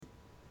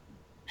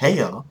Hey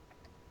y'all.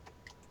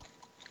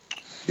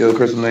 Yo,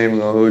 Chris, I'm not even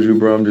gonna hold you,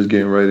 bro. I'm just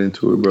getting right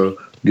into it, bro.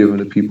 Giving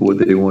the people what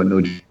they want.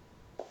 No G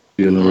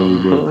in the rose,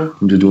 bro.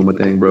 I'm just doing my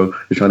thing, bro.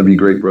 Just trying to be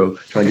great, bro.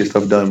 Trying to get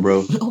stuff done,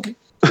 bro. Okay.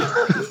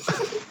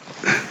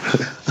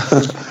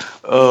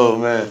 Oh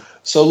man.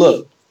 So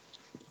look,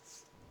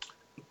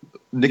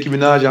 Nicki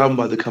Minaj album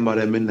about to come out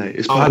at midnight.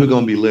 It's Oh, probably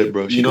gonna be lit,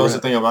 bro. you She know can what's the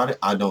rap. thing about it?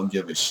 I don't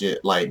give a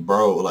shit. Like,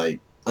 bro,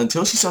 like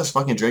until she starts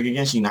fucking Drake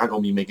again, she's not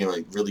gonna be making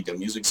like really good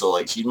music. So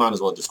like, she might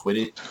as well just quit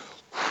it.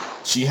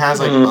 She has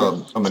like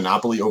a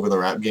monopoly over the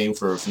rap game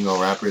for female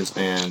rappers,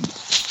 and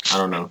I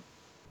don't know.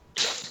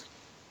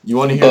 You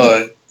want to hear the?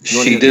 But You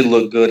want to she hear did the?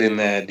 look good in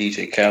that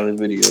DJ Khaled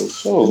video. I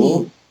So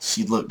mean,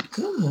 she looked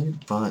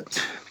good,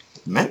 but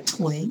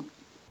mentally,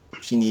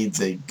 she needs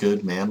a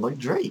good man like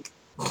Drake.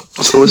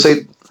 So it's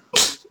safe.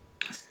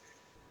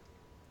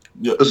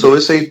 Yeah, So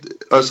it's safe.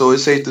 So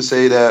it's safe to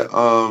say that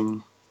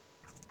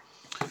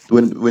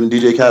when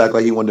DJ Khaled act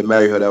like he wanted to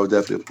marry her, that was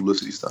definitely a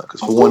publicity stunt.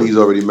 Because of for one, course. he's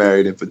already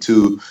married, and for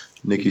two,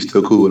 Nicki's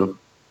still cool with him.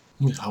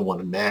 I want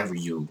to marry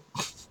you.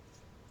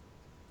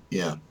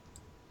 Yeah,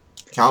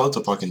 Khaled's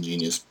a fucking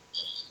genius.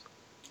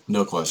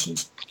 No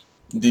questions.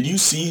 Did you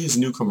see his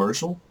new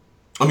commercial?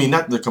 I mean,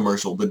 not the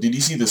commercial, but did you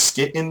see the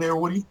skit in there,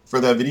 Woody, for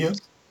that video?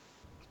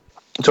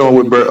 So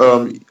with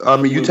I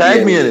mean, you yeah,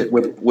 tagged me in it.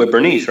 with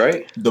Bernice,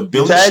 right? The You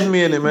Billy tagged shit?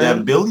 me in it, That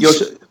man. Billy Yo,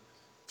 shit?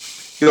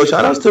 yo,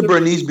 shout outs to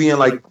Bernice being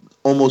like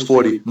almost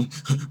 40.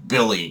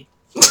 Billy.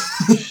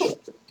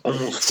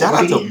 Almost Shout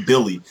out 40. to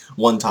Billy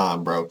one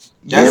time, bro.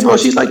 Yeah, That's bro, our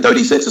she's like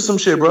 36 or some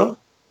shit, bro.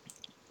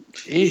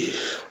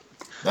 Jeez.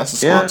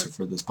 that's a Yeah, sponsor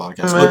for this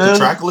podcast. Look, the man.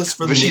 track list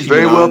for the But she's Nicki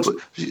very well Minaj,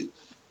 put.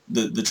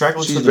 the track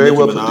list for She's the very Nicki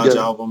well put Minaj together.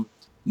 album.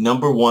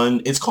 Number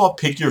one, it's called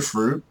Pick Your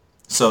Fruit.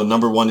 So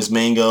number one is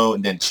mango,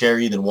 and then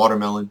cherry, then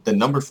watermelon. Then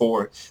number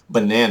four,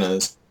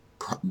 bananas,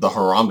 the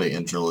Harambe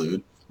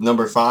interlude.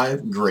 Number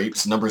five,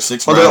 grapes. Number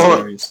six, Hold on, hold on.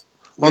 raspberries.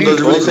 What are you Does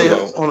it really talking say?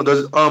 about? Hold on.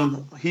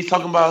 Does he's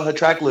talking about her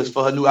track list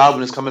for her new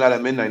album that's coming out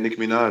at midnight. Nicki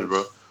Minaj,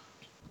 bro.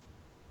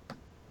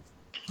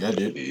 Yeah,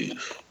 dude.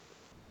 Jeez.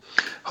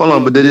 Hold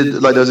on, but did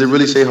it like? Does it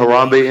really say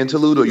Harambe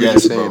interlude, or you're Yes,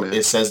 just saying bro. that?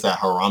 It says that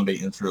Harambe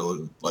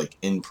interlude, like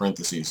in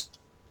parentheses.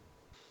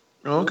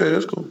 Oh, okay,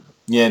 that's cool.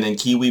 Yeah, and then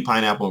kiwi,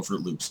 pineapple, and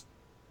Fruit Loops.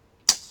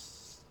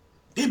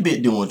 That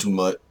bit doing too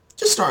much.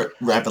 Just start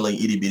rapping like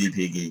Itty Bitty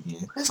Piggy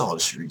again. That's all the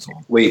streets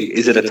on. Wait,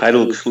 is it a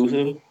title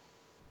exclusive?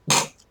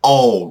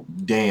 Oh,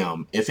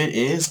 damn. If it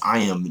is, I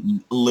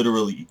am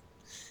literally...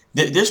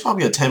 There's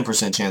probably a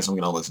 10% chance I'm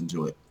going to listen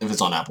to it if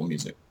it's on Apple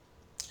Music.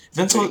 If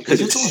it's on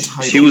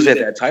She Tidal, was at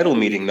that title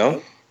meeting,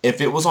 no?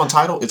 if it was on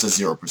Tidal, it's a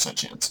 0%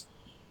 chance.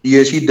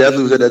 Yeah, she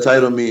definitely was at that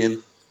title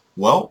meeting.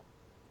 Well,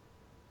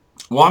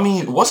 I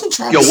mean, wasn't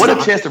Yo, Travis what if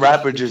Scott? Chance the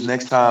Rapper just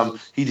next time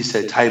he just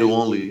said title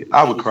only?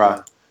 I would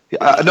cry.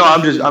 No,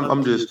 I'm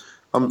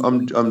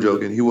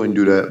joking. He wouldn't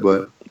do that,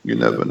 but you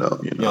never know.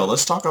 You Yo, know.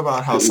 let's talk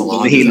about how Wasn't he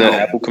Solange's in the album...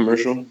 Apple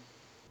commercial?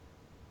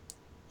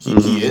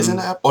 He is an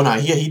app. Oh no,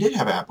 yeah, he did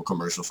have an Apple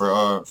commercial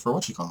for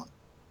what you call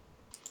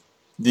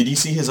it. Did you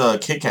see his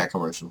Kit Kat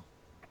commercial?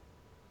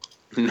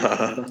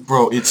 Nah.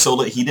 Bro, it's so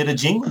lit. He did a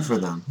jingle for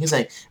them. He's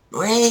like,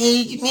 "Bring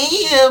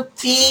me a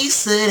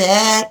piece of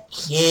that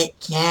Kit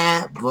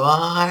Kat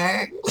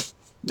bar."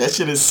 That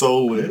shit is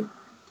so lit.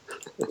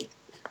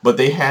 But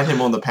they had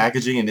him on the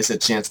packaging, and it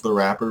said Chance the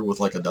Rapper with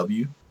like a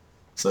W.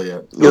 So yeah,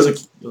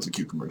 it was a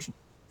cute commercial.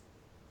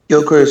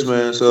 Yo, Chris,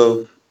 man.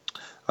 So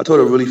I told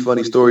a really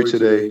funny story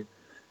today,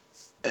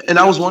 and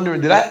I was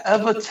wondering, did I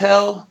ever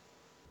tell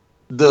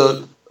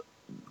the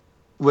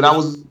when I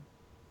was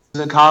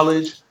in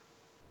college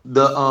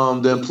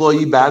the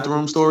employee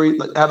bathroom story?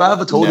 Like, have I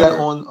ever told that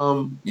Never.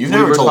 on You've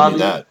Movie never Verse told me Poppy?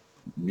 that.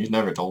 You've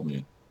never told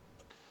me.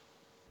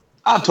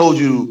 I've told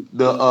you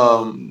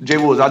the Jay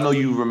Woods. I know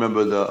you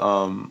remember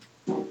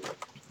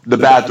the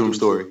bathroom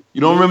story.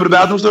 You don't remember the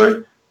bathroom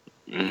story?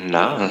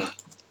 Nah.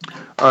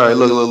 All right,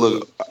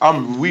 look.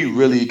 We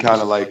really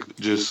kind of like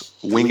just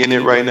winging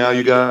it right now,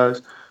 you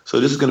guys. So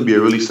this is gonna be a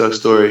really such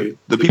story.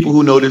 The people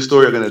who know this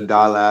story are gonna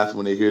die laughing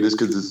when they hear this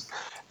because it's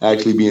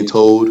actually being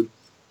told.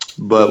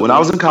 But when I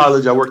was in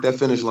college, I worked at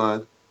Finish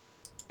Line,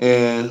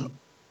 and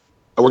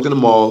I worked in a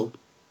mall.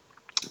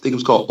 I think it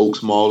was called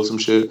Oaks Mall or some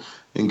shit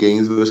in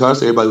Gainesville. So I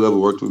say everybody who ever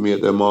worked with me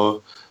at that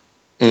mall.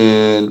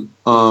 And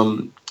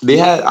they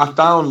had I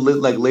found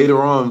like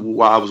later on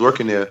while I was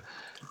working there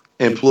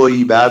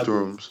employee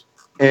bathrooms,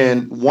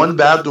 and one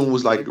bathroom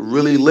was like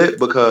really lit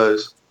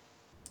because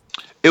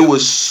it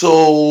was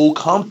so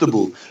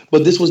comfortable.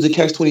 But this was the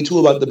catch-22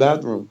 about the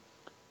bathroom.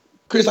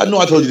 Chris, I know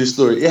I told you this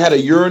story. It had a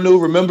urinal.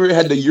 Remember, it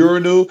had the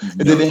urinal, You've and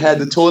then never it told had me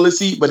the this. toilet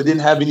seat, but it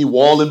didn't have any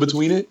wall in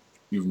between it.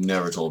 You've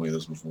never told me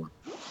this before.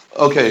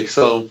 Okay,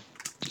 so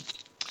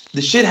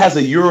the shit has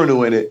a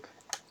urinal in it,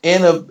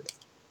 and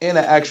an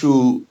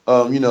actual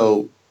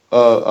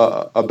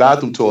a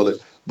bathroom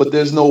toilet, but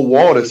there's no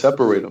wall to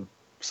separate them.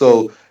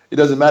 So it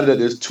doesn't matter that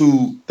there's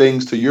two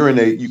things to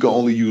urinate. You can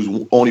only use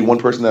only one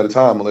person at a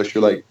time, unless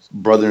you're like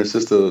brother and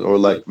sister, or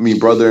like me,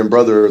 brother and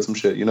brother, or some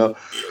shit, you know.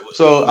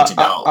 So What you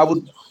got?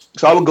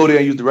 I would go there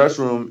and use the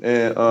restroom,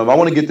 and I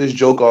want to get this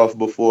joke off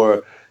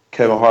before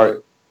Kevin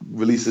Hart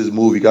release his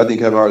movie. I think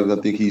Kevin Hart is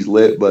gonna think he's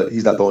lit, but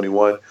he's not the only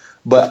one.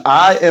 But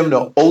I am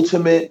the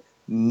ultimate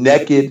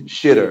naked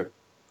shitter.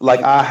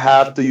 Like I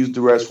have to use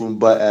the restroom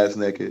butt ass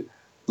naked.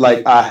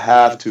 Like I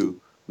have to.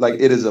 Like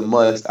it is a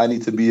must. I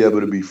need to be able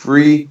to be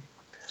free.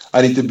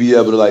 I need to be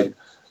able to like,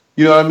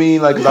 you know what I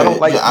mean? Like 'cause I don't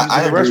like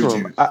using the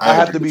restroom. I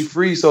have to be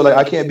free, so like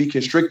I can't be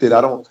constricted.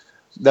 I don't.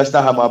 That's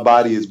not how my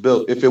body is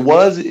built. If it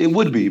was, it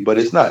would be, but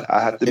it's not. I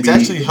have to It's be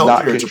actually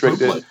not healthier to poop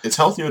constricted. like. It's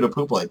healthier to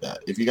poop like that.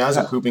 If you guys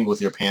are pooping with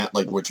your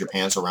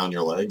pants around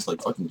your legs,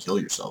 like fucking kill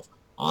yourself.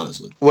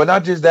 Honestly. Well,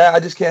 not just that. I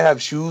just can't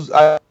have shoes.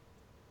 I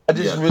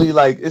just really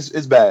like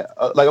it's bad.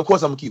 Like of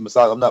course I'm gonna keep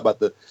massage. I'm not about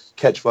to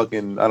catch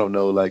fucking I don't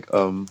know like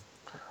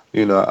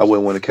you know I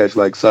wouldn't want to catch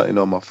like something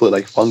on my foot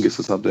like fungus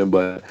or something.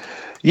 But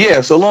yeah.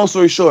 So long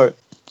story short,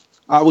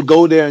 I would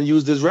go there and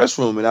use this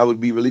restroom, and I would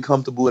be really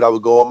comfortable. And I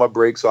would go on my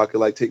break so I could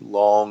like take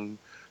long,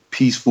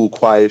 peaceful,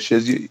 quiet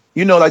shits.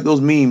 You know, like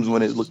those memes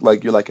when it looked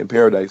like you're like in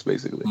paradise,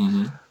 basically.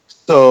 Mm-hmm.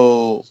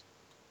 So,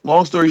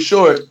 long story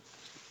short,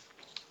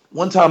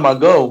 one time I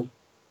go,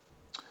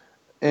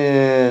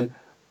 and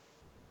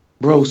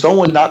bro,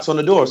 someone knocks on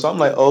the door. So I'm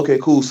like, oh, okay,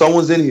 cool,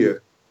 someone's in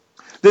here.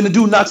 Then the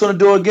dude knocks on the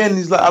door again. And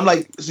he's like, I'm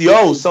like,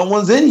 yo,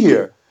 someone's in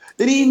here.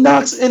 Then he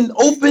knocks and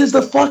opens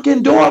the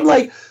fucking door. I'm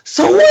like,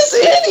 someone's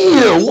in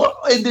here. What?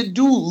 And the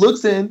dude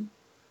looks in,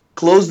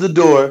 closes the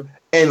door,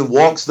 and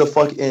walks the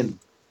fuck in.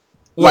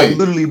 Like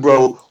literally,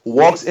 bro,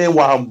 walks in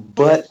while I'm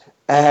butt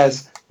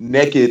ass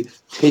naked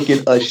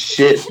taking a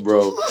shit,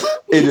 bro.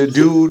 And the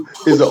dude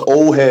is an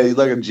old head. He's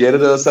like a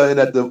janitor or something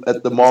at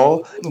the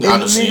mall.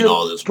 I've seen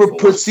all this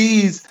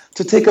proceeds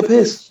to take a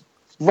piss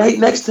right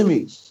next to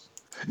me.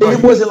 And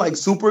it wasn't like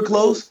super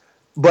close,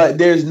 but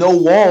there's no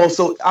wall.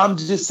 So I'm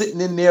just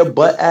sitting in there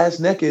butt ass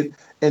naked.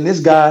 And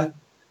this guy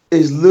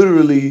is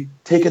literally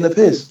taking a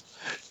piss.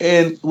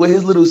 And with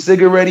his little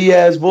cigarette-y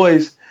ass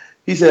voice,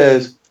 he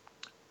says,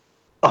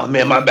 "Oh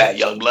man, my bad,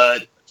 young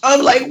blood."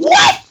 I'm like,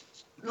 what?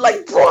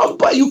 Like, bro,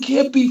 but you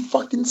can't be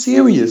fucking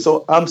serious.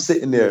 So I'm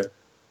sitting there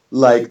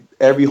like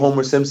every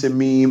Homer Simpson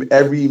meme,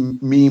 every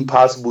meme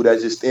possible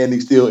that's just standing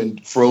still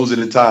and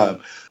frozen in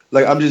time.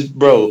 Like I'm just,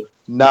 bro,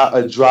 not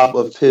a drop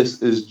of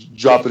piss is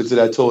dropping into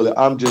that toilet.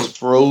 I'm just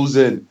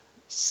frozen,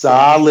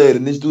 solid.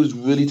 And this dude's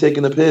really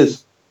taking a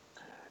piss.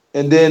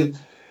 And then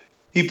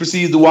he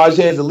proceeds to wash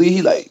hands and leave.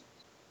 He like,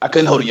 "I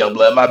couldn't hold it, young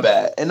blood, my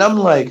bad." And I'm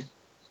like,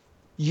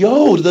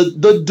 yo,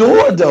 the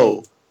door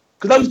though.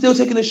 Because I'm still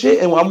taking a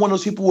shit, and I'm one of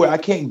those people where I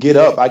can't get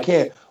up. I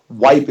can't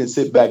wipe and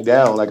sit back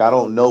down. Like, I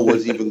don't know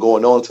what's even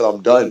going on until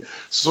I'm done.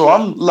 So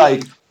I'm,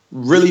 like,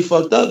 really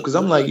fucked up because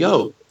I'm like,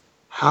 yo,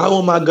 how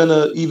am I going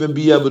to even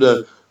be able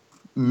to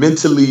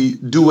mentally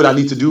do what I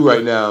need to do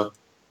right now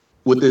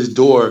with this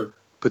door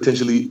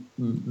potentially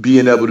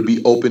being able to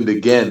be opened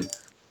again?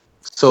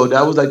 So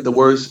that was, like, the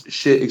worst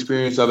shit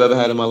experience I've ever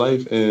had in my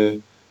life.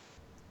 And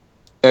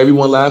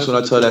everyone laughs when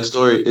I tell that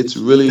story. It's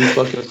really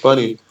fucking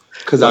funny.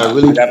 Because I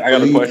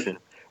got a question.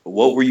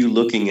 What were you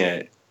looking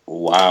at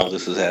while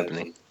this was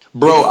happening?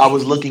 Bro, I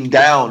was looking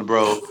down,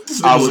 bro.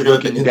 I was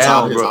looking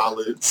down,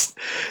 bro.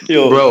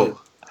 Yo, bro.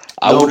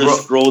 I would have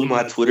scrolled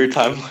my Twitter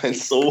timeline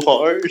so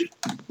hard.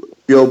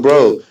 Yo,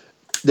 bro.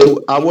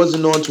 I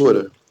wasn't on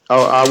Twitter.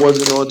 I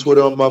wasn't on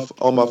Twitter on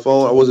my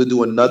phone. I wasn't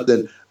doing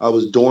nothing. I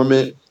was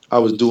dormant. I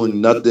was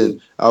doing nothing.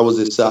 I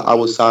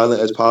was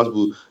silent as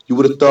possible. You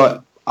would have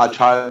thought I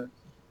tried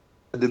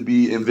to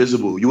be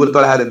invisible. You would have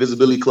thought I had an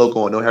invisibility cloak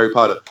on, no Harry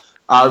Potter.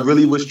 I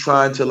really was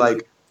trying to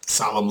like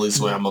solemnly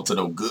swear I'm up to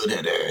no good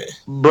at it.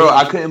 Bro,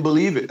 I couldn't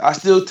believe it. I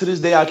still to this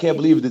day I can't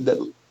believe it.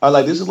 That I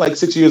like this is like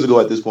 6 years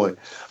ago at this point.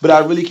 But I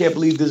really can't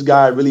believe this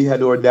guy really had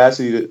the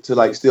audacity to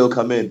like still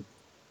come in.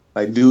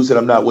 Like dude said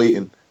I'm not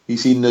waiting. He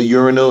seen the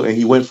urinal and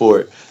he went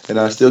for it. And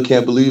I still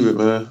can't believe it,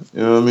 man.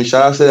 You know what I mean?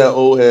 Shout out to that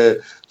old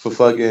head for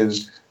fucking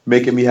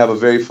making me have a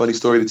very funny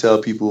story to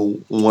tell people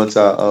once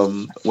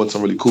I'm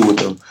really cool with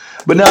them.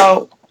 But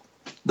now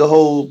the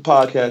whole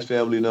podcast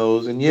family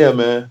knows, and yeah,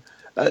 man.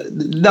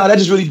 That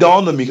just really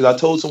dawned on me because I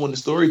told someone the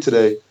story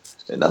today,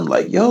 and I'm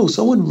like, yo,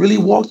 someone really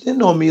walked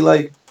in on me.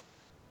 Like,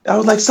 I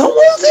was like,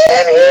 someone's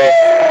in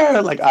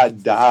here. Like, I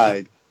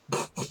died.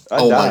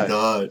 Oh my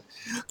god,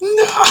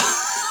 no.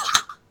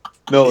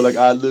 No, like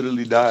I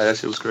literally died. That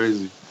shit was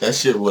crazy. That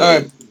shit was. All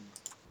right.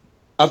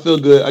 I feel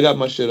good. I got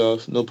my shit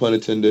off. No pun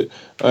intended.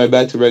 All right,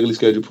 back to regularly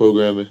scheduled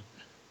programming.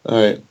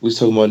 All right, we was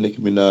talking about Nicki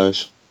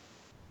Minaj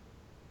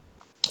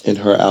and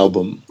her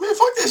album. Man,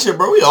 fuck that shit,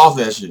 bro. We off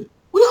that shit.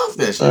 We off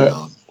that shit,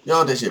 dog. You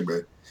off that shit,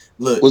 bro.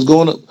 Look. What's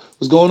going on?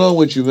 What's going on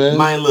with you, man?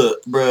 Man,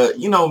 look, bro.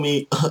 You know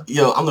me.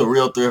 Yo, I'm the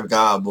real thrift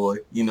god, boy.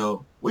 You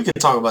know, we can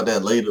talk about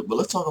that later, but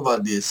let's talk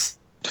about this.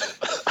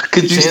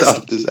 Could you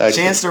stop this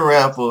action? Chance the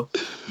Rapper,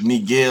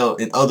 Miguel,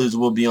 and others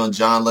will be on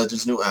John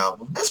Legend's new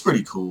album. That's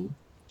pretty cool.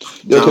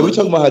 Yo, can we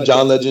talk about how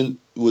John Legend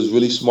was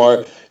really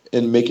smart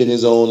in making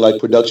his own like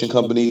production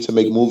company to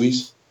make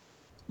movies?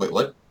 Wait,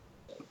 what?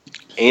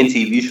 And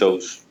TV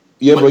shows.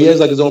 Yeah, bro, he has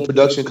like his own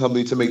production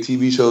company to make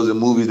TV shows and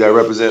movies that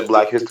represent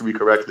Black history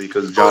correctly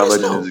because John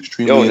Legend is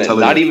extremely intelligent.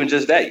 Not even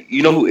just that.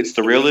 You know who It's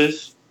the Real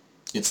is?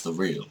 It's the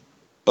Real.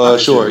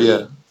 Sure,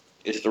 yeah.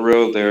 It's the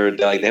real. They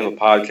have a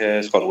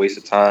podcast called Waste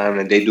of Time,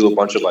 and they do a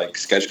bunch of like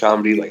sketch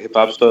comedy, like hip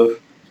hop stuff.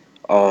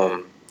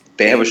 Um,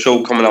 they have a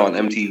show coming out on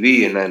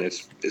MTV, and then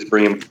it's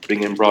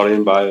being brought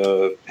in by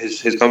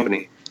his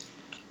company.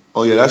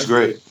 Oh yeah, that's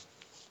great.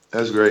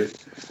 That's great.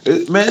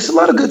 Man, it's a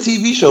lot of good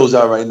TV shows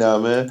out right now,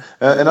 man.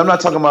 And I'm not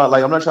talking about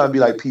like I'm not trying to be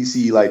like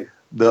PC, like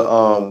the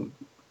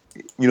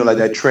like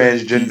that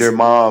transgender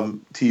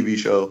mom TV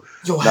show.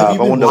 Yo, have Nah, you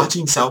if I been want to,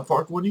 watching South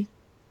Park, Woody?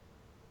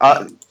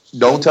 I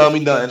don't tell me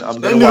nothing. I'm A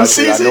gonna new watch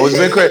it. I season? know it's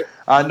been crazy.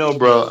 I know,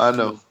 bro. I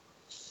know.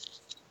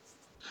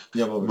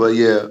 Yeah, I'm over But it.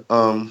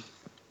 yeah,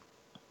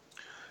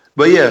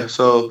 but yeah.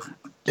 So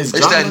Is it's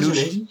John that new.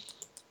 Legend Asian?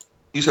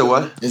 You said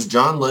what? Is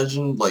John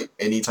Legend like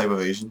any type of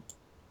Asian?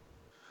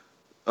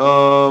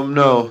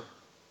 No,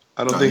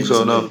 I don't Nah, think he's just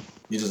so. a No. nigga.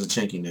 He's just a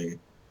chinky nigga.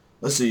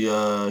 Let's see.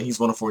 He's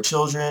one of 4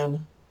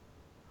 children.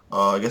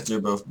 I guess they're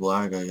both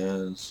black. I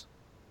guess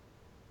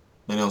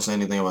they don't say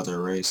anything about their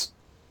race.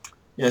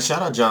 Yeah,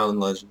 shout out John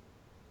Legend.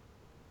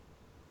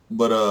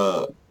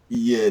 But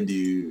yeah,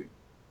 dude.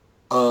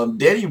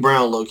 Danny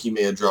Brown low key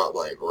may have dropped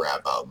like a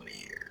rap album a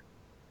year,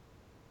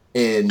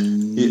 and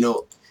Yeah.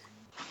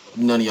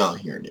 none of y'all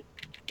hearing it.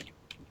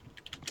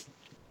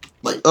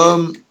 Like,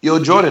 Yo,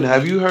 Jordan,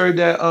 have you heard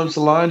that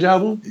Solange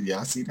album? yeah,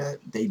 I see that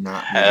they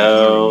not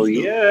Hell really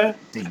hearing me,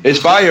 though. yeah, It's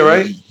fire,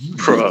 right?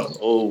 bro.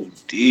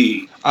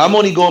 OD. I'm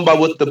only going by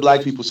what the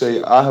black people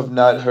say. I have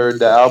not heard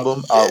the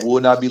album. I will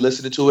not be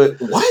listening to it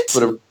What? for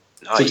the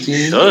Nah, you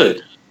 16.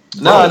 should.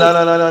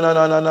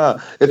 No.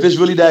 If it's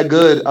really that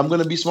good, I'm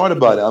gonna be smart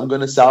about it. I'm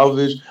gonna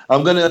salvage.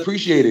 I'm gonna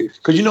appreciate it.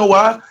 Cause you know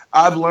why?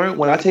 I've learned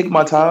when I take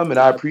my time and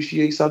I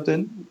appreciate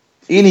something,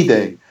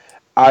 anything,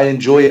 I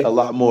enjoy it a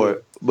lot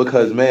more.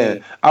 Because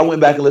man, I went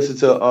back and listened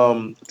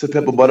to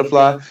Pimp a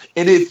Butterfly,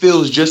 and it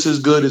feels just as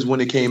good as when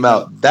it came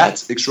out.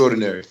 That's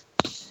extraordinary.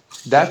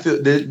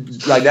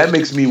 That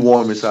makes me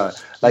warm inside.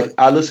 Like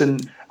I listen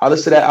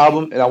to that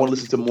album and I want to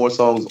listen to more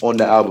songs on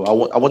the album.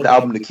 I want the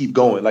album to keep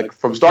going, like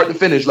from start to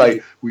finish.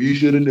 Like we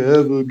should have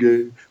never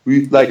gave.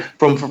 We like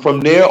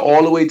from there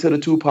all the way to the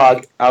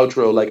Tupac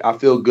outro. Like I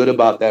feel good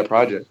about that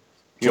project.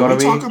 You know Can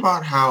what we I mean? talk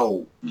about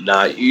how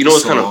Nah, you know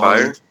what's kind of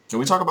fire? Can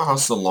we talk about how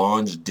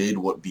Solange did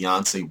what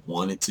Beyonce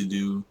wanted to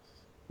do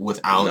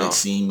without No. it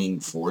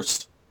seeming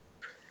forced?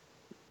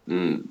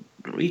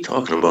 What are you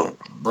talking about?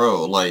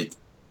 Bro, like,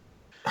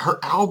 her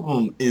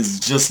album is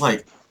just,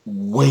 like,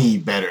 way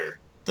better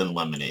than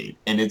Lemonade.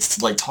 And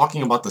it's, like,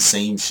 talking about the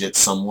same shit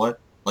somewhat.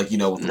 Like, with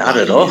the Not black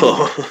at all.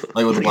 community.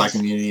 Like, with the black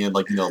community and,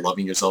 like,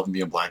 loving yourself and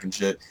being black and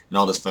shit. And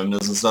all this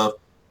feminism stuff.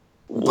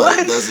 But What?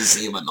 it doesn't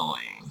seem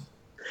annoying.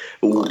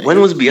 Like, When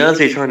was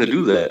Beyonce trying to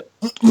do that?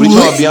 What are you talking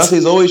about?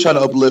 Beyonce's always trying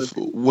to uplift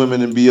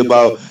women and be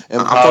about I'm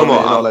talking empowerment and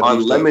all about that on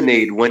deep stuff.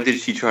 Lemonade. When did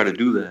she try to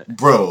do that?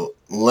 Bro,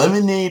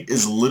 Lemonade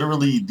is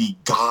literally the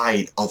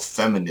guide of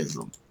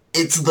feminism.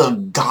 It's the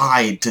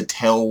guide to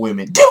tell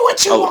women, do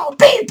what you want,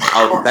 be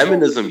powerful.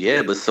 Feminism,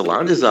 yeah, but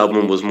Solange's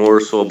album was more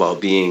so about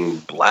being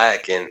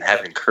black and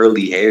having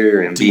curly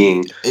hair and Dude,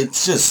 being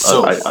it's just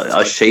so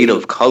a shade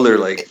of color.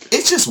 Like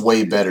it's just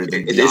way better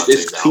than it's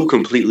Beyonce's two album.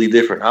 completely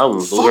different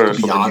albums. Those Fuck aren't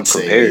something you Beyonce,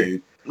 compare.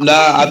 dude. Nah,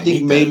 I hate think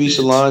that maybe bitch.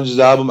 Solange's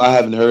album. I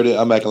haven't heard it.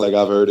 I'm acting like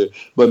I've heard it,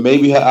 but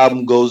maybe her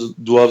album dwells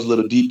a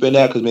little deep in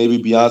that because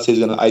maybe Beyonce's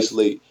gonna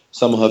isolate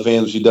some of her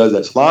fans when she does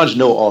that. Solange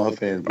know all her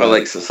fans. Or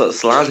like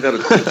Solange got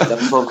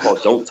that song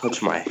called "Don't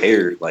Touch My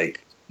Hair."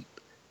 Like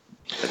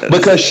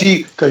because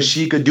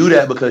she could do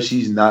that because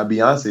she's not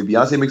Beyonce.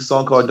 Beyonce makes a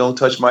song called "Don't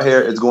Touch My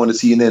Hair." It's going to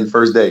CNN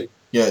first day.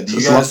 Yeah, do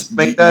you So guys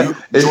make that?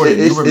 Jordan,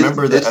 you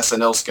remember the it's-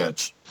 SNL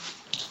sketch?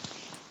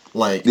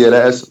 Like, Yeah,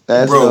 that's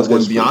bro, that's when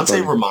pretty Beyonce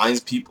funny. reminds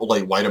people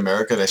like white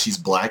America that she's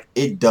black,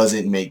 it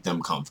doesn't make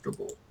them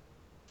comfortable.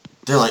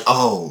 They're like,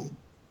 oh,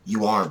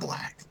 you are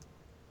black.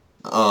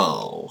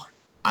 Oh,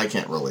 I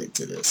can't relate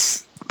to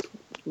this.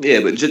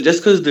 yeah, but just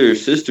because they're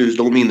sisters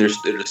don't mean they're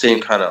the same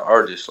kind of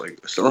artists.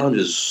 Like Solange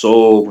is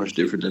so much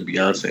different than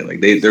Beyonce.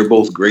 Like they're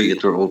both great in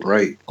their own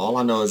right. All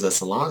I know is that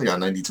Solange got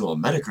 92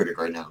 on Metacritic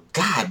right now.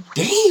 God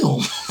damn.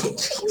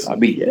 I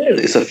mean, yeah,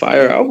 it's a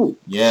fire album.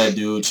 Yeah,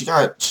 dude. She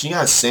got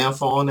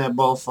Sampha on that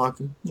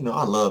motherfucker.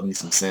 I love me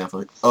some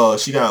Sampha.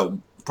 She got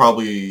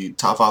probably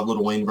top 5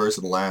 Lil Wayne verse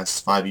of the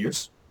last 5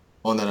 years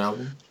on that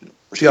album.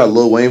 She got a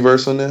Lil Wayne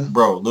verse on there.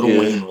 Bro, Lil Yeah.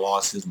 Wayne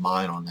lost his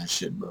mind on that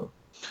shit, bro.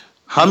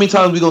 How many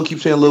times we gonna keep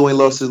saying Lil Wayne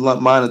lost his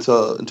mind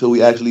until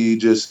we actually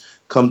just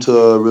come to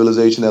a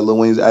realization that Lil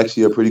Wayne's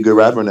actually a pretty good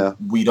rapper now?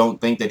 We don't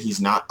think that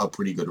he's not a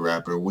pretty good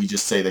rapper. We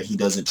just say that he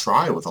doesn't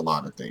try with a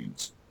lot of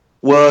things.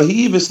 Well,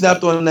 he even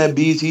snapped on that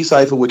BET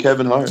cypher with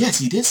Kevin Hart. Yes,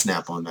 he did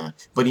snap on that,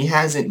 but he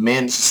hasn't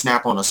managed to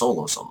snap on a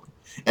solo song.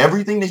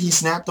 Everything that he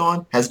snapped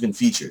on has been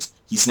features.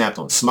 He snapped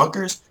on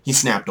Smuckers, he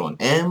snapped on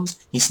M's,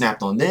 he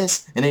snapped on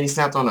this, and then he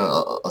snapped on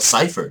a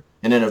cypher,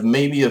 and then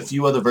maybe a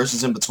few other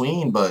verses in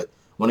between. But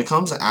when it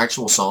comes to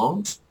actual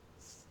songs,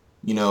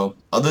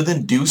 other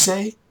than Duce,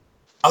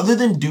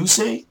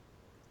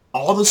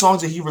 all the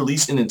songs that he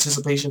released in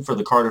anticipation for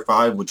the Carter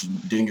 5, which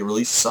didn't get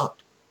released,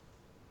 sucked.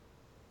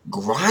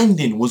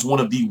 Grindin' was one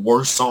of the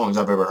worst songs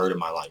I've ever heard in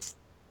my life.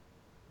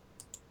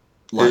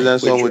 Like, is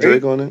that song with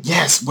Drake on it?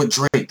 Yes, with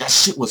Drake. That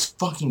shit was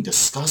fucking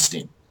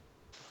disgusting.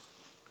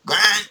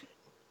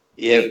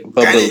 Yeah,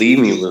 but Believe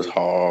Me was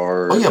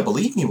hard. Oh yeah,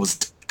 Believe Me was.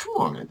 Come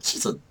on, man.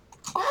 She's a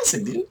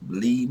classic, dude.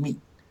 Believe Me.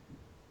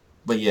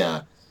 But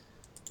yeah,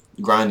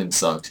 Grinding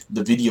sucked.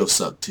 The video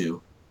sucked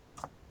too.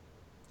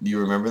 Do you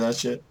remember that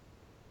shit?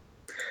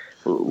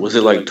 Was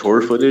it like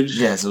tour footage?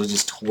 Yes, it was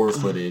just tour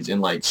footage and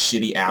like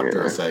shitty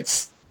After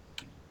Effects.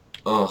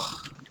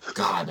 Oh,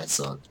 God, that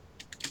sucked.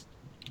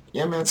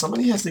 Yeah, man.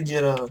 Somebody has to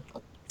get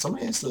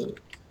Somebody has to.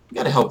 We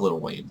gotta help Lil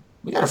Wayne.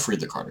 We gotta free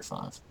the Carter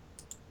 5.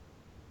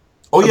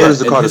 Oh yeah, it's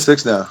the Carter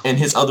 6 now. And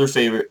his other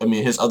favorite,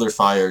 his other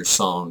fire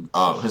song.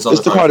 It's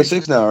the Carter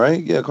 6 now,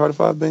 right? Yeah, Carter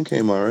 5 Ben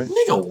came out, right?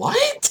 Nigga,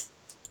 what?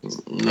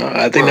 No,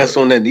 I think that's the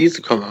one that needs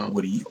to come out.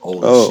 What are you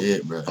old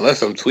shit, bro?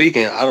 Unless I'm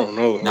tweaking, I don't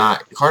know. Nah,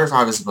 Carter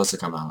 5 is supposed to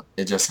come out.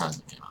 It just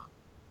hasn't come out.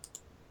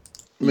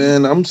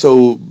 Man, I'm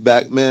so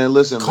back. Man,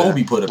 listen,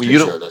 Kobe put a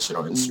picture of that shit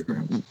on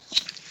Instagram.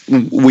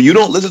 When you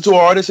don't listen to an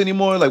artist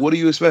anymore, like, what do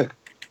you expect?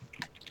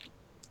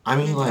 I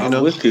mean, like,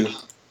 I'm with you.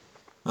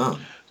 Oh.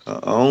 I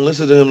don't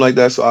listen to him like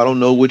that, so I don't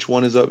know which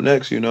one is up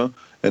next, And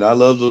I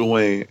love Lil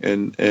Wayne,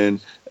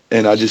 and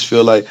I just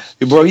feel like,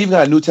 bro, he even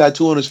got a new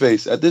tattoo on his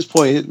face. At this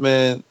point,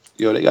 man,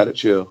 they gotta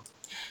chill.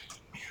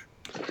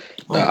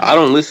 I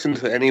don't listen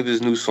to any of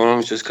his new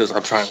songs just because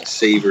I'm trying to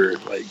savor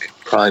like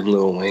prime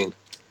Lil Wayne.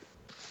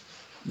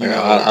 Like,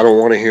 I don't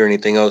want to hear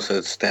anything else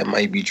that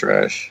might be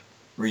trash.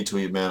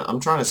 Retweet, man. I'm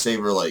trying to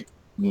savor like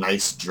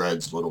nice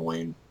dreads, Lil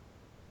Wayne.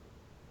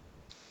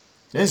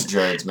 His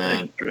dreads,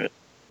 man.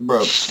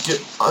 Bro,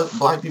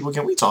 black people,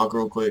 can we talk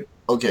real quick?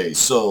 Okay,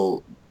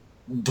 so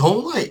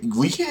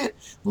we can't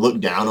look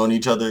down on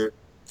each other.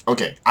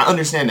 Okay, I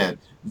understand that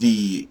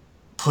the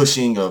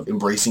pushing of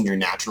embracing your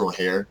natural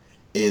hair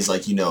is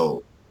like, I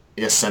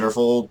guess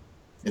centerfold.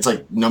 It's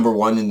like number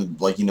one in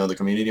the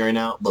community right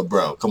now. But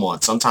bro, come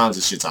on. Sometimes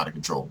this shit's out of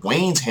control.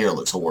 Wayne's hair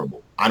looks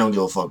horrible. I don't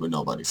give a fuck what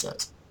nobody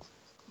says.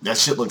 That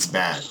shit looks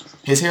bad.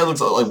 His hair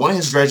looks like one of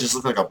his dreads just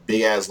looks like a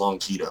big ass long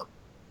Cheeto.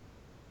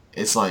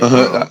 It's like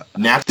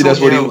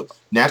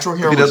natural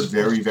hair looks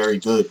very, very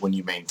good when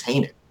you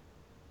maintain it.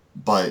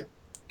 But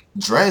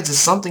dreads is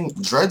something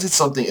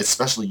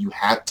especially you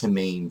have to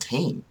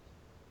maintain.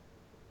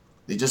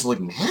 They just look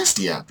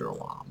nasty after a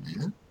while,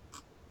 man.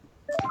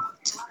 I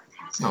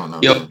don't know.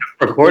 Yo,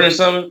 recording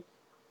something?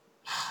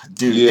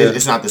 Dude,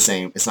 it's not the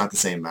same. It's not the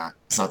same, Matt.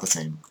 It's not the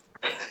same.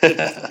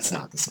 It's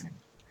not the same.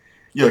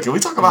 Yo, can we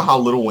talk about how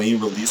Lil Wayne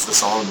released the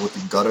song with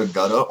the Gutta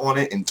Gutta on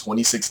it in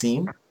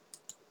 2016?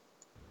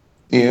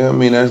 Yeah, I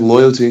mean, that's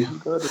loyalty. I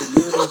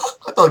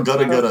thought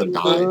Gutta Gutta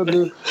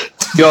died.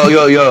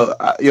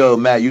 Yo,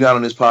 Matt, you got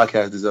on this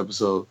podcast this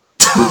episode.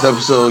 This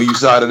episode, you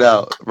sided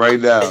out right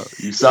now.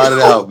 You sided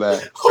out,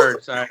 Matt.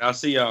 Sure, sorry. I'll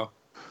see y'all.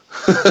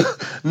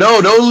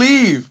 No, don't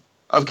leave.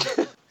 I'm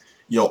kidding.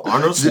 Yo,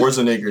 Arnold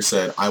Schwarzenegger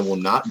said, "I will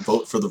not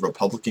vote for the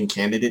Republican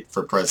candidate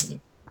for president."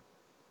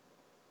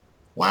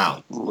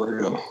 Wow.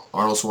 Real.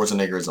 Arnold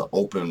Schwarzenegger is an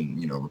open,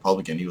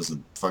 Republican. He was a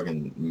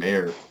fucking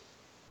mayor,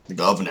 the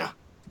governor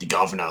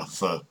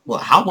for,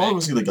 how long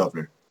was he the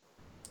governor?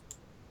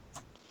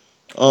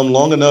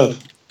 Long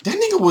enough. That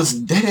nigga was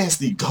dead ass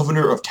the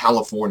governor of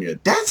California.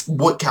 That's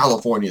what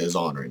California is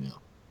on right now.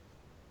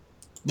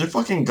 Their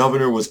fucking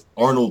governor was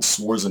Arnold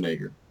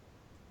Schwarzenegger.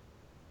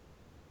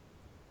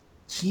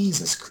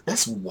 Jesus,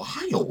 that's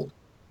wild.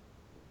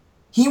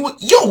 That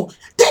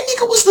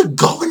nigga was the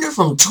governor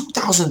from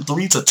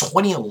 2003 to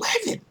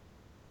 2011.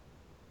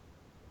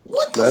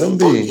 What the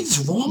fuck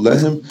is wrong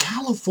with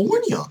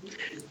California?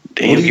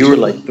 Damn, you were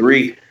like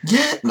 3.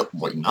 Yeah, no,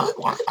 wait, not.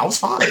 I was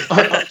 5.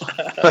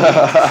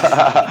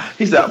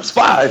 He said, I was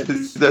 5.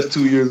 That's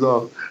 2 years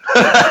off.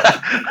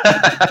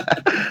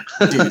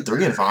 Dude,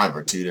 3 and 5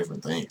 are 2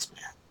 different things,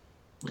 man.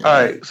 Yeah. All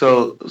right,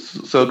 so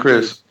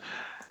Chris,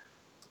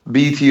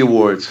 BET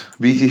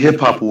Hip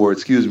Hop Awards,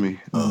 excuse me.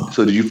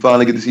 So did you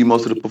finally get to see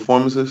most of the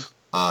performances?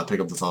 Pick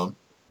up the phone.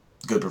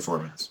 Good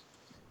performance.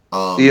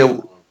 What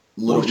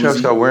was Travis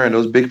Scott wearing?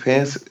 Those big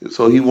pants?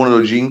 So he one of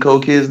those Gene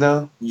Code kids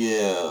now?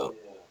 Yeah.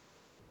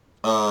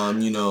 I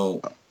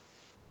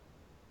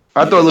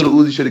thought Lil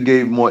Uzi should have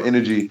gave more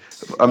energy.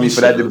 For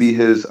that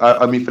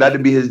to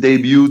be his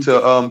debut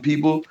to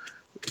people.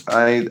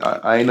 I ain't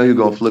know he was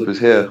gonna flip his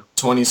hair.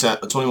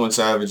 21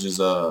 Savage is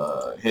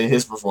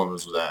his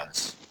performance was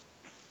ass.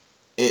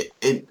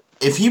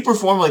 If he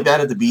performed like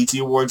that at the BET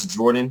Awards,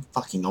 Jordan,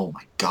 fucking oh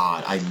my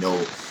god, I know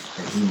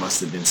that he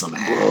must have been some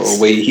ass.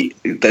 All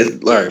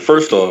right,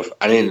 first off,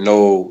 I didn't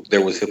know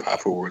there was Hip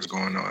Hop Awards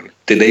going on.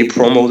 Did they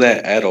promo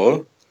that at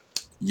all?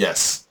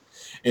 Yes.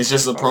 It's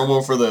just the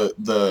promo for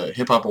the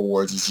Hip Hop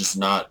Awards is just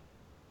not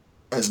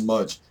as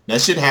much.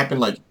 That shit happened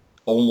like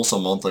almost a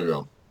month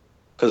ago.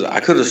 Because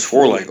I could have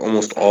swore like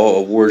almost all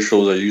award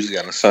shows are usually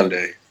on a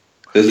Sunday.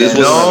 This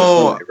was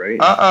on a Sunday,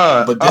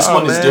 right? But this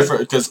one is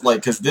different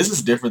because this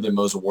is different than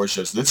most award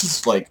shows. This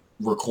is like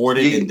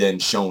recorded and then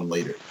shown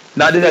later.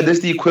 Not that this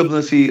is the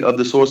equivalency of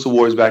the Source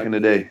Awards back in the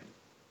day.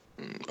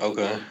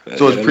 Okay.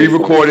 So it's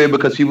pre-recorded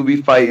because people be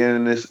fighting,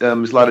 and it's a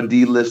lot of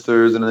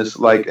D-listers, and it's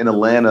like in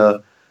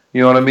Atlanta,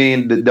 You know what I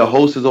mean? The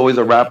host is always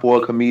a rapper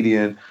or a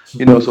comedian.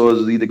 So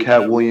it's either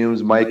Cat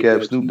Williams, Mike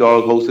Epps, Snoop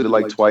Dogg hosted it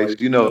like twice.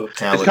 It's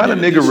Khaled kind did of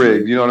it this nigga year.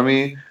 rigged. You know what I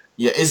mean?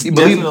 Yeah, it's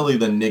Believe, definitely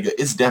the nigga.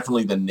 It's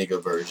definitely the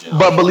nigga version.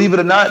 but believe it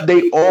or not,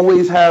 they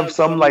always have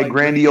some like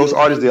grandiose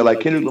artists there. Like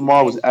Kendrick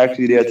Lamar was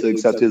actually there to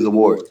accept his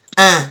award,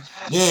 Yeah,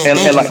 and, thank and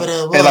you like for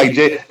the and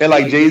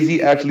like award.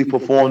 Jay-Z actually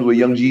performed with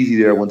Young Jeezy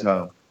there one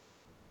time.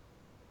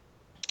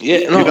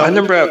 Yeah, no, I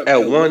remember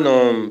at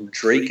one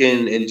Drake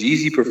and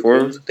Jeezy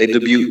performed. They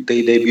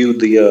debuted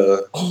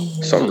the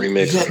some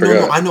remix. Yeah, I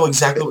forgot. I know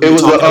exactly what It you're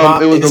was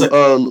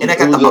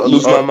talking about.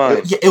 Lose My Mind.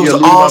 It was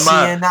Lose all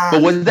My Mind.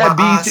 But was that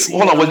BET?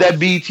 Hold on, was that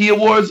BET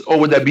Awards or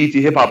was that BET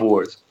Hip Hop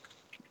Awards?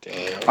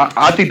 Damn,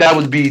 I think that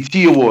was BET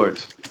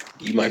Awards.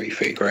 you might be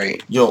fake,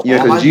 right? Yo,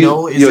 Yeah, all I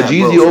know is that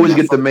Jeezy bro, always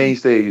get the main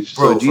stage.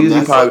 bro, So from Jeezy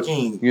that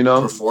probably, fucking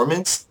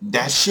performance,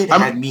 that shit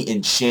had me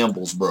in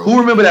shambles, bro. Who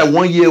remember that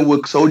one year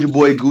with Soulja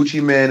Boy,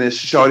 Gucci Man, and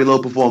Shawty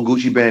Lo performed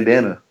Gucci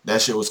Bandana?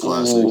 That shit was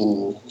classic.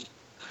 Ooh.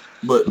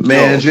 But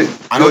man,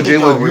 I don't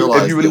think y'all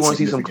realize if you really want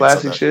to see some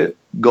classic shit,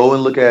 go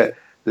and look at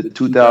the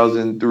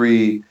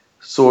 2003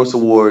 Source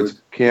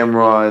Awards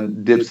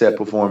Cameron Dipset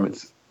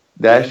performance.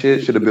 That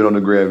shit should have been on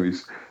the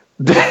Grammys.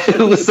 That shit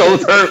was so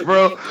turnt,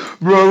 bro.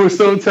 Bro, it was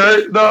so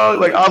turnt,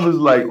 dog. Like, I was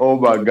like, oh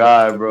my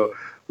God, bro.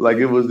 Like,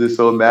 it was just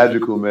so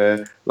magical,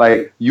 man.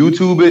 Like,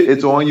 YouTube it.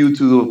 It's on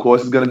YouTube. Of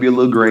course, it's going to be a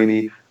little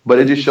grainy. But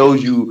it just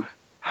shows you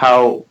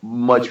how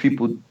much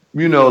people,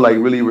 like,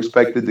 really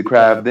respected the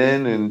craft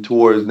then and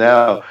towards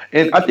now.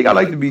 And I think I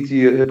like the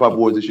BT Hip Hop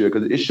Awards this year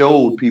because it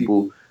showed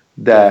people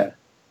that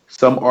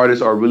some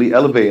artists are really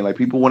elevating. Like,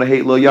 people want to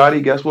hate Lil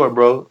Yachty. Guess what,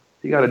 bro?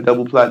 He got a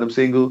double platinum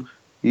single.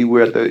 He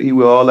wear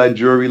all that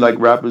jewelry like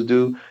rappers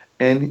do,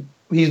 and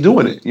he's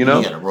doing it.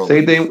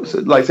 Same thing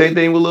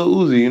with Lil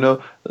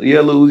Uzi. Yeah,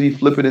 Lil Uzi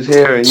flipping his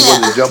hair and he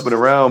wasn't jumping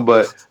around,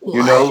 but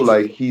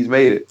like he's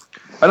made it.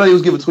 I know he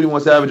was giving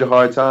 21 Savage a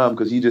hard time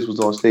because he just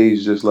was on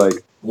stage just like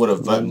with a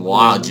Vet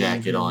Noir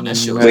jacket on. That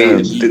shit was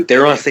Wait,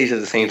 they're on stage at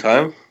the same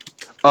time?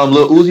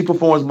 Lil Uzi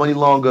performs Money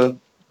Longer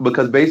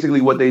because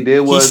basically what they did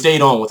was he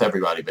stayed on with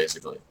everybody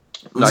basically.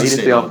 No, he didn't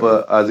stay on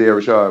for Isaiah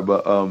Rashad,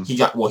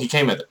 but he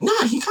came at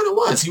he kind of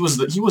was. He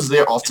was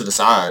there off to the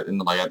side, and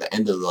like at the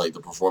end of like the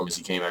performance,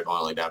 he came back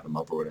on like dapped him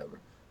up or whatever.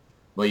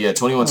 But yeah,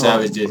 21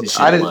 Savage did his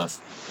shit and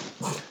left.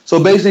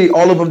 So basically,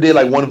 all of them did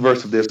like one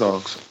verse of their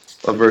songs.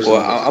 A verse.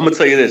 Well, I'm gonna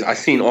tell you this: I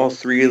seen all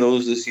three of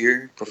those this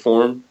year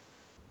perform,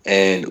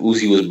 and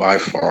Uzi was by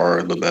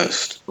far the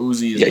best.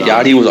 Uzi,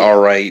 Yachty was all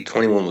right.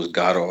 21 was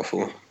god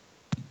awful.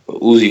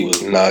 But Uzi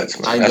was nuts,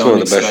 man. That's one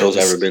of the best shows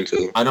I've ever been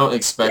to. I don't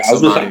expect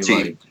somebody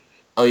like.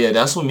 Oh yeah,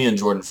 that's when me and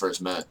Jordan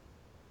first met.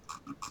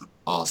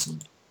 Awesome.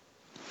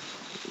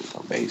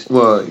 Amazing.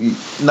 Well,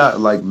 not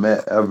like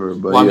met ever,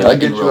 but well, yeah, I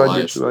get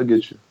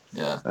you.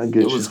 Yeah, I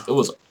get you.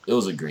 It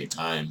was a great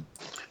time.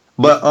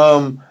 But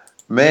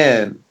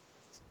man,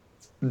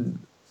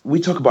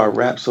 we talk about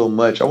rap so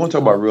much. I want to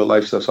talk about real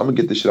life stuff, so I'm gonna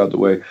get this shit out the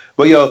way.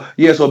 But yo,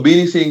 yeah. So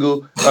Beanie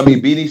Single. I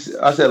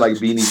said like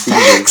Beanie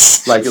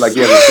Single, like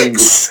he has a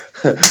single.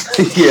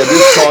 Yeah,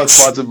 this call is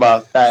sponsored by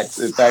Facts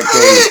and Fact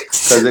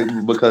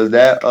because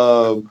that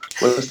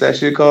what's that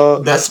shit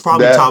called? That's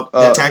probably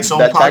that Tax Zone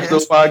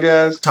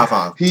podcast. Top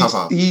five.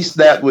 He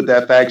snapped with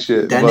that fact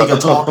shit. That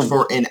nigga talked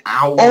for an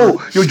hour.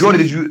 Oh, yo,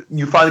 Jordan, did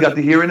you finally got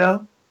to hear it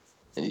now?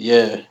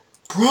 Yeah,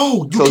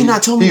 bro, you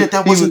cannot tell me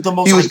that wasn't the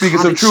most. He was speaking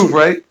some truth,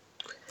 right?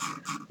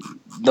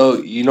 No,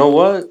 you know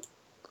what?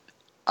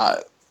 I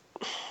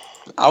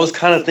was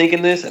kind of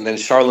thinking this, and then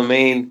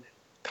Charlemagne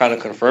kind of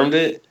confirmed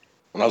it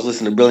when I was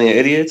listening to Brilliant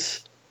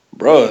Idiots.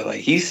 Bro, like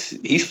he's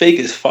fake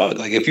as fuck.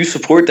 Like if you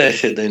support that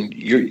shit, then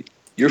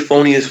you're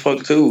phony as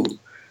fuck too.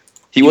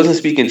 He wasn't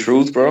speaking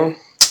truth, bro.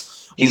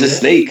 He's a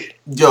snake.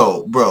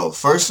 Yo, bro.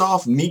 First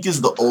off, Meek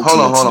is the ultimate.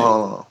 Hold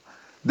on.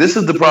 This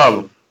is the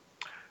problem.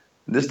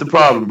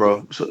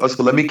 Bro. So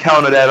let me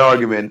counter that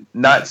argument.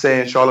 Not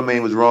saying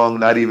Charlemagne was wrong.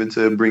 Not even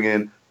to bring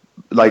in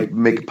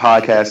make a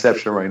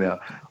podcastception right now.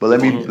 But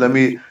let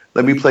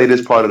me play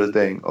this part of the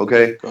thing,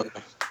 okay?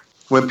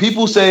 When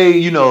people say,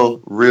 real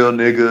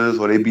niggas,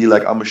 or they be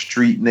like, I'm a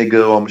street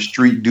nigga, or I'm a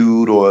street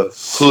dude, or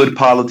hood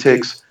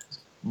politics,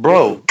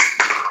 bro,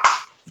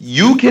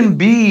 you can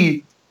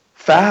be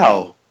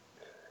foul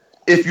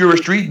if you're a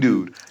street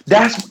dude.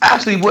 That's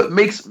actually what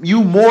makes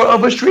you more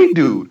of a street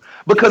dude.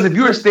 Because if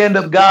you're a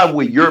stand-up guy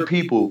with your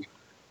people,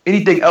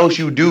 anything else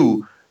you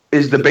do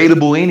is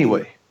debatable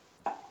anyway.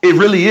 It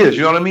really is,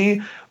 you know what I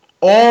mean?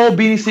 All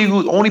Beanie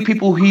Siegel, only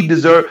people he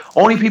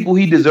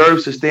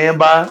deserves to stand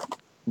by,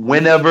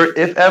 whenever,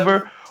 if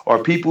ever, are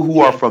people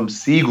who are from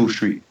Siegel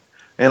Street.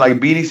 And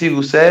like Beanie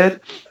Siegel said,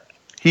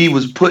 he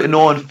was putting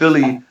on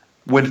Philly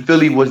when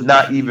Philly was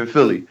not even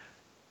Philly.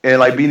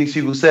 And like Beanie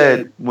Siegel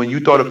said, when you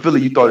thought of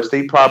Philly, you thought of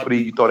State Property,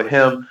 you thought of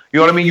him. You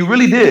know what I mean? You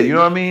really did. You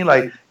know what I mean?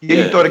 Like,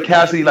 yeah, you thought of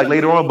Cassidy like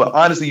later on, but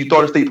honestly, you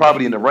thought of State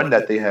Property in the run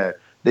that they had.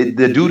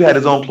 The dude had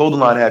his own clothing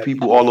line, had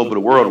people all over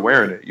the world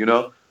wearing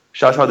it,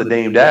 Shouts out to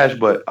Dame Dash,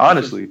 but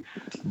honestly,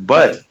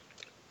 what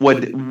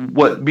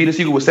Beanie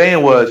Siegel was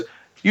saying was,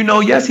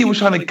 yes, he was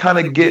trying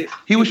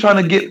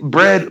to get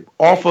bread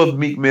off of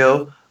Meek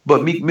Mill,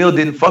 but Meek Mill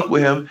didn't fuck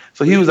with him.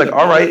 So he was like,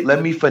 all right,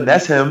 let me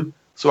finesse him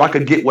so I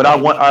could get what I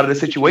want out of the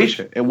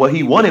situation. And what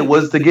he wanted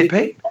was to get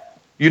paid,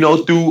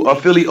 through a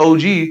Philly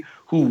OG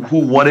who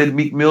wanted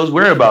Meek Mill's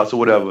whereabouts or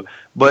whatever.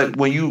 But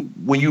when you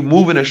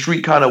move in a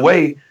street kind of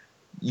way,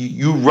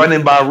 you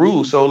running by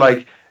rules. So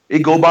like it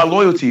go by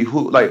loyalty.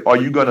 Who like are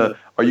you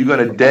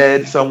gonna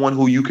dead someone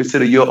who you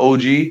consider your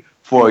OG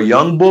for a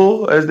young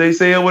bull, as they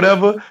say or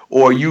whatever,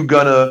 or are you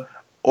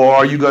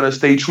gonna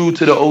stay true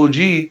to the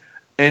OG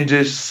and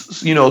just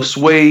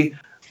sway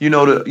what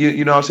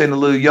I'm saying, the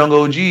little young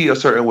OG a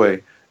certain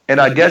way. And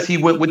I guess he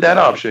went with that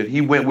option.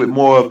 He went with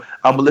more of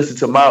I'm gonna listen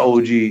to my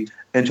OG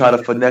and try to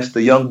finesse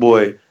the young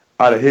boy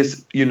out of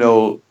his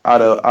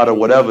out of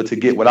whatever to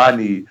get what I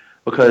need.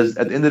 Because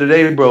at the end of the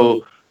day,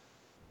 bro,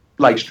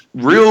 like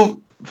real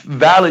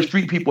valid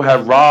street people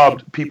have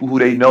robbed people who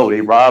they know.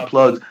 They rob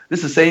plugs.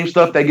 This is the same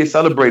stuff that gets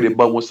celebrated.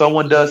 But when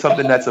someone does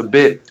something that's a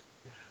bit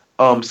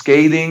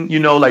scathing,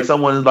 like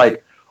someone is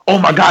like, oh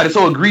my God, it's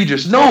so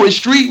egregious. No, it's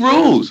street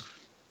rules.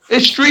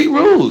 It's street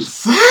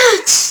rules.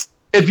 Facts.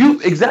 If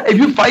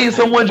you fighting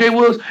someone, Jay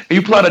Wills, and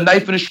you pull out a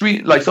knife in the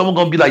street, like someone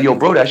gonna be like, yo,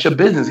 bro, that's your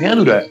business.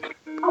 Handle that.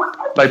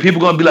 Like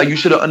people gonna be like, you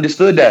should have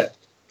understood that.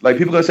 Like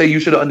people gonna say you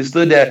should have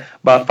understood that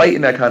by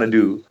fighting that kind of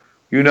dude.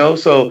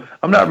 So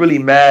I'm not really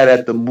mad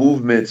at the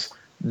movements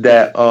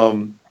that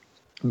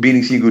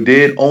Beanie Siegel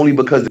did, only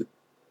because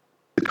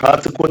the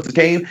consequences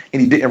came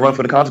and he didn't run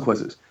for the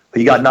consequences.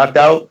 He got knocked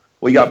out,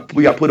 or we got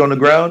put on the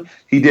ground.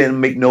 He didn't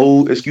make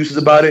no excuses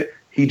about it.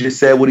 He just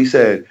said what he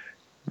said.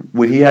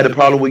 When he had a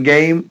problem with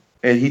Game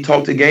and he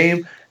talked to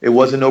Game, it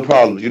wasn't no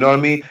problems. You know what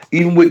I mean?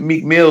 Even with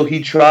Meek Mill,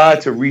 he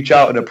tried to reach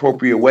out in an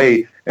appropriate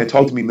way and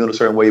talk to Meek Mill a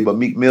certain way, but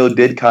Meek Mill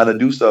did kind of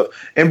do stuff.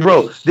 And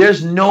bro,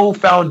 there's no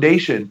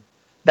foundation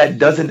that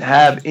doesn't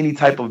have any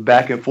type of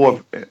back and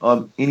forth,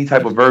 any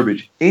type of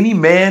verbiage. Any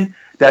man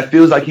that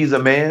feels like he's a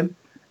man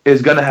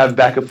is gonna have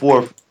back and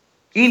forth.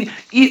 It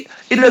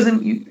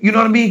doesn't, you know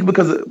what I mean?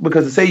 Because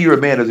to say you're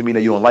a man doesn't mean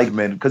that you don't like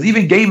men. Because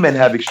even gay men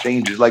have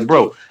exchanges. Like,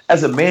 bro,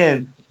 as a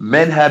man,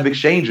 men have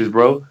exchanges,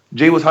 bro.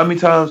 Jay was how many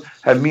times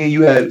have me and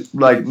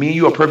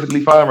you are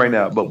perfectly fine right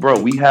now, but bro,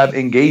 we have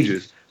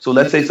engages. So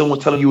let's say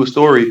someone's telling you a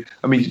story.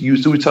 I mean, you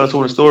still telling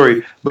someone a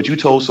story, but you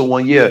told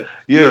someone, yeah.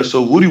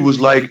 So Woody was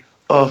like,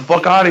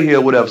 fuck out of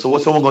here, whatever. So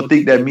what someone gonna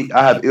think that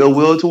I have ill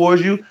will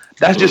towards you?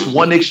 That's just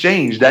one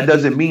exchange. That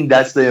doesn't mean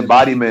that's the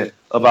embodiment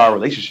of our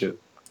relationship.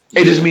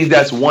 It just means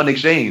that's one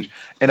exchange.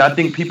 And I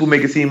think people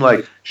make it seem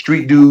like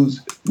street dudes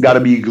got to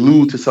be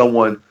glued to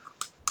someone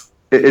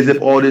as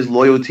if all this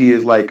loyalty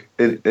is like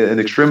an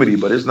extremity,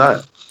 but it's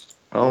not.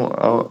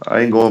 I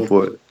ain't going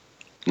for it.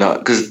 No,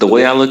 because the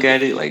way I look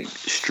at it, like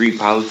street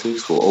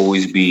politics will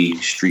always be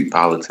street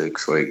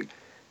politics. Like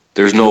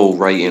there's no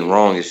right and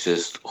wrong. It's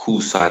just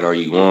whose side are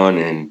you on?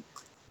 And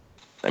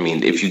I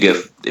mean, if you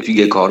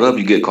get caught up,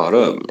 you get caught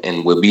up.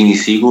 And with Beanie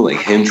Siegel, like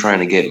him trying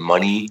to get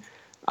money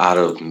out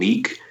of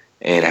Meek.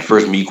 And at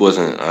first Meek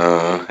wasn't,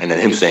 and then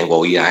him saying,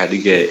 well, yeah, I had to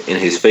get in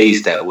his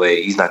face that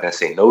way. He's not going to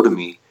say no to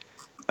me.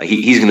 Like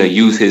he's going to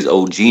use his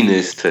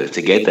OG-ness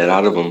to get that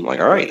out of him.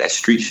 Like, all right, that's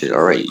street shit.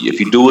 All right, if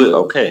you do it,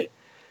 okay.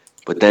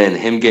 But then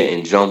him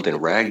getting jumped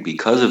and ragged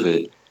because of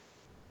it,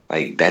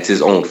 like that's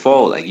his own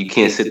fault. Like you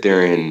can't sit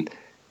there and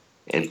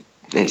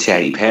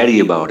chatty patty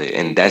about it.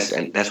 And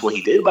that's what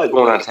he did by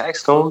going on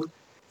Tax Tone.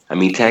 I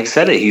mean, Tax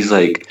said it. He's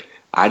like,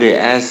 I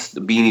didn't ask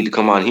Beanie to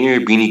come on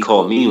here. Beanie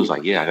called me and was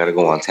like, yeah, I got to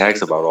go on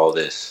Tax about all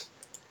this.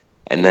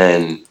 And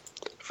then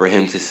for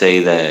him to say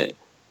that,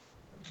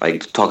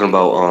 like, talking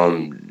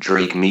about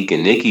Drake, Meek,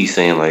 and Nicki,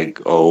 saying,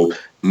 like, oh,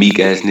 Meek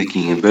asked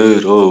Nicki in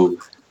bed, oh,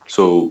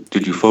 so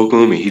did you fuck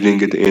him? And he didn't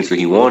get the answer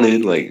he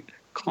wanted. Like,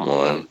 come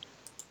on.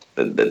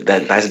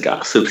 That's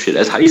gossip shit.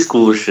 That's high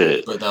school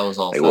shit. But that was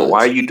all like, well, why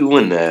are you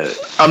doing that?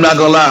 I'm not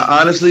going to lie.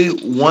 Honestly,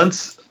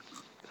 once,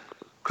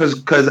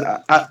 because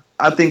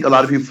I think a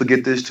lot of people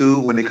forget this too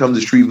when it comes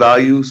to street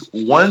values.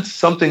 Once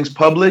something's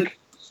public,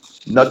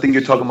 nothing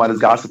you're talking about is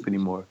gossip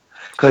anymore.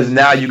 Because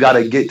now you got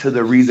to get to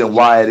the reason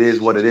why it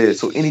is what it is.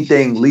 So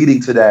anything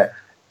leading to that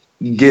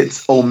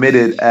gets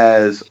omitted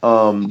as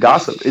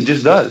gossip. It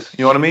just does.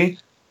 You know what I mean?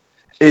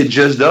 It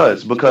just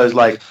does. Because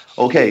like,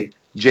 okay,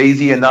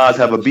 Jay-Z and Nas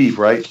have a beef,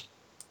 right?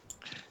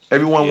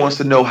 Everyone wants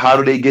to know, how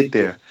do they get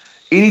there?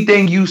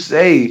 Anything you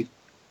say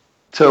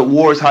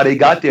towards how they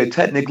got there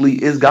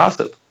technically is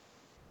gossip.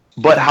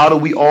 But how do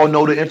we all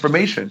know the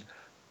information?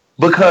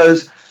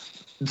 Because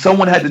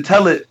someone had to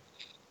tell it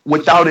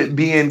without it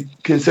being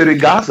considered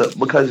gossip.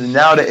 Because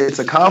now that it's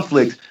a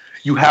conflict,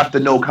 you have to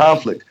know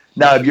conflict.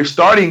 Now, if you're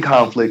starting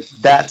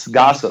conflict, that's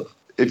gossip,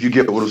 if you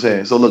get what I'm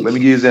saying. So look, let me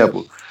give you an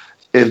example.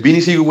 If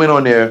Beanie Siegel went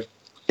on there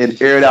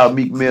and aired out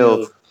Meek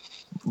Mill,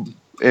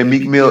 and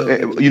Meek Mill,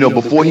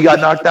 before he got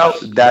knocked out,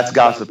 that's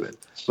gossiping.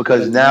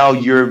 Because now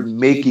you're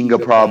making a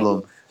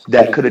problem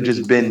that could have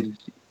just been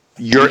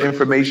your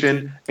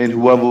information and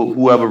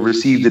whoever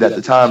received it at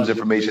the time's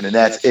information, and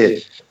that's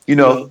it.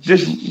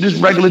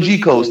 Just regular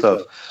G-code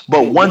stuff.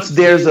 But once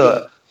there's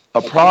a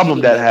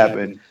problem that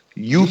happened,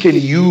 you can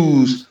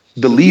use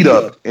the lead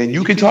up, and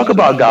you can talk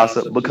about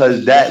gossip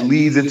because that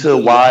leads into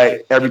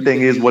why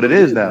everything is what it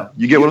is now.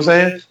 You get what I'm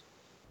saying?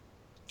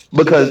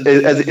 Because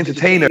as an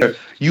entertainer,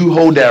 you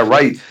hold that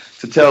right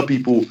to tell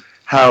people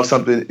how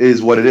something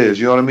is what it is.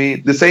 You know what I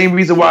mean? The same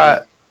reason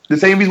why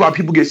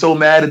people get so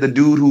mad at the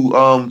dude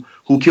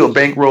who killed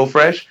Bankroll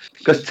Fresh,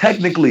 because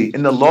technically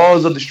in the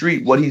laws of the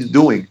street, what he's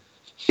doing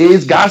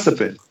is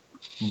gossiping.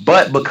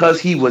 But because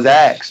he was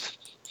asked,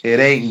 it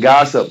ain't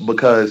gossip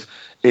because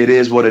it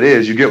is what it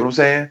is. You get what I'm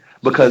saying?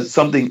 Because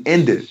something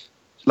ended.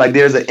 Like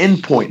there's an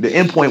end point. The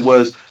end point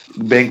was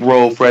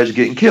Bankroll Fresh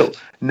getting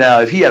killed.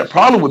 Now, if he had a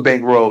problem with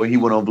Bankroll and he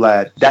went on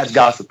Vlad, that's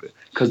gossiping.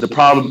 Because the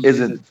problem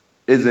isn't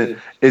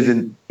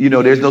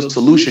there's no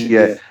solution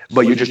yet,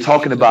 but you're just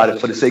talking about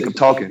it for the sake of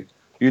talking.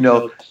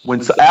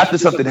 After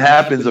something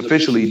happens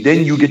officially,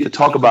 then you get to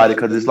talk about it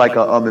because it's like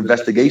a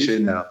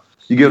investigation now.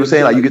 You get what I'm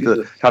saying? Like you get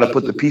to try to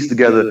put the piece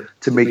together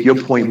to make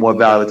your point more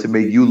valid, to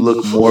make you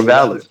look more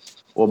valid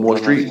or more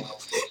street.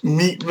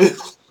 Meat Mill.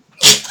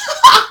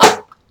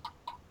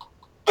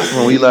 What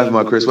are you laughing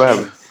about, Chris? What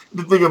happened?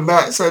 The thing of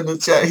Matt said in the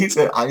chat, he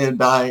said, I am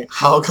dying.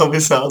 How come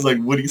it sounds like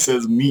Woody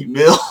says Meat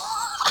Mill?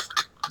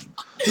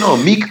 No,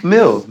 Meek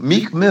Mill.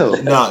 Meek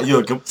Mill. Nah,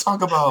 yo, can we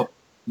talk about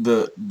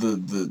the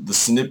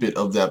snippet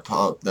of that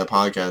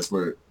podcast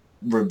where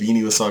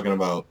Beanie was talking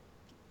about,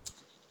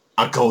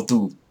 I go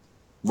through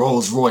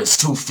Rolls Royce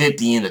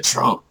 250 in the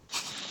trunk.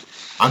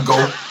 I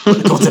go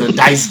to the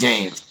dice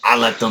games. I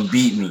let them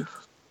beat me.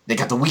 They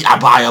got the weed. I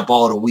buy up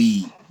all the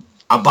weed.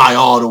 I buy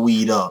all the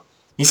weed up.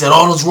 He said,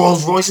 all those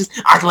Rolls Royces,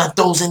 I left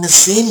those in the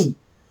city.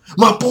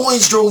 My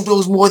boys drove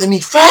those more than me.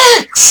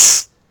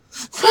 Facts!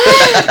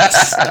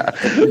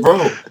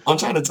 Bro, I'm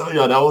trying to tell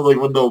y'all, that was like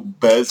one of the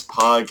best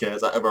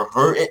podcasts I ever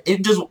heard.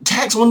 It just,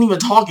 Tax wasn't even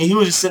talking. He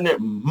was just sitting there,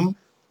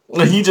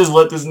 Like, he just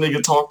let this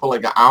nigga talk for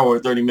like an hour,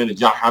 30 minutes.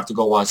 Y'all have to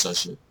go watch that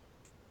shit.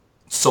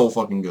 So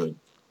fucking good.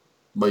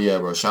 But yeah,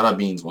 bro, shout out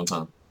Beans one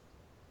time.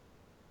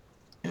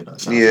 And,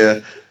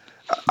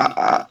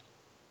 I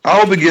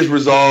hope it gets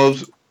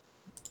resolved.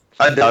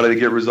 I doubt it'll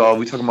get resolved.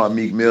 We talking about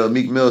Meek Mill.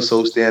 Meek Mill is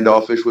so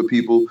standoffish with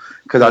people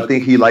because I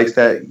think he likes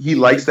that.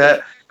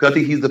 Because I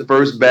think he's the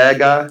first bad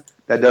guy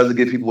that doesn't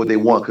give people what they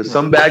want. Because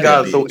some bad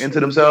guys are so into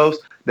themselves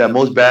that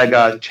most bad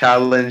guys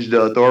challenge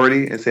the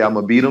authority and say, I'm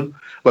going to beat him.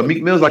 But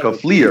Meek Mill's like a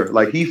fleer.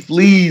 Like, he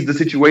flees the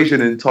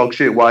situation and talks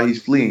shit while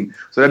he's fleeing.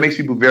 So that makes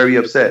people very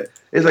upset.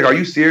 It's like, are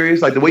you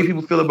serious? Like, the way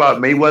people feel about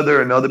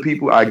Mayweather and other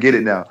people, I get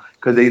it now.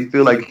 Because they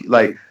feel I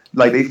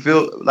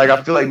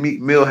feel like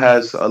Meek Mill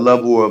has a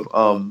level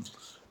of,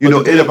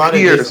 it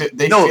appears.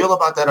 They feel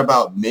about that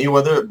about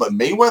Mayweather, but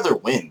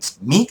Mayweather wins.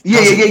 Meek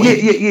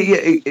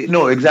Yeah.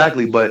 No,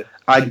 exactly. But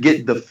I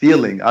get the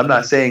feeling. I'm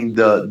not saying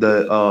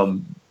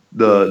the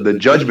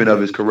judgment of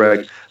it is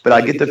correct, but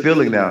I get the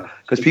feeling now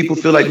because people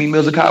feel like Meek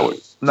Mill's a coward.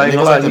 I'm not even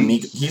gonna lie.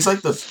 He's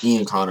like the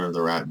Ian Connor of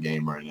the rap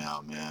game right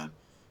now, man.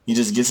 He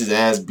just gets his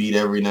ass beat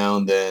every now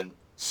and then.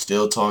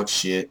 Still talks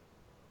shit.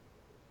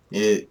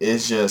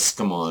 It's just,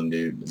 come on,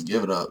 dude. Just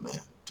give it up, man.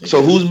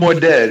 So who's more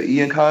dead,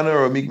 Ian Connor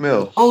or Meek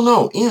Mill? Oh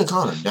no, Ian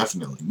Connor,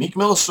 definitely. Meek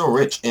Mill is so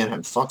rich and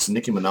fucks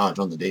Nicki Minaj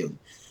on the daily.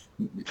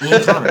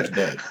 Ian Connor's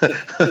dead.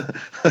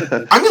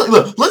 I mean,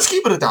 look, let's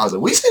keep it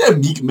 1,000. We say that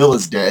Meek Mill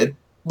is dead,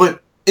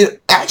 but in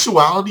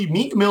actuality,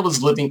 Meek Mill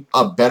is living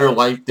a better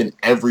life than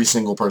every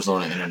single person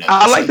on the internet.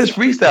 I like this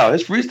freestyle.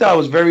 His freestyle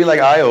was very like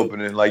eye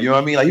opening. Like, you know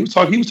what I mean? Like he was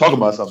talking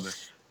about something.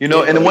 You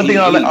know, and one thing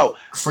I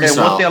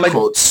like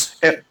quotes.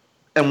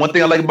 And one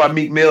thing I like about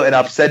Meek Mill, and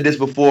I've said this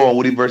before on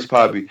Woody vs.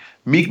 Poppy,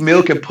 Meek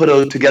Mill can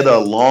put together a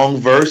long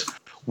verse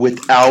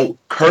without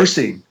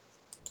cursing.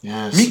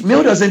 Yes. Meek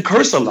Mill doesn't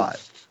curse a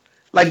lot.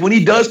 Like when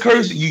he does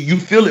curse, you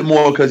feel it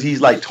more because he's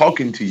like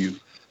talking to you.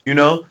 You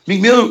know,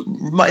 Meek Mill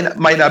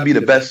might not be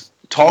the best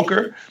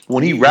talker. But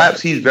when he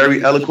raps, he's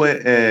very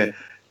eloquent, and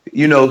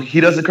he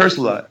doesn't curse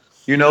a lot.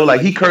 You know,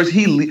 like he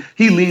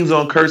leans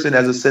on cursing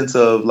as a sense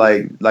of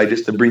like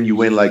just to bring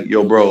you in, like,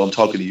 yo, bro, I'm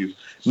talking to you,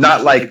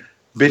 not like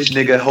bitch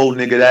nigga, whole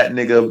nigga, that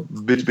nigga,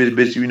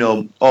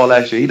 bitch, all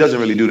that shit. He doesn't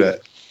really do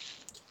that.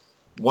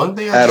 One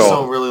thing I just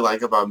don't really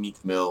like about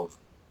Meek Mill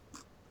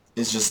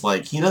is just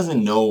like he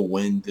doesn't know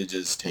when to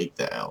just take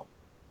the L.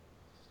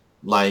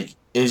 Like,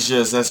 it's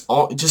just, that's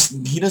all,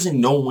 just, he doesn't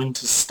know when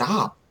to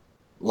stop.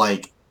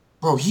 Like,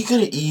 bro, this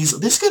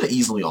could have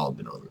easily all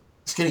been over.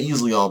 This could have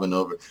easily all been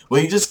over.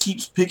 But he just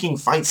keeps picking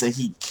fights that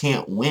he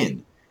can't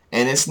win.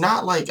 And it's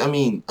not like, I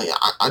mean,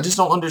 I just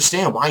don't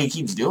understand why he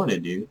keeps doing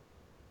it, dude.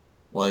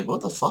 Like,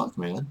 what the fuck,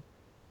 man?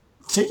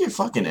 Take your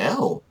fucking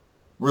L.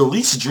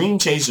 Release Dream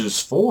Chasers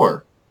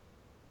 4.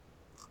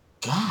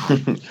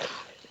 God.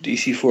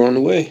 DC4 on the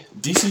way.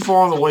 DC4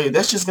 on the way.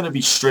 That's just going to be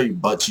straight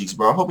butt cheeks,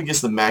 bro. I hope he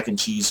gets the mac and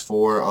cheese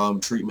 4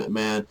 treatment,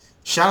 man.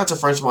 Shout out to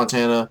French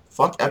Montana.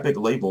 Fuck Epic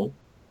label.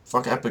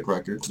 Fuck Epic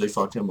Records. They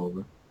fucked him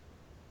over.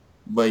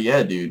 But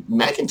yeah, dude.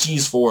 Mac and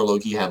Cheese 4,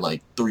 low-key, had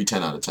like 3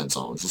 10 out of 10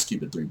 songs. Just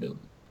keep it 3 billion.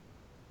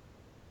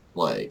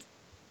 Like,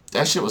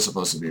 that shit was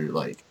supposed to be,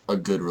 like, a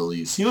good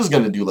release. He was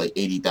going to do, like,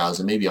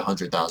 80,000, maybe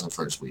 100,000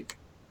 first week.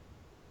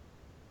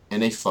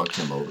 And they fucked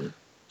him over.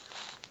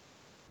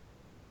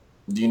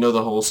 Do you know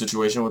the whole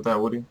situation with that,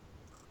 Woody?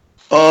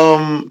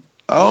 I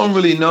don't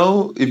really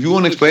know. If you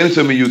want to explain it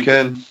to me, you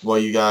can. Well,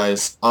 you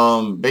guys,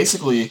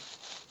 basically,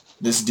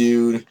 this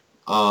dude,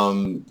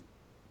 fucking,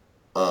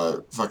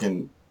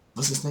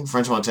 what's his name?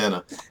 French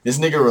Montana. This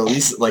nigga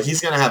released, like,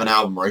 he's gonna have an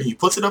album, right? He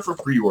puts it up for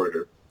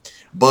pre-order,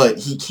 but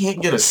he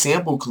can't get a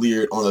sample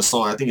cleared on the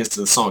song. I think it's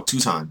the song Two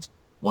Times.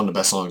 One of the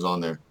best songs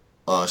on there.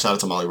 Shout out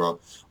to Molly Raw.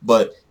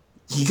 But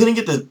he couldn't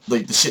get the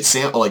shit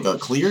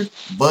cleared,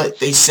 but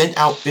they sent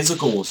out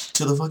physicals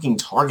to the fucking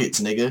Targets,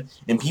 nigga.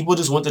 And people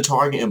just went to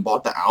Target and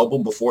bought the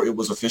album before it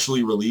was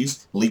officially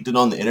released, leaked it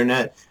on the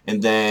internet,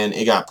 and then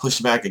it got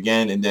pushed back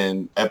again, and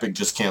then Epic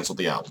just canceled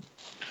the album.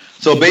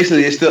 So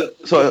basically,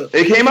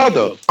 it came out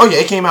though. Oh yeah,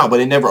 it came out, but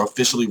it never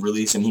officially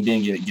released, and he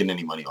didn't get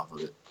any money off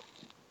of it.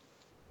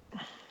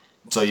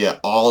 So yeah,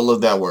 all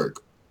of that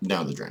work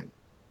down the drain.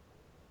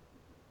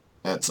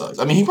 That sucks.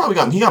 I mean, he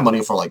got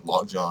money for like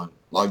Lockjaw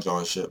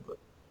and shit, but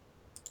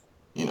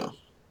you know,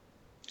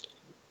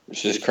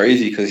 it's just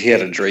crazy because he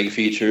had a Drake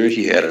feature,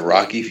 he had a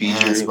Rocky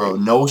feature. Yes, bro.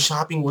 No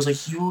Shopping was a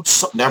huge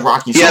song. That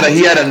Rocky song.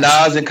 He had a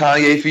ass. Nas and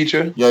Kanye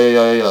feature.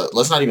 Yeah.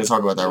 Let's not even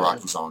talk about that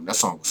Rocky song. That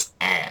song was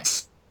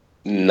ass.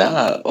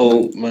 Nah.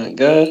 Oh my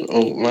god.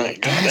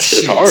 That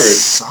shit's hard.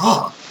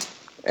 Sucked.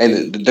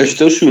 And they're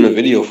still shooting a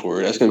video for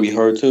it. That's gonna be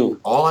hard too.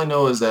 All I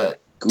know is that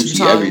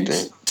Gucci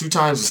everything. 2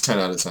 Times is 10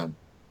 out of 10.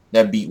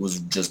 That beat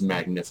was just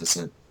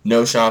magnificent.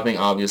 No Shopping,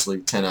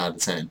 obviously, 10 out of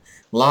 10.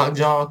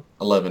 Lockjaw,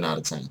 11 out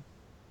of 10.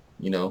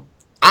 You know,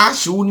 I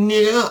shoot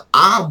nigga,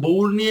 I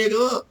bull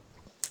nigga.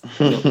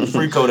 You know,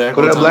 free Kodak.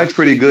 Kodak Black's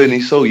pretty good, and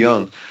he's so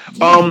young.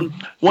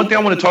 One thing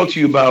I want to talk to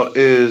you about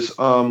is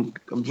I'm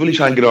really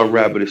trying to get off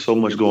rap, but there's so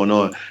much going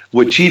on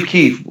with Chief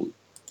Keef,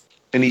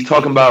 and he's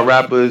talking about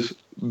rappers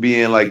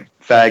being like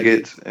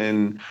faggots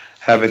and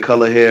having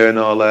color hair and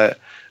all that.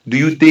 Do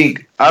you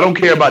think, I don't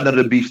care about none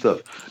of the beef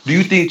stuff, do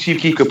you think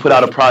Chief Keef could put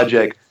out a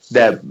project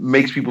that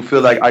makes people feel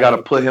like I got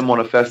to put him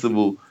on a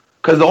festival?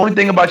 Because the only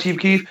thing about Chief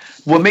Keef,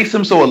 what makes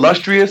him so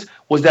illustrious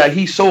was that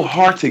he's so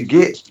hard to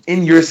get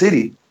in your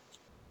city.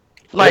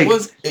 Like,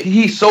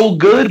 he's so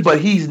good, but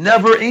he's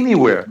never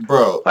anywhere.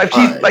 Bro.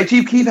 Like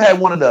Chief Keef had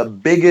one of the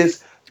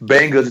biggest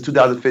bangers in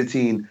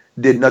 2015,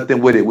 did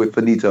nothing with it with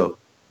Finito.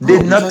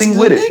 Did nothing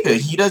with it. Nigga.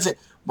 He doesn't...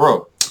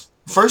 Bro,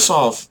 first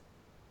off,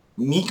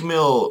 Meek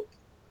Mill...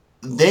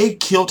 They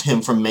killed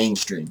him from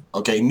mainstream.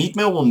 Okay, Meek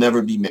Mill will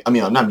never be. Not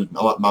Meek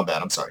Mill. My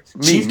bad. I'm sorry.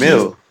 Meek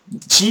Mill.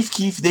 Chief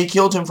Keef. They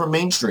killed him from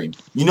mainstream.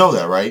 You know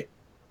that, right?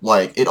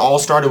 Like it all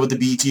started with the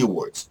BET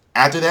Awards.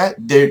 After that,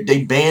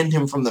 they banned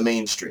him from the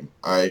mainstream.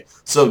 All right.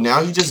 So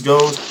now he just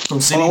goes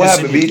from city to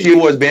city. BET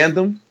Awards banned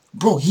him.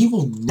 Bro, he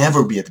will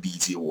never be at the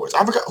BET Awards.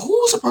 I forgot who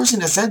was the person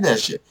that said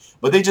that shit.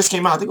 But they just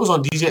came out. I think it was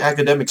on DJ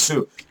Academics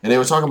too, and they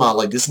were talking about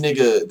like this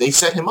nigga. They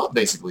set him up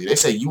basically. They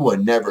say you are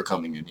never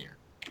coming in here.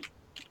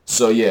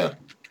 So, yeah,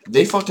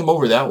 they fucked him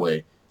over that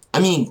way. I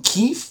mean,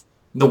 Keith,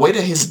 the way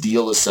that his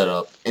deal is set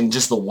up and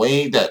just the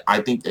way that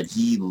I think that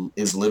he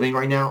is living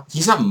right now,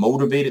 he's not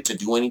motivated to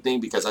do anything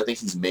because I think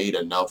he's made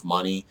enough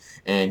money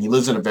and he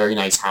lives in a very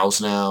nice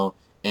house now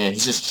and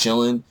he's just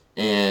chilling.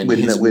 And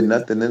with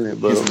nothing in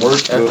it, bro. His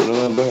work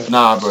ethic,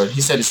 nah, bro.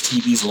 He said his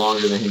TV's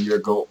longer than your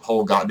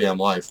whole goddamn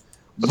life.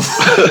 He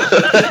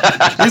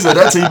said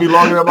that TV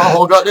longer than my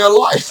whole goddamn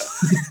life.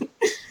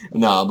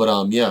 Nah,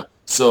 but, yeah.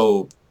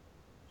 So...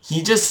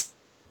 He just,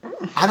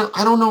 I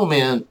don't know,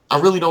 man. I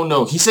really don't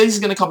know. He says he's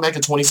going to come back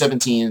in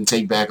 2017 and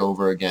take back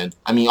over again.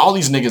 I mean, all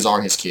these niggas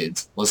are his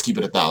kids. Let's keep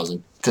it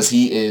 1,000. Because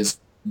he is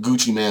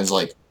Gucci Mane's,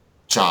 like,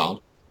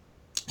 child.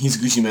 He's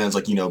Gucci Mane's,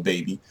 like,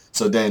 baby.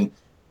 So then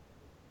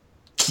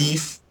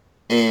Keith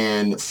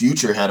and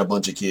Future had a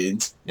bunch of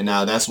kids. And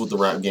now that's what the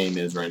rap game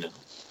is right now.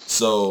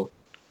 So,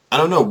 I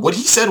don't know. What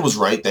he said was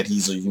right, that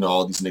he's,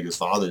 all these niggas'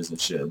 fathers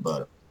and shit.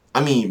 But,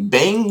 I mean,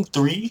 Bang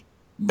 3,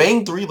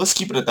 let's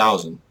keep it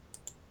 1,000.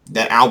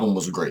 That album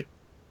was great.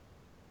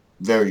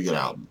 Very good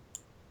album.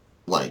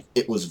 Like,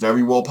 it was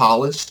very well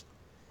polished.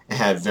 It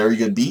had very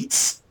good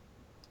beats.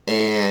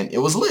 And it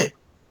was lit.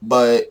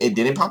 But it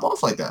didn't pop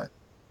off like that.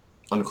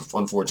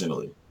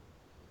 Unfortunately.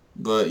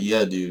 But,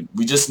 yeah, dude.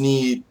 We just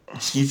need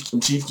Chief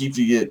Keef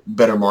to get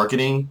better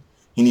marketing.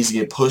 He needs to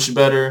get pushed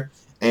better.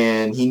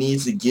 And he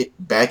needs to get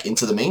back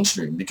into the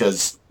mainstream.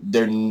 Because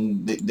they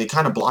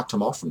kind of blocked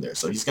him off from there.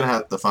 So he's going to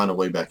have to find a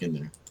way back in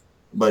there.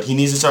 But he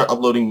needs to start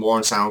uploading more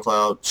on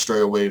SoundCloud,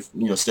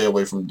 stay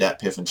away from Dat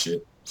Piff and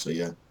shit. So,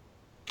 yeah.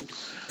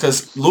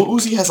 Because Lil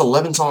Uzi has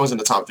 11 songs in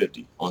the top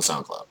 50 on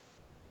SoundCloud.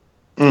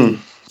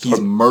 He's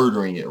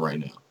murdering it right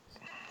now.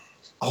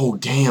 Oh,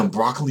 damn.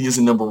 Broccoli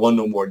isn't number 1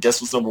 no more. Guess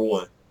what's number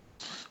 1?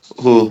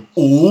 Who?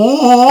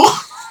 Ooh!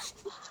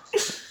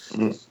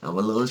 I'm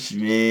a little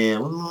shit.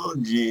 I'm a little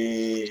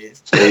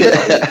jizz.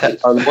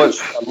 On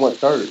what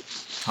chart?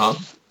 Huh?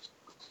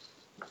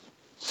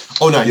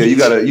 Oh no! Yeah, you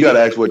gotta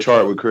ask what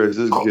chart with Chris.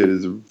 This kid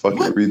is a fucking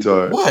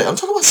retard. What? I'm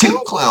talking about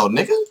SoundCloud,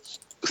 nigga.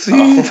 See,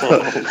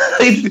 Oh.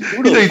 you think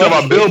you talking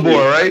about Billboard,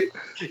 right?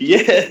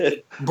 Yeah.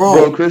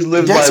 Bro, Chris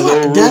lives by his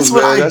own rules,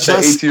 man. That's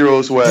that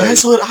 18-year-old swag.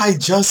 That's what I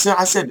just said.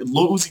 I said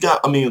Lil Uzi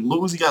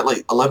got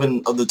like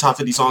 11 of the top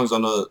 50 songs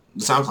on the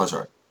SoundCloud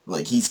chart.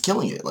 Like, he's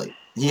killing it. Like,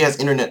 he has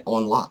internet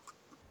on lock.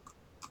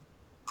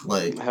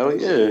 Like, Hell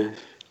yeah.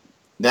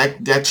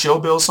 that Chill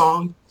Bill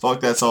song, fuck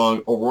that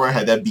song. Aurora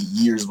had that beat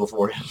years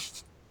before him.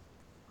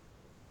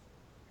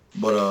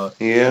 But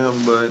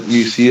yeah, but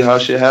you see how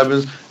shit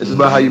happens. It's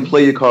about how you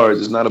play your cards.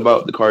 It's not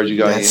about the cards you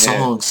got in that your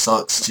hand. song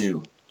sucks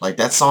too. Like,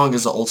 that song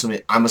is the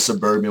ultimate. I'm a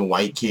suburban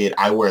white kid.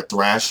 I wear a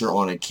Thrasher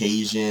on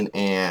occasion,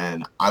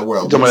 and I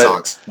wear loose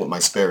socks with my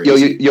Sperry's.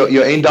 Yo,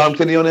 ain't Dom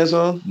Kennedy on that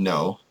song?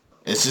 No,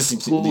 it's just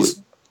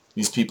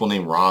these people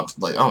named Rob.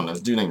 Like, I don't know,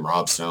 this dude named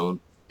Rob Stone.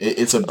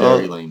 It's a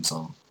very lame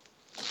song.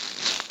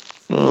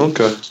 Oh,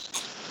 okay.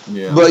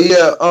 Yeah. But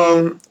yeah,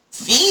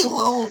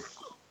 Philo.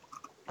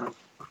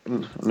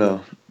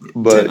 No,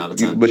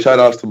 but shout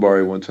outs to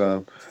Barry one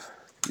time.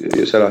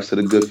 Yeah, shout outs to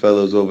the good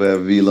fellows over at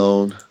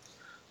V-Loan.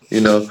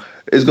 You know,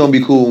 it's gonna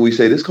be cool when we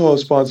say this call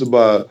is sponsored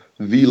by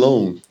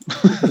V-Loan.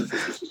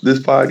 This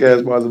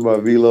podcast sponsored by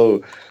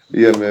V-Loan.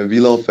 Yeah, man,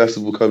 V-Loan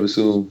Festival coming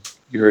soon.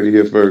 You heard it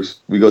here first.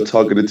 We gonna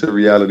talk it into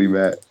reality,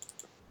 Matt.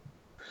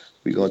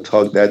 We gonna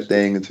talk that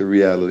thing into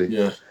reality.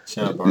 Yeah,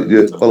 shout out Barry.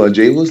 Yeah, hold on,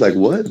 Jay was like,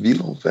 "What?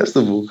 V-Loan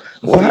Festival?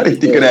 Well, how they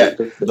think of that?"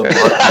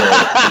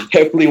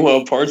 Definitely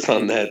want parts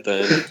on that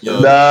then.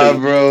 Nah,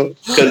 bro.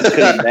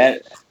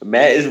 Because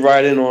Matt is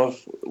riding off.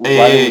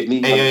 Hey, we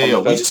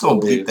just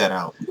gonna bleep that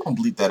out. We gonna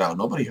bleep that out.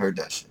 Nobody heard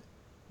that shit.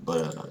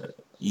 But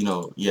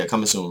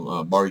coming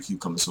soon. Barbecue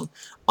coming soon.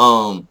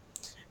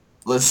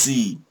 Let's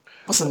see.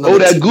 What's another? Oh,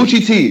 that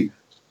Gucci tee.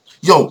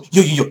 Yo,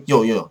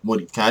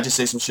 Woody. Can I just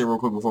say some shit real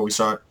quick before we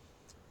start?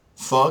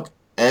 Fuck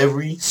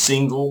every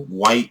single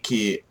white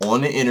kid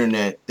on the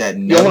internet that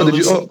never.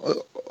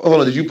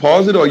 Hold on, did you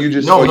pause it or you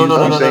just? No.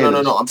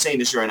 I'm saying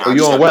this right now. Oh,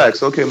 you on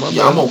wax? Okay, my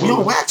bad. We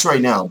on wax right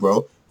now,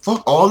 bro.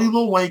 Fuck all these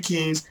little white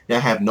kids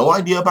that have no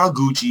idea about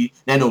Gucci,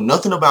 that know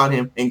nothing about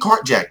him, and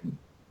carjacked me.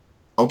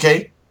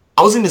 Okay?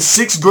 I was in the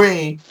 6th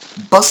grade,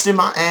 busting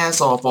my ass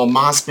off on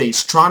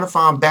MySpace, trying to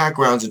find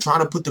backgrounds and trying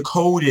to put the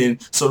code in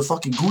so the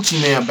fucking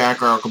Gucci Man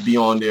background could be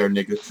on there,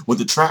 nigga. With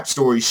the trap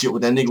story shit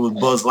with that nigga with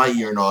Buzz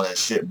Lightyear and all that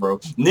shit, bro.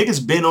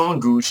 Niggas been on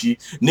Gucci.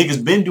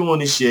 Niggas been doing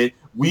this shit.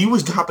 We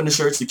was copping the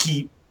shirts to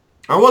keep.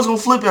 I was gonna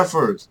flip at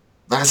first.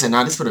 But I said,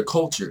 nah, this for the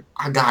culture.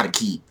 I gotta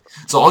keep.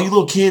 So all you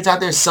little kids out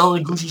there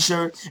selling a Gucci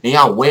shirt and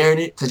y'all wearing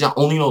it because y'all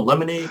only know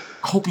lemonade,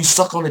 I hope you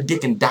suck on a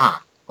dick and die,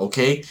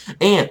 okay?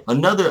 And I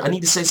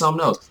need to say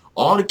something else.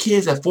 All the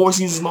kids at Four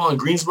Seasons Mall in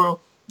Greensboro,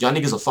 y'all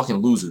niggas are fucking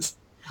losers.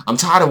 I'm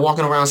tired of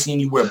walking around seeing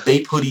you wear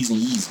Bape hoodies and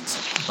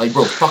Yeezys. Like,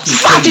 bro,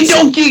 fucking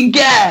don't get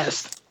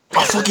gassed.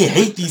 I fucking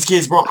hate these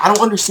kids, bro. I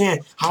don't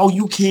understand how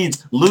you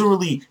kids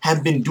literally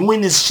have been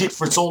doing this shit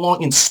for so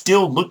long and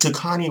still look to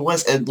Kanye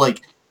West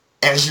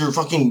as your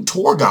fucking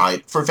tour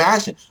guide for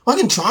fashion.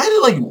 Fucking try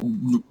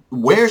to,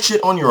 wear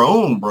shit on your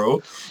own, bro.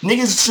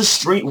 Niggas just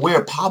straight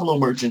wear Pablo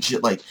merch and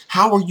shit. Like,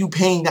 how are you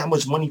paying that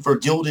much money for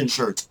Gildan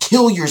shirts?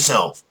 Kill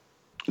yourself.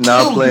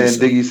 Not playing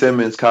Diggy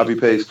Simmons, copy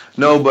paste.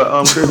 No,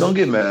 but Chris, don't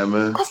get mad,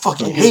 man. I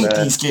fucking hate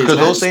these kids. Because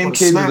those same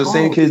kids are the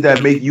same kids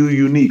that make you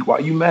unique. Why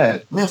you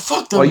mad? Man,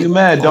 fuck them. Why you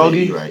mad,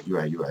 doggy? You're right.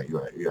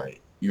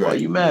 Why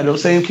you mad?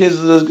 Those same kids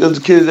are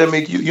the kids that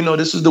make you. You know,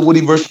 this is the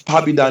Woody versus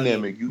Poppy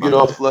dynamic. You get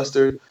all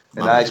flustered,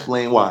 and I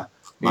explain why.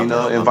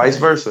 And vice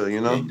versa.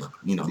 You know.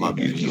 My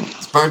bad.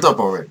 It's burnt up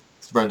already.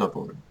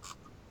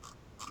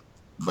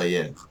 But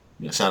yeah,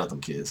 shout out them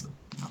kids.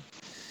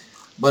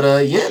 But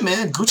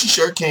man, Gucci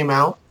shirt came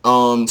out.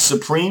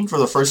 Supreme, for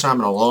the first time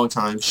in a long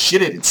time,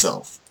 shitted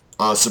itself.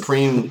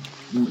 Supreme,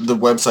 the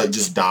website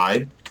just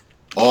died.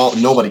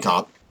 Nobody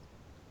copped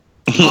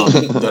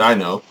that I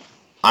know.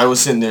 I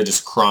was sitting there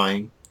just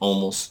crying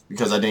almost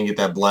because I didn't get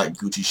that black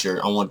Gucci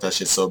shirt. I want that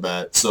shit so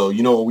bad. So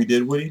you know what we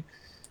did, Woody?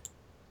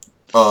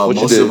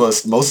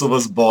 Most of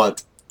us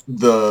bought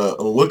the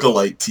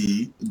lookalike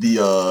tee,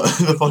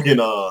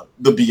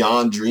 the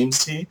Beyond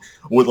Dreams tee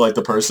with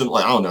the person,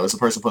 I don't know, it's a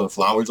person putting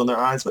flowers on their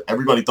eyes, but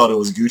everybody thought it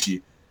was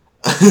Gucci.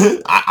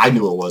 I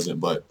knew it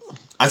wasn't, but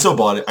I still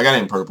bought it. I got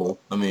it in purple.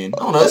 I mean, I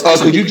don't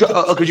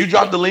know. Could you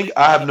drop the link?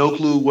 I have no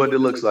clue what it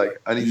looks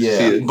like. I need to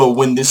see it. But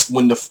when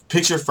the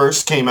picture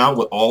first came out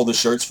with all the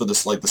shirts for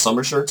this, the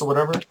summer shirts or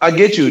whatever. I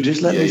get you.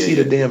 Just let me see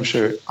the damn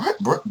shirt. All right,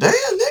 bro. Damn,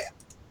 nigga.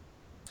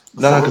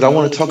 Nah, because I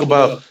want to talk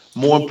about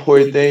more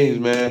important things,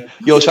 man.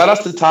 Yo, shout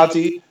outs to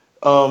Tati.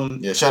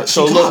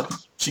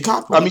 She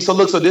copped.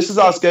 So this is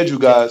our schedule,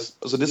 guys.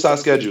 So this is our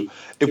schedule.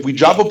 If we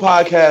drop a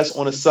podcast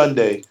on a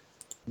Sunday,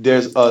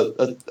 there's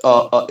a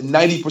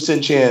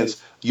 90%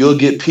 chance you'll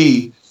get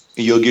P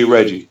and you'll get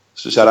Reggie.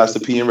 So shout outs to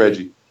P and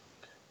Reggie.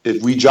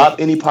 If we drop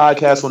any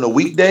podcast on a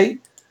weekday,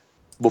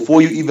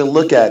 before you even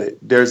look at it,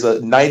 there's a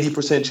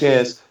 90%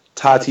 chance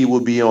Tati will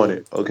be on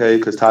it, okay?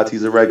 Because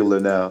Tati's a regular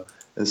now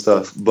and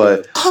stuff.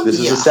 But this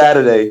is a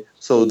Saturday,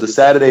 so the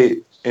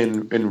Saturday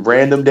in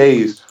random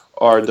days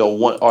are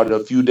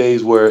the few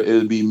days where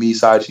it'll be me,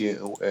 Sachi,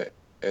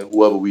 and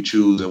whoever we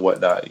choose and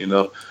whatnot,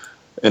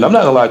 And I'm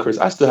not gonna lie, Chris,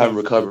 I still haven't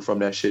recovered from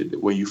that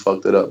shit where you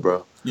fucked it up,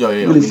 bro. Yo,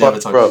 Really we never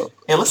talked. bro.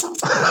 Hey, let's not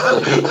talk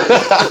about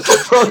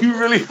that. Bro, you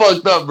really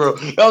fucked up, bro.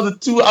 That was a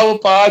 2-hour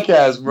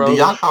podcast, bro. Do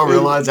y'all not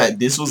realize that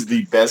this was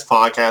the best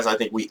podcast I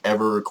think we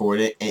ever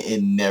recorded, and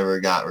it never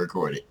got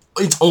recorded?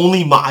 It's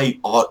only my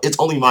audio. It's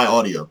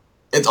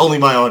only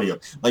my audio.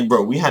 Like,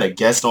 bro, we had a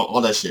guest on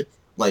all that shit.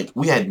 Like,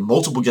 we had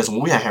multiple guests. When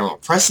we had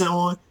Harold Preston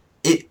on,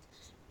 it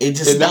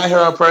just... And now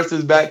Harold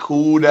Preston's back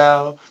cool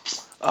now.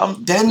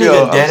 That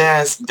nigga dead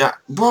ass...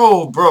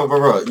 Bro.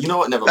 You know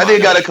what? Never mind. That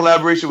nigga got a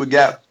collaboration with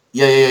Gap.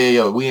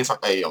 Yeah. We ain't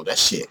talking... Hey, yo, that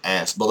shit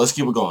ass. But let's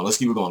keep it going. We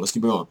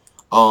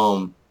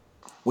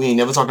ain't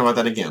never talking about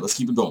that again. Let's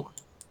keep it going.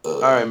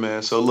 All right,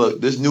 man. So,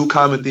 look, this new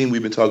common theme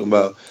we've been talking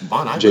about,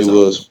 Bon Jay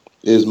Wills,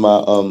 is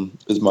my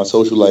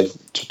social life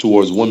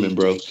towards women,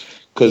 bro.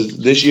 Because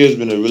this year has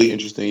been a really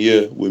interesting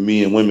year with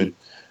me and women.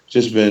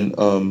 Just been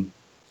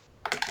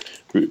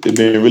it's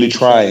been really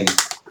trying,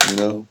 you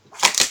know.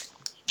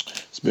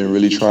 It's been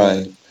really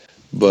trying,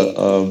 but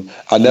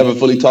I never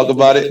fully talk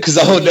about it because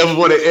I don't never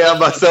want to air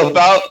myself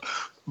out.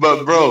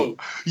 But bro,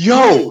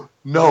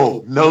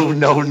 no,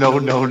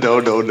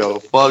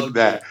 fuck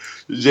that,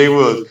 Jay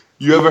Wills.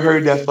 You ever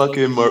heard that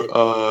fucking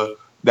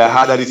that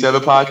Hot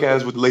 97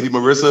 podcast with the lady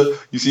Marissa?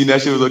 You seen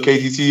that shit was on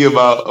KTT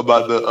about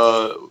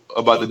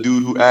the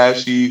dude who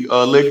ass she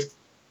licked?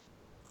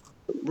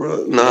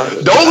 Bro, nah.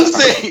 Don't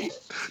say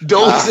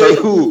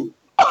who.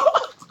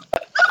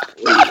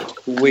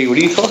 Wait, what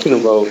are you talking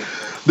about?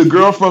 The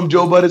girl from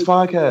Joe Budden's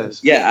podcast.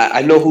 Yeah,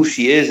 I know who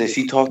she is, and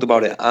she talked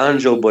about it on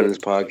Joe Budden's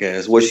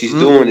podcast. What she's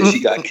doing is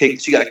she got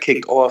kicked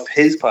off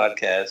his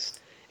podcast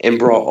and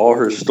brought all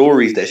her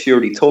stories that she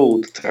already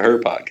told to her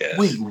podcast.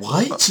 Wait,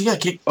 what? She got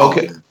kicked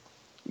Okay. off?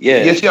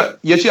 Yeah. She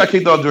got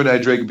kicked off during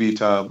that Drake beef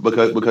time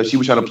because she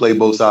was trying to play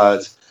both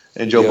sides,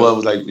 and Joe Budden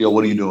was like, "Yo,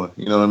 what are you doing?"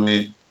 You know what I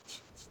mean?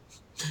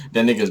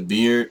 That nigga's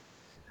beard.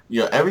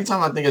 Yo, every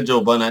time I think of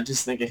Joe Budden, I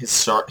just think of his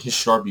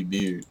Sharpie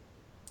beard.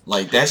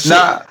 Like, that shit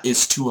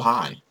is too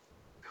high.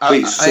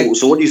 Wait,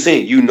 so what are you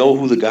saying? You know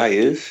who the guy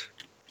is?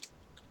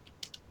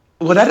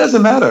 Well, that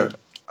doesn't matter.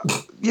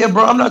 Yeah,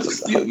 bro, I'm not.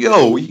 You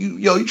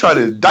trying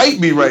to indict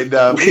me right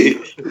now?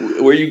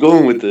 Where are you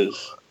going with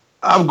this?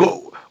 I'm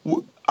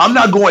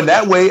not going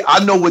that way.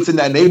 I know what's in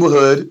that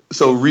neighborhood,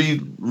 so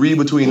read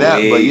between that.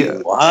 But yeah,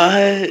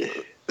 what?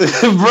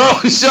 Bro,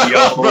 shut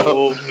up,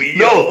 bro.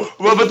 No,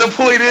 but the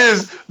point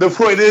is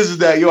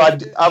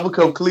that I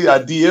become clear. I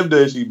DM'd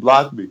her and she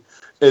blocked me.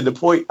 And the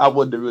point I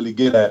wanted to really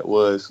get at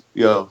was,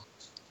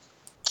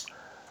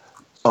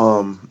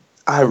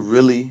 I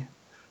really,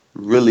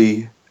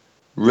 really,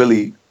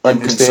 really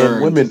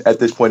understand women at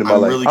this point in my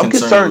life. Really I'm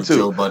concerned too.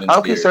 Joe Budden's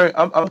I'm beard. concerned.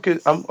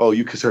 Oh,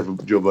 you concerned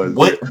for Joe Budden?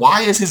 What?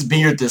 Why is his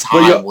beard this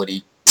high,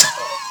 Woody?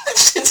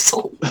 It's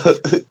so.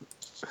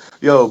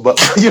 Yo, but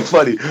you're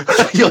funny.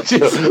 Yo,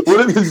 chill.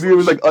 What if his beard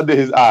was like under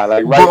his eye,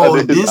 like right bro,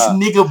 under his eye?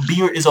 This nigga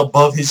beard is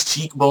above his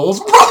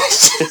cheekbones, bro.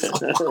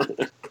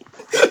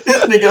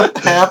 This nigga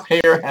half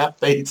hair, half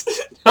face.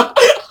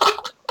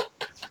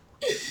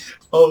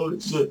 Oh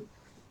shit.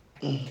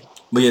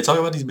 But yeah, talk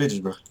about these bitches,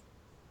 bro.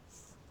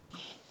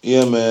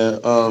 Yeah,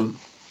 man.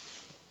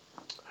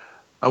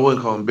 I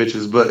wouldn't call them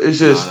bitches, but it's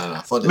just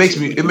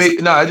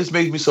it just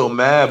makes me so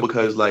mad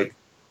because like.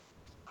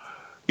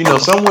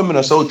 Some women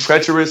are so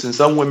treacherous and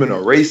some women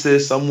are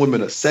racist, some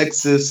women are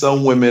sexist,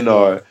 some women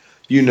are,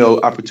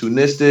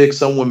 opportunistic,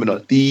 some women are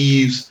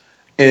thieves.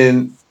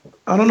 And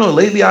I don't know,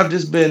 lately I've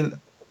just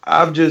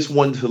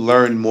wanted to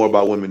learn more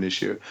about women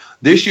this year.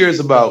 This year is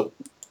about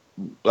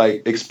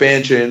like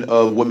expansion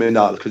of women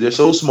knowledge because they're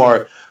so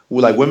smart.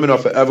 Like women are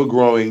forever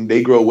growing.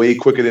 They grow way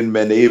quicker than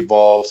men. They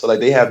evolve. So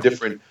like they have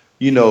different,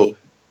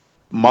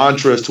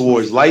 mantras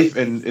towards life.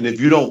 And if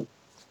you don't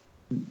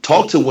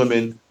talk to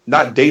women,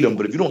 not date them,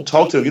 but if you don't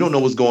talk to them, you don't know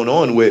what's going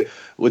on with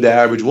the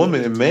average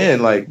woman. And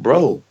man, like,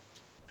 bro,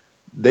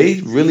 they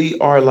really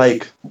are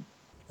like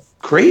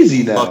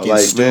crazy now. Fucking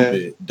like,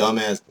 stupid,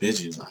 dumbass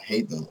bitches. I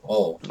hate them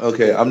all.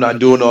 Okay, I'm not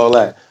doing all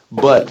that,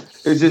 but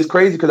it's just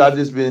crazy because I've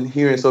just been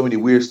hearing so many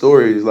weird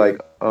stories.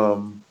 Like,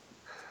 one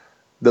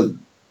of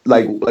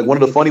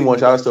the funny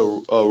ones. Shout out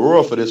to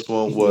Aurora for this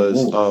one was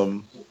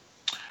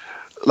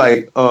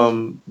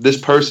this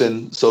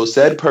person. So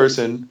said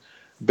person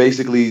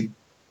basically.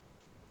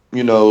 I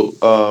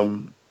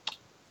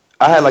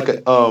had like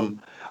a I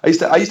used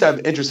to have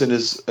interest in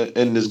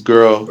this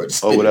girl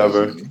or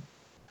whatever.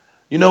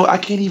 I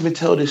can't even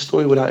tell this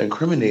story without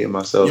incriminating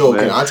myself. Yo,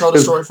 man. Can I tell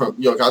the story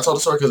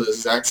because the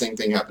exact same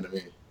thing happened to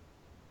me.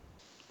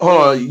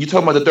 Hold on, you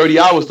talking about the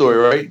 30-hour story,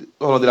 right?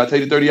 Hold on, did I tell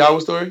you the 30-hour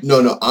story?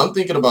 No, I'm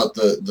thinking about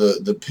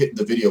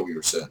the video we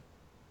were sent.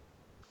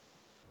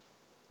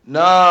 Nah,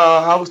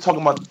 I was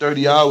talking about the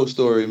 30-hour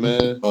story,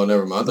 man. Oh,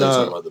 never mind. I thought you were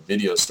talking about the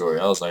video story.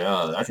 I was like,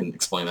 I can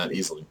explain that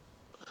easily.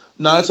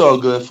 Nah, it's all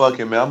good.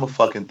 Fucking man, I'm a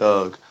fucking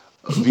thug.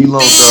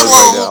 V-Lone thug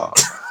right now.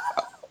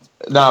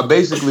 Nah,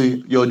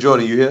 basically, yo,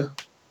 Jordan, you here?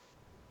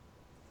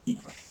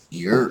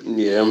 Yeah,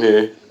 I'm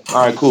here.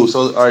 All right, cool.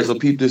 So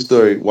peep this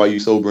story while you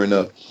sobering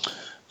up.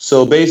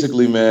 So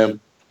basically, man,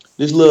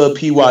 this little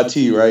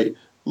PYT, right?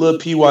 Lil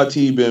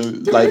PYT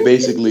been like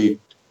basically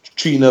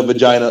treating her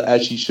vagina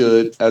as she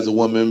should, as a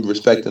woman,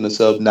 respecting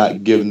herself,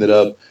 not giving it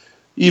up.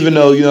 Even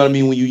though, you know what I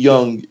mean, when you're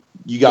young,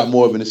 you got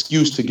more of an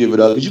excuse to give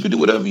it up because you can do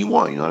whatever you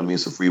want. You know what I mean?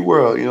 It's a free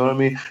world. You know what I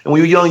mean? And when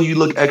you're young, you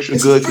look extra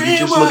It's good a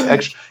free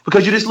world.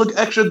 because you just look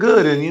extra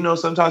good. And you know,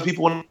 sometimes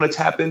people want to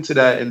tap into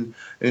that and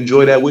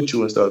enjoy that with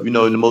you and stuff. You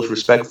know, in the most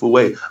respectful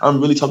way.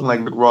 I'm really talking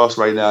like Rick Ross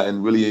right now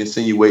and really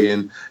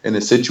insinuating and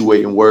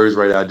insinuating words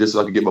right now just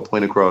so I can get my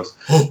point across.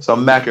 So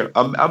I'm macking.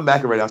 I'm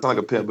macking right now. I sound like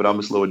a pimp, but I'm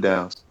gonna slow it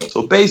down.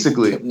 So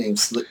basically, Pimp named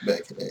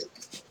Slickback in it.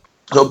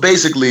 so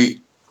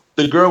basically,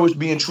 the girl was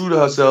being true to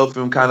herself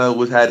and kind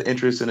of had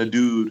interest in a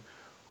dude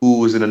who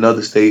was in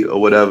another state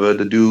or whatever.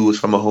 The dude was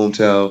from a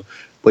hometown,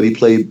 but he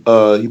played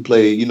a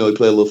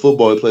little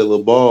football, he played a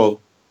little ball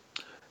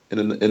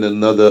in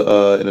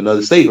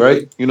another state,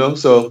 right?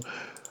 So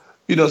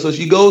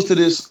she goes to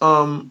this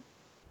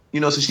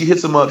so she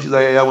hits him up. She's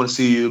like, "Hey, I want to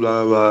see you,"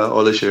 blah blah,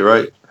 all this shit,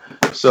 right?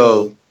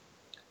 So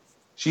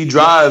she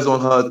drives on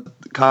her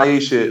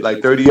Kanye shit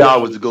like 30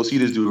 hours to go see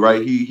this dude,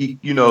 right? He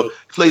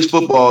plays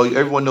football.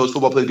 Everyone knows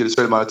football players get a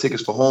certain amount of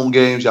tickets for home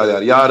games, yada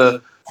yada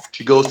yada.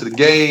 She goes to the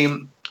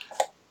game.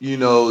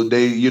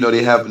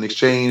 They have an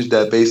exchange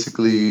that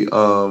basically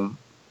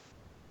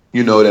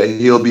that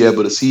he'll be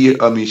able to see.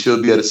 I mean,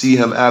 she'll be able to see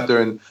him after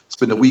and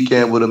spend the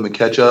weekend with him and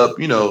catch up.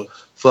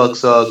 Fuck,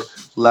 suck,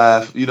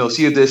 laugh.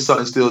 See if there's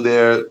something still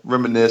there,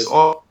 reminisce.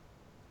 All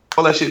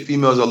that shit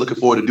females are looking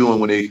forward to doing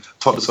when they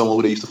talk to someone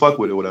who they used to fuck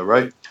with or whatever,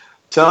 right?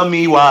 Tell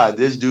me why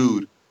this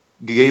dude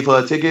gave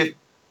her a ticket,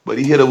 but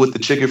he hit her with the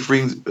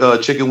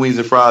chicken wings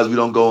and fries. We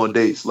don't go on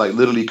dates. Like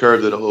literally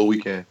curved her the whole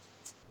weekend.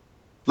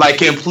 Like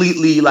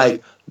completely,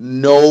 like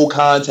no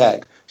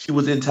contact. She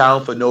was in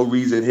town for no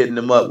reason, hitting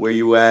him up. Where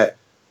you at?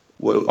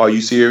 What, are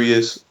you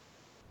serious?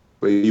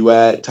 Where you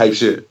at? Type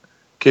shit.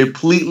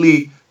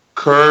 Completely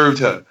curved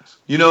her.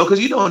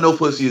 Because no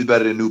pussy is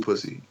better than new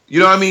pussy. You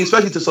know what I mean?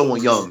 Especially to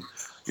someone young.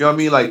 You know what I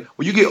mean? Like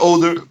when you get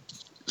older,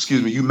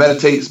 you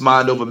meditate, it's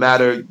mind over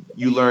matter.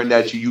 You learn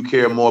that you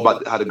care more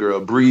about how the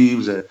girl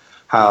breathes and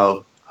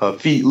how her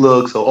feet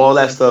look. So all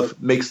that stuff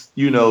makes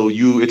you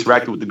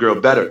interacting with the girl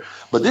better.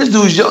 But this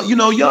dude's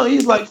young.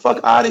 He's like,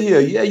 fuck out of here.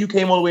 Yeah, you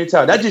came all the way in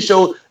town. That just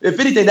showed. If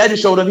anything, that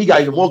just showed him he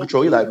got even more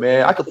control. He's like,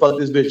 man, I could fuck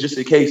this bitch just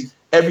in case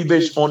every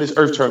bitch on this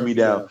earth turned me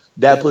down.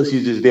 That pussy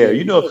is just there.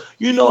 You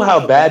know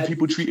how bad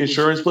people treat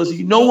insurance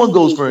pussy. No one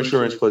goes for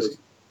insurance pussy.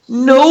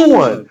 No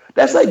one.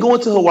 That's like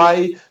going to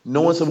Hawaii,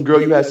 knowing some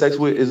girl you had sex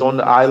with is on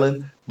the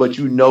island, but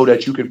you know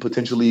that you can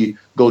potentially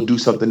go do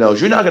something else.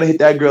 You're not gonna hit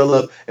that girl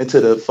up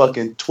into the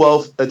fucking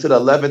 12th, into the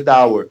 11th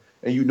hour,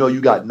 and you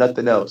got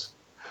nothing else.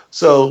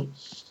 So,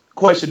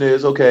 question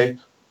is, okay,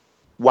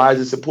 why is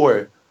this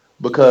important?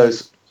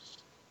 Because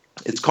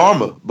it's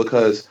karma.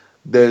 Because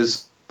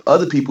there's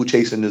other people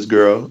chasing this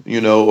girl,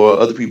 or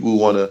other people who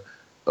want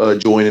to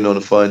join in on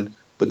the fun,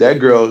 but that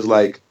girl is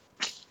like,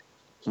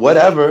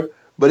 whatever.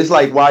 But it's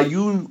like, while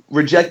you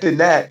rejecting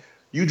that,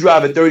 you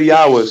driving 30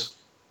 hours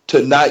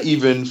to not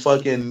even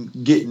fucking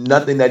get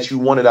nothing that you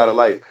wanted out of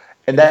life.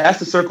 And that's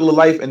the circle of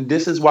life. And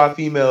this is why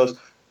females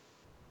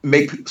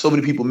make so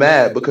many people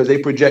mad, because they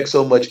project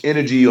so much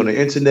energy on the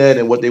internet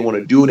and what they want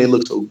to do. And they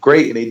look so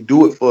great. And they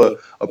do it for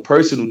a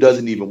person who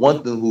doesn't even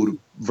want them, who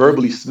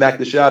verbally smack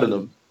the shit out of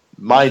them.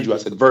 Mind you, I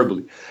said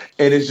verbally.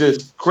 And it's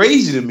just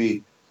crazy to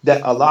me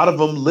that a lot of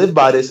them live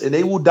by this and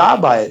they will die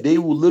by it. They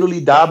will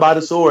literally die by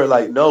the sword.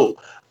 Like, no.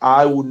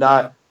 I will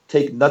not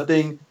take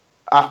nothing.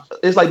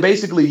 It's like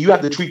basically you have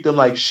to treat them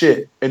like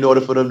shit in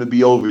order for them to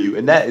be over you.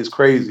 And that is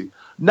crazy.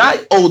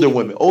 Not older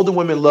women. Older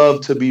women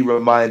love to be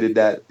reminded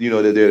that,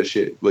 that they're the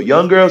shit. But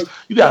young girls,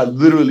 you got to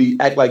literally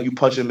act like you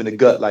punch them in the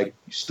gut like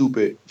you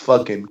stupid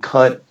fucking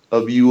cunt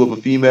of a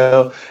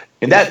female.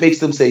 And that makes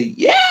them say,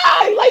 yeah,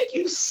 I like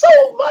you so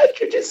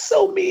much. You're just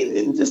so mean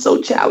and just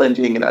so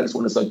challenging. And I just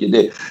want to suck your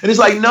dick. And it's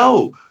like,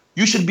 no,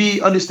 you should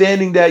be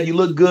understanding that you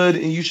look good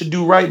and you should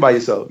do right by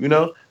yourself,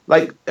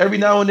 Like, every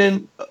now and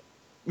then,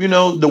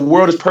 the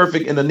world is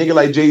perfect and a nigga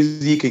like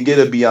Jay-Z can get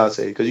a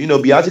Beyonce. Because,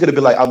 Beyonce could have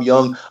been like, I'm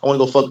young. I want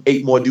to go fuck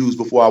 8 more dudes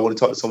before I want to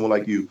talk to someone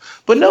like you.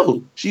 But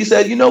no, she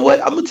said, you know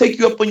what? I'm going to take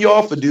you up on your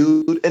offer,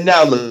 dude. And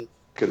now look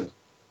at her.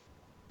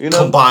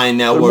 Combine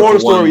that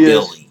worth one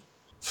Billy.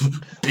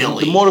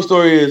 Billy. The moral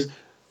story is,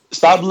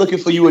 stop looking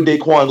for you a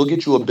Daquan. Go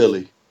get you a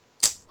Billy.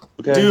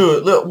 Okay.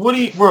 Dude, look,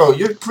 bro,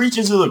 you're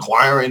preaching to the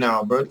choir right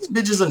now, bro. These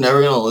bitches are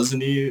never gonna listen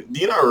to you. Do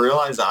you not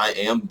realize I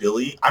am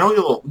Billy? I don't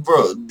give a,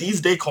 bro,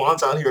 these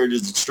Daquans out here are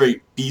just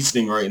straight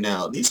beasting right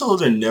now. These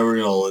hoes are never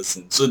gonna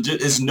listen. So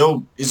it's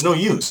no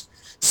use.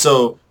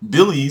 So,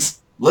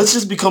 Billies, let's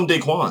just become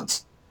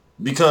Daquans.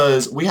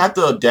 Because we have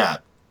to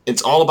adapt.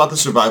 It's all about the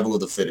survival of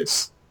the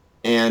fittest.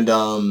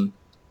 And,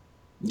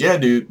 yeah,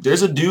 dude,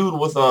 there's a dude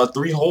with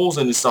 3 holes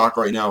in his sock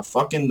right now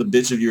fucking the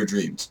bitch of your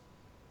dreams.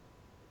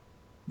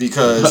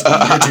 Because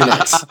you're too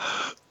nice.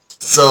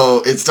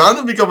 So it's time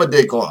to become a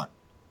Daquan.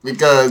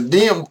 Because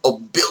being a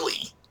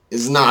Billy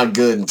is not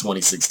good in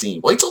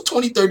 2016. Wait till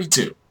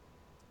 2032.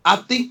 I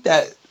think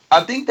that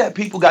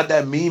people got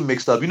that meme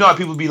mixed up. You know how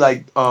people be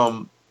like,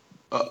 it'd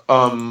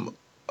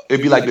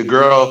be like the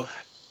girl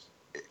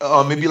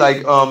maybe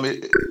like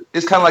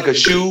it's kind of like a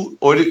shoe,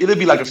 or it'll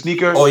be like a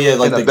sneaker. Oh yeah,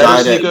 like and the a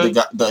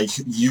better guy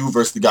sneaker. you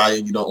versus the guy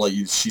you don't like.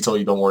 She told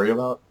you don't worry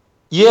about.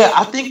 Yeah,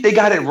 I think they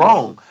got it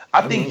wrong.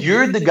 I think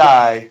you're the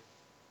guy.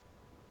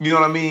 You know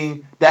what I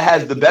mean? That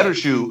has the better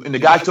shoe, and the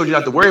guy told you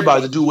not to worry about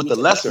it, to do with the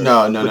lesser.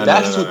 No.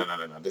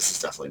 This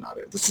is definitely not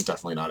it. This is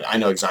definitely not it. I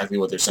know exactly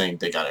what they're saying.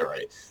 They got it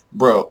right,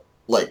 bro.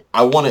 Like,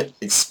 I want to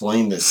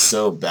explain this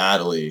so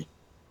badly.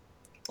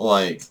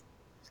 Like,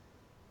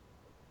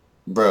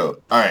 bro,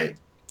 all right.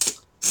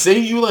 Say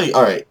you like,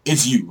 all right,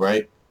 it's you,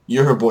 right?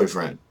 You're her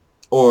boyfriend.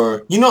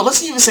 Or,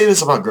 let's even say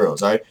this about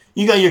girls, all right?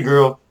 You got your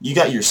girl, you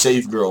got your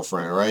safe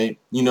girlfriend, right?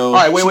 All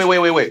right,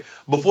 wait.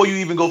 Before you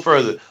even go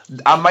further,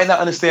 I might not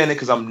understand it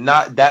because I'm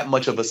not that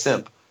much of a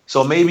simp.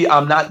 So maybe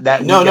I'm not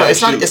that. No,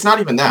 it's not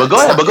even that. But go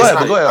ahead.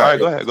 All right,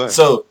 go ahead.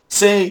 So,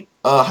 say,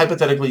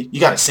 hypothetically, you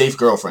got a safe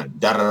girlfriend,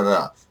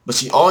 da-da-da-da. But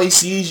she always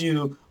sees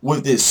you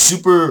with this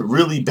super,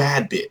 really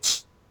bad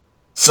bitch.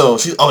 So,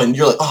 and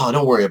you're like, oh,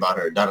 don't worry about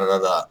her,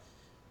 da-da-da-da.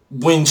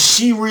 When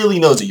she really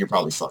knows that you're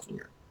probably fucking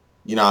her.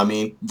 You know what I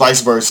mean?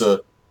 Vice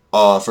versa,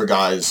 for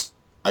guys,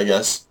 I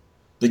guess.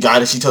 The guy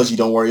that she tells you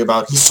don't worry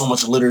about, he's so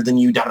much litter than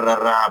you,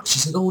 da-da-da-da. But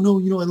she's like, oh,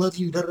 no, I love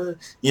you, da-da-da.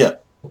 Yeah.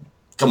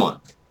 Come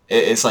on.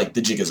 It's like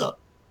the jig is up.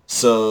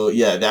 So,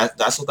 yeah,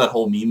 that's what that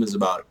whole meme is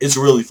about. It's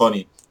really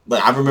funny.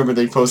 Like, I remember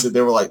they posted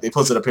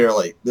a pair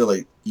of, they're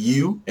like,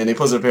 you, and they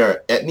posted a pair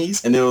of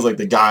Etnies, and it was like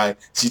the guy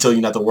she told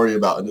you not to worry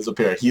about, and there's a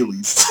pair of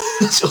Heelys.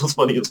 It was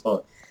funny as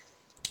fuck.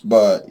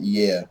 But,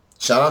 yeah.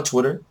 Shout out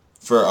Twitter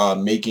for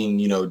making,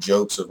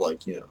 jokes of,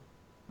 like,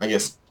 I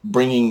guess,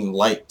 bringing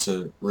light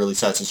to really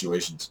sad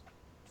situations.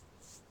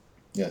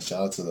 Yeah,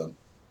 shout out to them.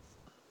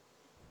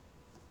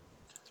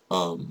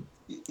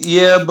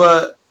 Yeah,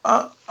 but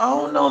I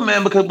don't know,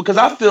 man, because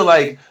I feel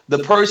like the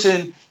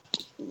person,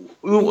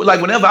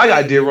 like, whenever I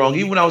got did wrong,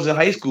 even when I was in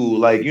high school,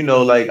 like,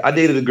 like, I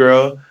dated a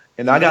girl,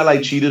 and I got,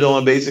 like, cheated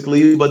on,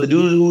 basically, but the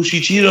dudes who she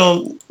cheated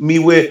on me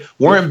with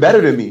weren't better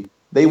than me.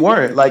 They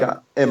weren't. Like,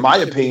 in my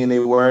opinion, they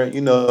weren't.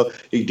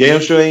 It damn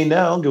sure ain't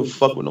now. I don't give a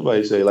fuck what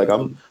nobody say. Like,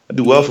 I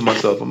do well for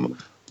myself.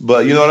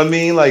 But you know what I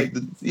mean? Like,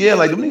 yeah,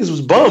 like, them niggas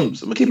was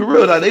bums. I'm gonna keep it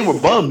real. Like, they were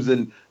bums,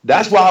 and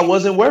that's why I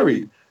wasn't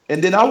worried.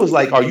 And then I was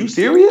like, are you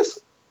serious?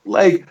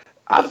 Like,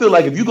 I feel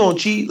like if you gonna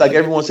cheat, like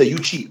everyone say, you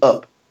cheat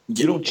up.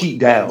 You don't cheat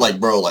down. Like,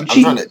 bro, like,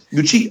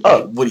 you cheat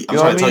up. I'm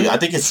trying to tell you, I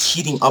think it's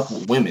cheating up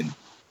with women.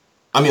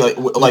 I mean,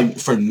 like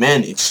for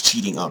men, it's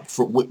cheating up.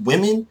 For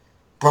women,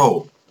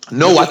 bro.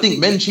 No, I think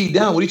men cheat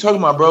down. What are you talking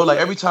about, bro? Like,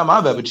 every time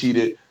I've ever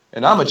cheated,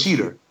 and I'm a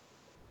cheater,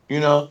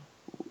 I'm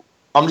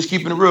just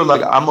keeping it real.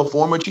 Like, I'm a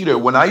former cheater.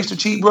 When I used to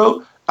cheat,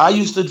 bro, I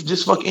used to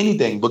just fuck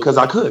anything because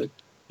I could.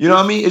 You know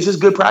what I mean? It's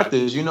just good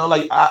practice.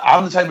 Like,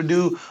 I'm the type of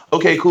dude,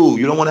 okay, cool.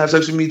 You don't want to have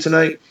sex with me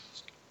tonight?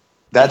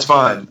 That's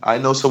fine. I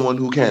know someone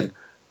who can.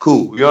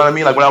 Cool. You know what I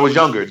mean? Like, when I was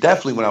younger,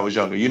 definitely when I was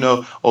younger,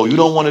 oh, you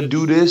don't want to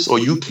do this, or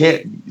you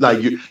can't,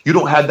 like, you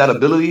don't have that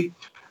ability.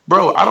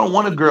 Bro, I don't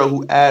want a girl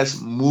who ass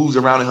moves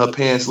around in her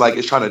pants like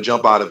it's trying to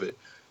jump out of it.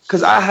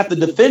 Because I have to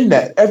defend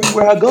that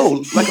everywhere I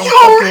go. Like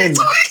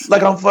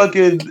I'm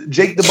fucking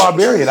Jake the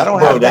Barbarian. I don't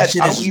have that.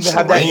 I don't even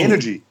have that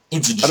energy. I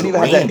don't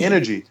even have that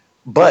energy.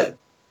 But,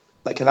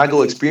 like, can I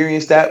go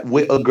experience that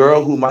with a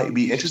girl who might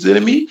be interested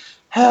in me?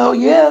 Hell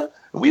yeah.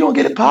 We gonna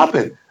get it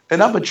popping.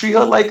 And I'm gonna treat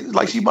her like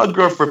she my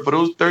girlfriend for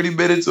those 30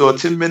 minutes or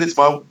 10 minutes,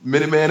 my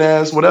Minuteman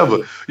ass, whatever.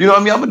 You know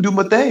what I mean? I'm gonna do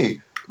my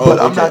thing. But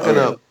I'm not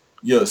gonna... Okay.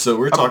 Yo, so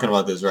we're talking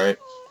about this, right?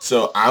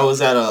 So I was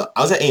at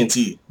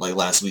A&T like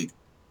last week,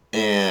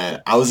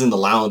 and I was in the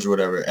lounge or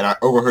whatever, and I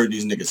overheard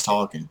these niggas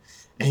talking,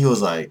 and he was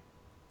like,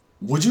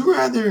 "Would you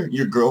rather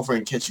your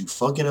girlfriend catch you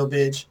fucking a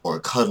bitch or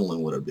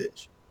cuddling with a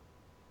bitch?"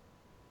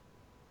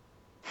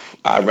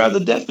 I'd rather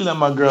definitely let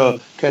my girl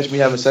catch me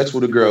having sex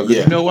with a girl.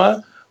 Yeah. You know why?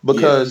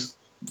 Because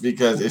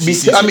if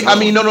she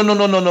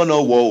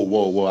no.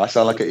 Whoa. I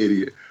sound like an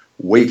idiot.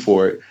 Wait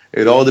for it.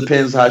 It all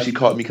depends how she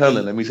caught me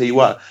cuddling. Let me tell you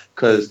why.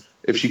 Because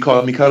if she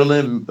caught me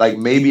cuddling, like,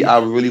 maybe I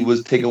really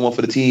was taking one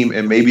for the team,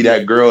 and maybe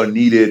that girl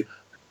needed,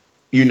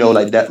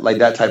 like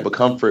that type of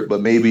comfort.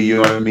 But maybe, you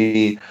know what I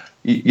mean?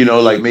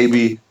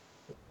 Maybe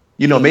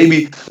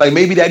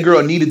that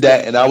girl needed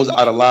that, and I was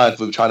out of line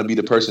for trying to be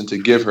the person to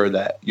give her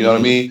that. You know what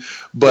I mean?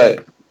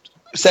 But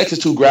sex is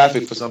too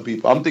graphic for some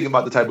people. I'm thinking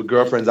about the type of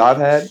girlfriends I've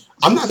had.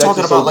 I'm not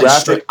talking about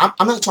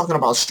I'm not talking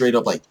about straight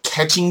up like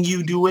catching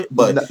you do it,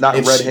 but not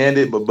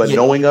red-handed, but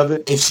knowing of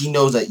it. If she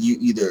knows that you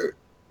either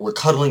were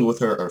cuddling with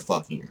her or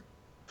fucking her.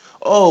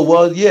 Oh,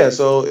 well, yeah.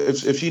 So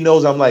if she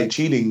knows I'm, like,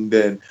 cheating,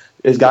 then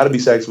it's got to be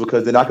sex,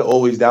 because then I could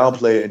always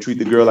downplay it and treat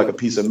the girl like a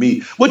piece of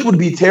meat, which would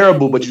be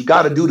terrible, but you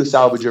got to do to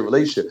salvage your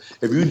relationship.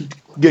 If you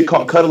get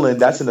caught cuddling,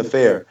 that's an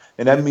affair,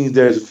 and that means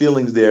there's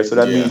feelings there, so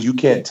that means you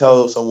can't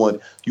tell someone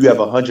you have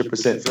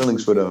 100%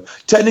 feelings for them.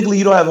 Technically,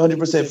 you don't have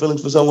 100%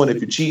 feelings for someone if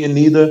you're cheating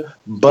neither,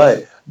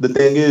 but the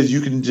thing is, you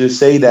can just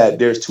say that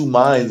there's two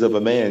minds of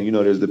a man.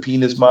 There's the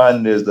penis mind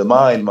and there's the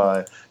mind,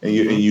 and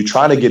you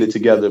trying to get it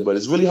together, but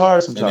it's really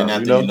hard sometimes. And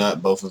then after you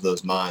nut, both of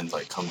those minds,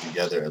 like, come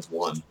together as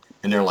one.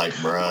 And they're like,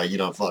 bruh, you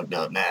done fucked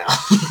up now.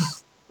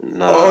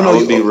 Nah, Oh no, I'm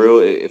gonna be real.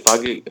 If I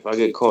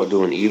get caught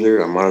doing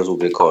either, I might as well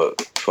get caught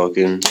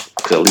fucking.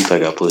 Cause at least I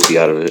got pussy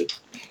out of it.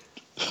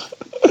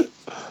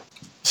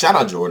 Shout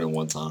out Jordan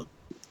one time.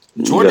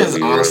 You Jordan gotta is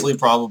be honestly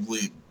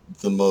probably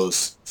the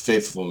most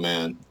faithful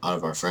man out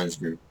of our friends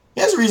group.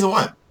 He has a reason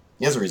why.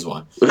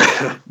 real.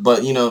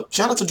 But,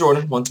 shout out to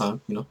Jordan one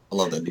time. I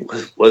love that dude.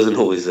 Wasn't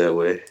always that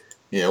way.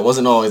 Yeah, it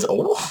wasn't always,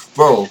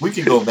 bro, we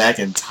could go back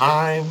in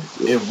time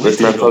if we Let's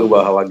could not talk go.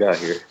 about how I got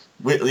here.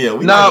 We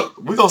Now,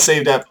 gonna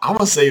save that. I'm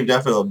gonna save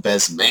that for the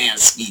best man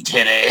speech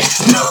head.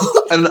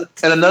 and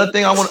another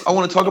thing I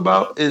want to talk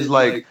about is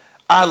like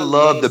I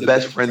love the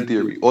best friend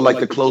theory or like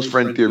the close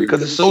friend theory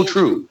because it's so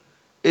true.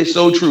 It's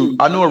so true.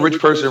 I know a rich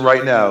person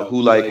right now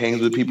who like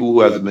hangs with people who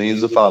has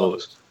millions of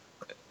followers,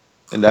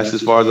 and that's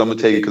as far as I'm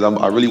gonna take it because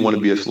I really want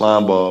to be a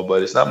slime ball,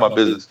 but it's not my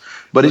business.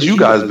 But it's you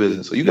guys'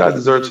 business, so you guys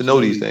deserve to know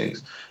these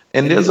things.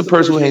 And there's a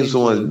person who hangs with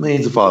someone with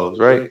millions of followers,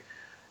 right?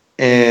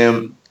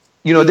 And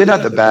they're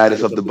not the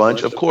baddest of the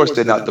bunch. Of course,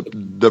 they're not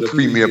the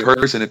premier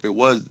person. If it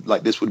was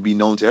like this, would be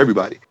known to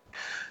everybody.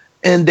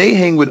 And they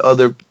hang with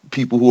other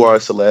people who are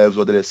celebs,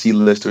 whether they're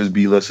C-listers,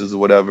 B-listers, or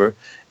whatever.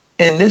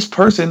 And this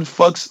person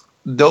fucks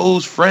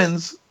those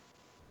friends,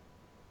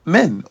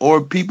 men or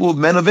people,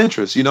 men of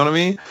interest. You know what I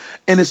mean?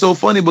 And it's so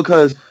funny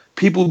because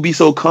people be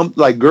so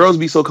like girls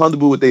be so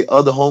comfortable with their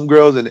other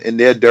homegirls and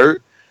their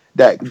dirt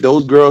that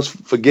those girls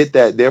forget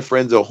that their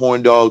friends are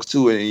horn dogs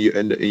too,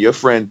 and your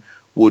friend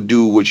will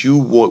do what you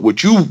would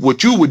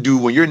do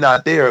when you're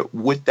not there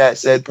with that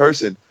said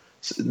person,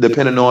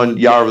 depending on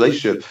your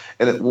relationship.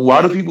 And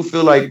why do people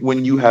feel like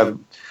when you have?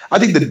 I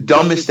think the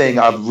dumbest thing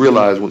I've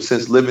realized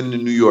since living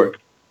in New York,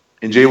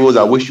 and Jay Wills,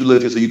 I wish you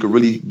lived here so you could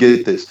really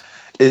get this.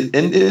 And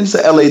it's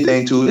an LA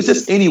thing too. It's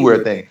just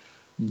anywhere thing.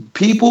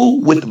 People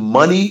with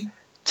money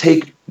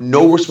take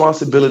no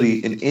responsibility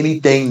in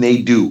anything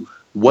they do,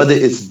 whether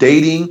it's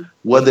dating,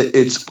 whether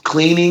it's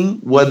cleaning,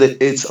 whether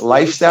it's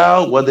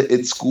lifestyle, whether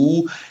it's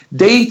school.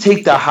 They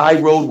take the high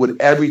road with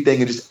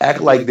everything and just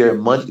act like their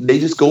money. They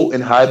just go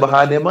and hide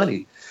behind their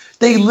money.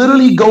 They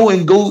literally go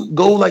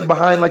like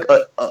behind like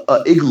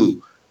a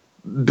igloo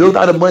built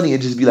out of money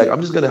and just be like,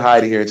 I'm just gonna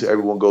hide in here until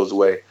everyone goes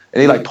away.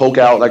 And they like poke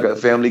out like a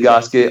Family Guy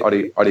skit. Are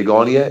they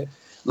gone yet?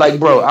 Like,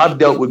 bro, I've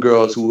dealt with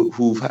girls who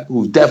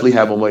definitely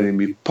have more money than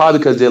me, probably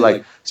because they're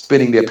like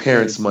spending their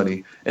parents'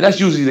 money, and that's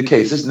usually the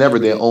case. It's never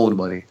their own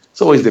money.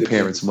 It's always their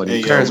parents'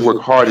 money. Parents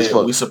work hard as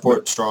fuck. We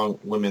support strong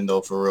women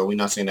though, for real. We're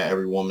not saying that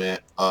every woman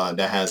that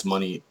has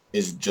money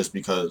is just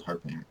because her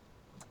parents.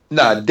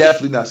 Nah,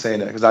 definitely not saying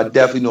that because I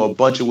definitely know a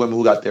bunch of women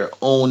who got their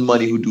own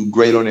money who do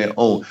great on their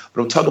own.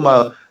 But I'm talking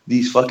about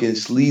these fucking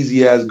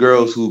sleazy ass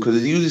girls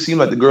because it usually seems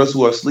like the girls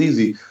who are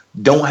sleazy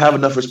don't have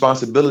enough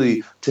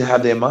responsibility to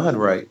have their mind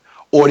right.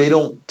 Or they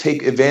don't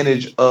take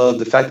advantage of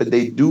the fact that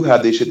they do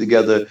have their shit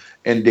together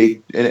and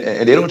they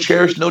don't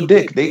cherish no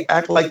dick. They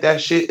act like that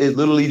shit is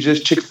literally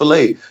just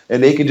Chick-fil-A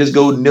and they can just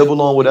go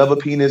nibble on whatever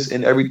penis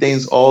and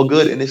everything's all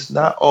good. And it's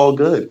not all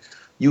good.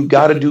 You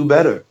got to do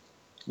better.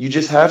 You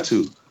just have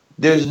to.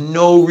 There's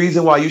no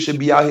reason why you should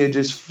be out here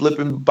just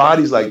flipping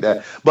bodies like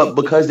that. But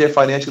because they're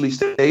financially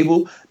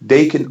stable,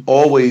 they can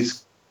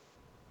always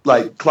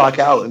like clock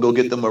out and go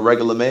get them a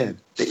regular man.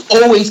 They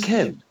always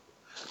can.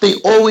 They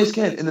always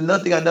can. And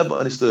another thing I never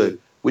understood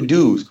with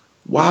dudes,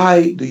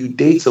 why do you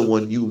date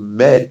someone you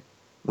met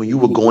when you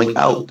were going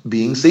out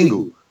being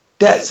single?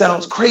 That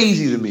sounds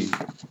crazy to me.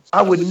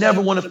 I would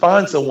never want to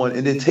find someone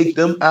and then take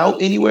them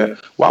out anywhere.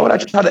 Why would I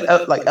try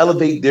to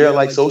elevate their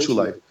like social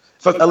life?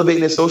 If I'm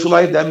elevating their social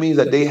life, that means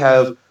that they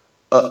have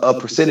a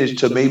percentage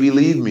to maybe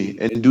leave me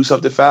and do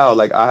something foul.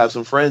 Like I have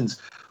some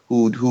friends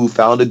who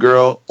found a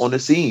girl on the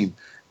scene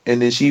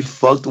and then she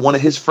fucked one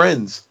of his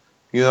friends.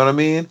 You know what I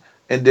mean?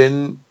 And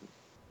then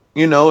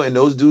and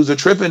those dudes are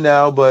tripping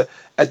now, but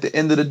at the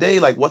end of the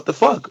day, like, what the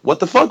fuck? What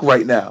the fuck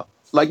right now?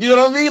 Like, you know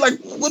what I mean? Like,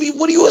 what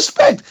do you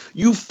expect?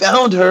 You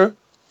found her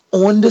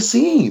on the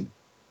scene.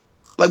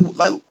 Like,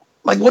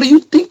 what do you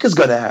think is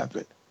gonna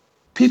happen?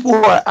 People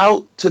are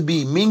out to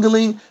be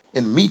mingling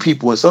and meet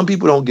people, and some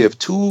people don't give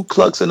two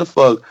clucks in the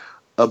fuck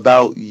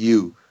about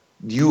you.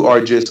 You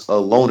are just a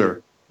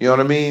loner. You know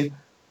what I mean?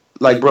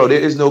 Like, bro, there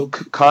is no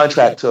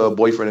contract to a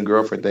boyfriend and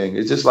girlfriend thing.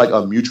 It's just like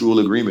a mutual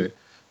agreement.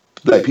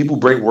 Like, people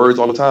break words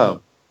all the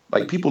time.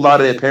 Like, people lie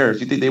to their parents.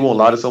 You think they won't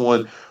lie to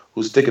someone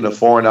who's sticking a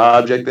foreign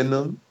object in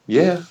them?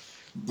 Yeah.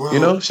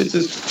 Bro. Shit's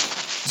just...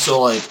 So,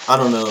 like, I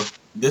don't know.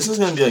 This is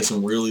going to be, like,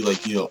 some really,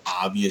 like,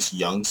 obvious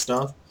young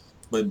stuff.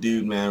 But,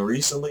 dude, man,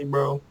 recently,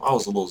 bro, I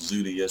was a little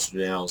zooted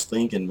yesterday. And I was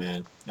thinking,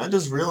 man, I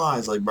just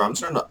realized, like, bro, I'm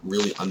starting to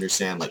really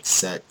understand, like,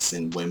 sex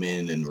and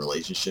women and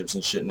relationships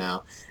and shit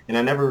now. And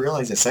I never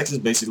realized that sex is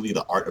basically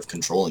the art of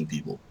controlling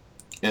people.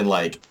 And,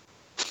 like,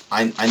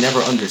 I never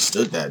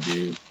understood that,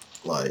 dude.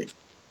 Like,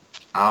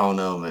 I don't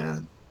know,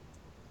 man.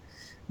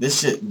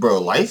 This shit,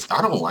 bro, life,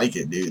 I don't like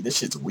it, dude. This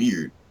shit's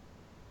weird.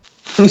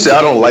 You said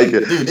I don't like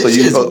it. Dude, this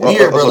shit's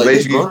weird,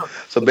 bro.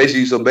 So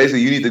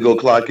basically, you need to go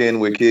clock in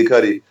with Kid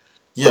Cudi.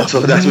 Yeah.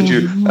 So that's what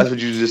you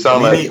just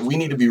sound like. We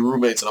need to be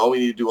roommates, and all we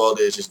need to do all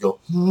day is just go.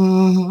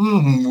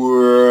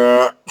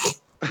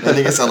 And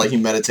That nigga sound like he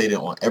meditated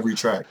on every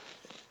track.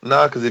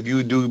 Nah, because if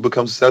you do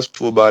become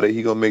successful about it,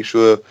 he gonna make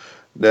sure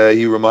that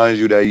he reminds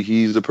you that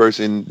he's the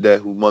person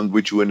that who won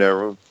with you in that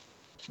room.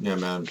 Yeah,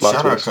 man. Plot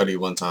Shout out twist. Cudi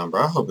one time,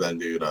 bro. I hope that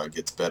dude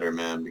gets better,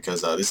 man,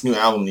 because this new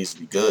album needs to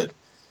be good.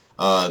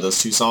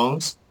 Those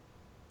songs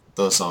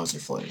are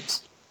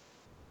flames.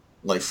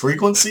 Like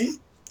Frequency?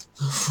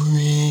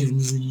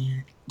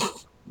 Frequency.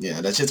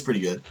 Yeah, that shit's pretty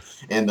good.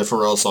 And the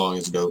Pharrell song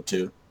is dope,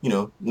 too. You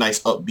know,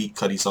 nice upbeat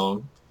Cudi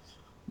song.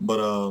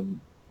 But,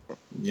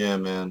 yeah,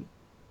 man.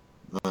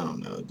 I don't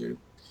know, dude.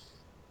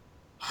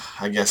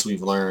 I guess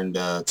we've learned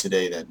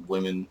today that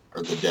women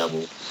are the devil.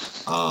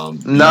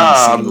 Being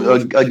Nah,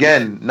 single.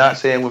 again, not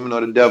saying women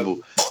are the devil.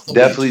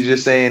 Definitely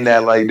just saying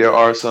that like there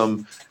are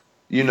some,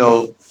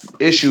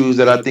 issues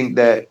that I think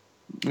that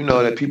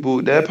that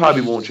people that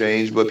probably won't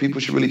change, but people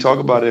should really talk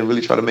about it and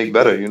really try to make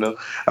better.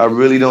 I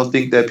really don't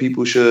think that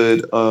people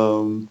should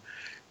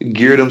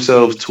gear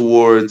themselves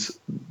towards.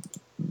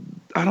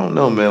 I don't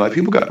know, man. Like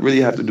people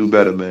really have to do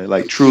better, man.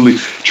 Like truly,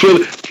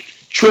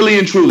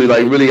 and truly,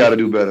 like really got to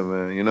do better,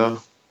 man.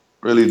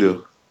 Really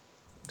do.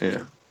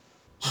 Yeah.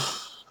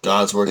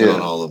 God's working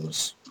on all of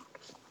us.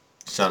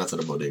 Shout out to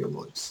the Bodega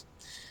Boys.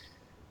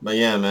 But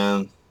yeah,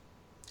 man.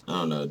 I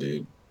don't know,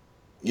 dude.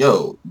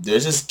 Yo,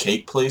 there's this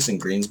cake place in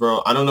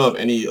Greensboro. I don't know if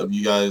any of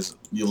you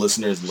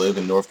listeners live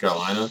in North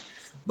Carolina.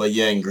 But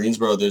yeah, in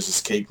Greensboro, there's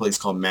this cake place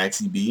called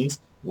Maxie B's.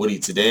 Woody,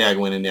 today I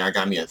went in there. I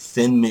got me a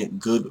Thin Mint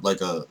good,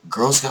 like a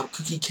Girl Scout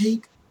cookie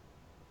cake.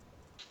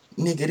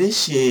 Nigga,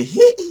 this shit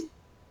hit.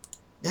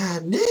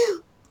 God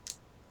damn.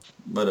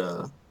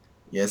 But,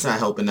 yeah, it's not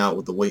helping out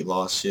with the weight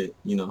loss shit,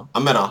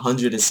 I'm at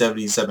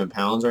 177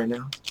 pounds right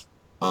now,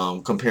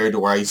 compared to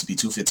where I used to be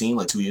 215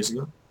 like 2 years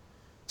ago.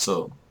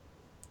 So,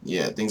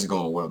 yeah, things are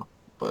going well,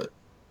 but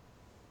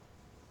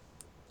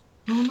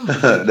I don't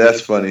know.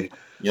 That's funny.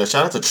 Yo,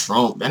 shout out to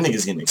Trump. That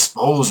nigga's getting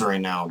exposed right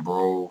now,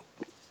 bro.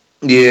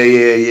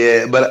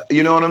 Yeah. But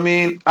you know what I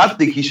mean? I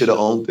think he should have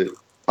owned it.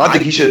 I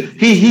think he should.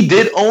 He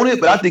did own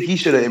it, but I think he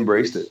should have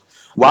embraced it.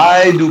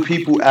 Why do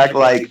people act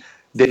like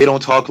they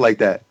don't talk like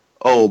that?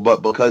 Oh,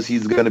 but because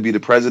he's going to be the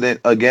president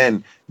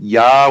again,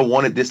 y'all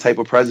wanted this type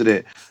of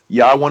president.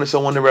 Y'all wanted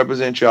someone to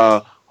represent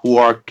y'all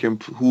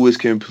who is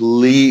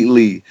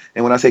completely,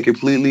 and when I say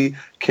completely,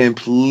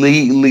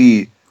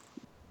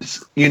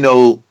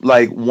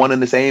 like one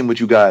and the same with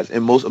you guys.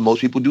 And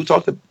most people do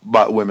talk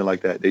about women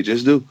like that. They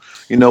just do.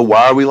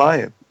 Why are we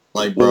lying?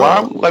 Like,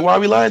 bro, why are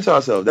we lying to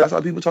ourselves? That's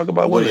how people talk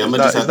about women. I'm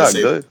gonna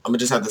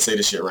just have to say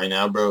this shit right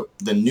now, bro.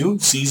 The new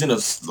season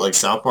of like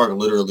South Park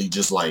literally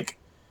just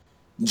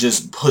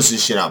puts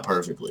this shit out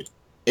perfectly.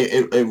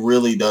 It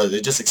really does.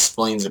 It just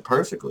explains it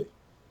perfectly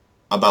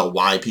about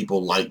why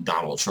people like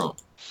Donald Trump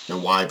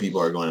and why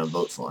people are going to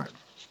vote for him.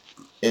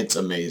 It's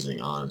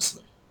amazing,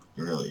 honestly.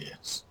 It really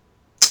is.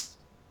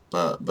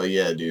 But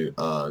yeah, dude.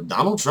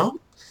 Donald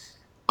Trump?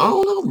 I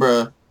don't know,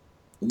 bruh.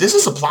 This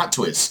is a plot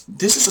twist.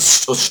 This is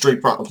a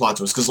straight plot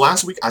twist. Because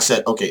last week I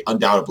said, okay,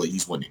 undoubtedly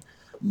he's winning.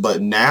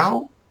 But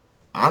now,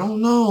 I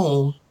don't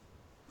know.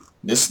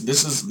 This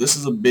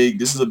is a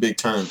big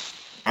turn.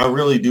 I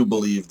really do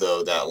believe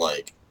though that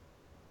like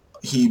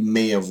he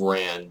may have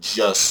ran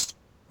just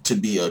to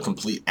be a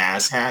complete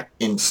asshat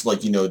and like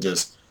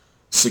just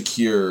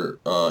secure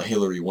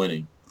Hillary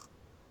winning.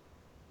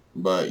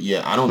 But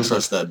yeah, I don't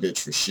trust that bitch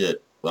for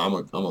shit. But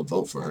I'm a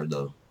vote for her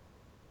though.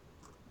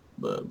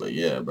 But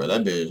yeah, bro,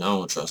 that bitch, I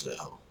don't trust that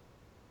hoe.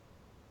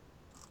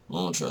 I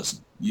don't trust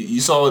her. You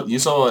saw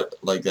it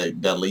like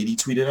that lady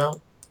tweeted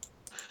out?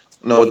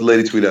 No, what the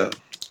lady tweeted out?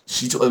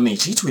 She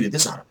tweeted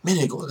this out a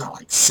minute ago. It got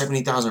like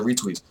 70,000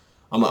 retweets.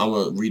 I'm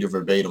gonna read it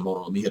verbatim. Hold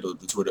on, let me hit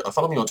the Twitter.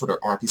 Follow me on Twitter,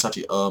 RP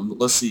Sachi.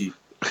 Let's see.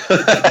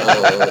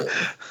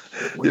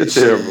 You're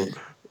terrible.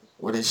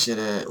 Where this shit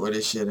at?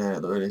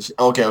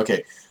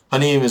 Okay. Her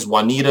name is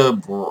Juanita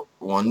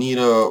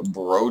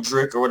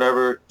Broderick or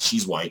whatever.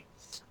 She's white.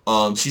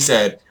 She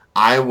said,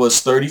 I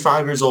was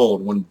 35 years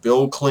old when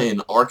Bill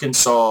Clinton,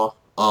 Arkansas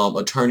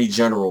Attorney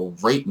General,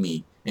 raped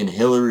me and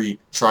Hillary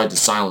tried to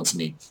silence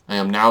me. I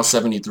am now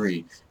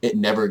 73. It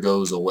never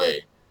goes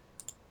away.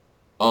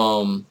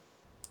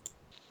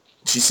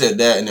 She said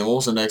that, and then what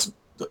was the next?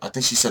 I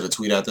think she said a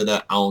tweet after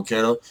that. I don't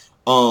care though.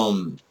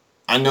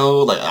 I know,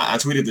 like, I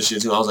tweeted this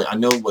shit too. I was like, I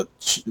know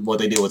what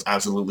they did was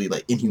absolutely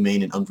like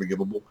inhumane and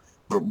unforgivable.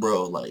 But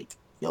bro, like,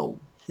 yo,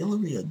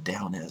 Hillary a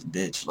down ass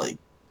bitch. Like,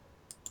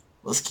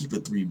 let's keep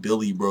it 3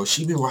 Billy, bro.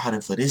 She been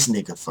riding for this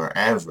nigga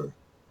forever.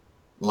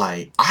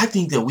 Like, I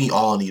think that we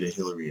all need a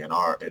Hillary in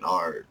our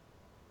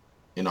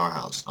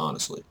house,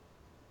 honestly.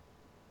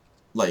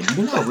 Like, do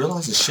you not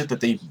realize the shit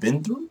that they've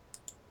been through?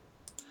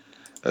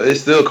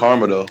 It's still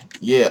karma though.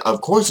 Yeah,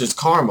 of course it's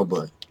karma,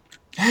 but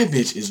that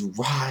bitch is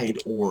ride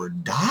or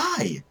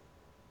die.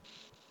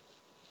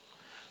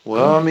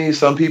 Well, I mean,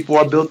 some people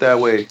are built that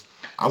way.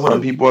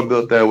 Some people are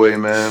built that way,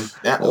 man.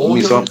 That old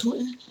Hillary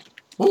Clinton?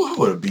 Oh, I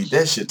would have beat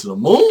that shit to the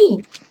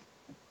moon.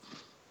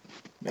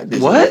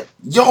 What?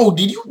 Yo,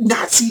 did you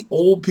not see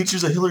old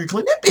pictures of Hillary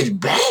Clinton? That bitch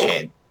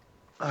bad.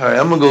 All right,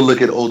 I'm gonna go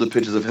look at older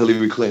pictures of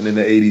Hillary Clinton in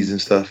the '80s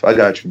and stuff. I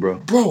got you, bro.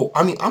 Bro,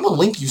 I mean, I'm gonna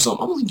link you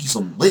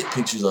some lit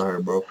pictures of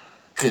her, bro.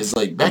 Cause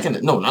like back in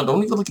the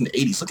don't even look in the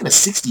 '80s. Look in the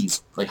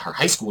 '60s, like her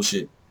high school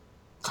shit,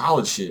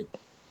 college shit.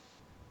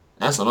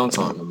 That's what I'm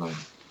talking about.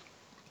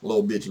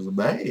 Little bitch was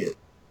bad.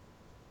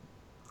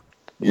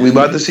 We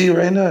about to see it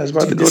right now. It's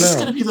about to go down.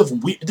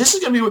 This is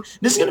gonna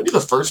be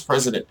the first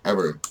president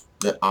ever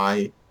that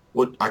I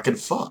could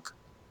fuck.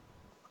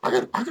 I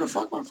could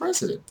fuck my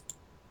president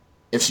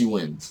if she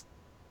wins.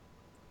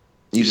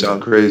 You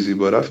sound crazy,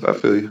 but I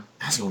feel you.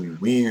 That's gonna be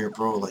weird,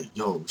 bro. Like,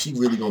 yo, she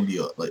really gonna be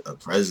a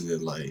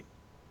president? Like,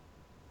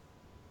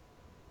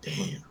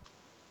 damn.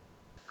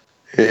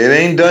 It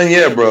ain't done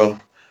yet, bro.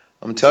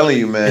 I'm telling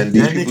you, man.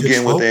 These people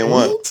getting what they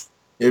want.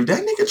 If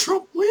that nigga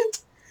Trump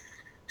wins,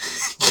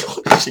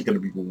 yo, that shit gonna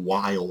be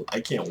wild.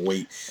 I can't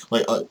wait.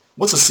 Like,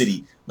 what's a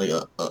city like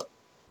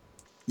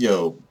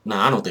yo?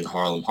 Nah, I don't think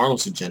Harlem.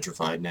 Harlem's too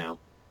gentrified now.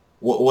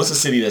 What's a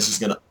city that's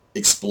just gonna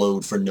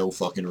explode for no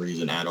fucking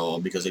reason at all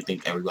because they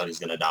think everybody's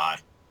gonna die?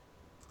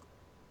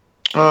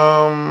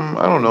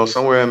 I don't know,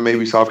 somewhere in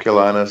maybe South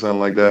Carolina or something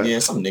like that. Yeah,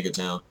 some nigga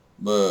town.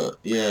 But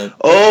yeah.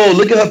 Oh,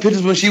 look at her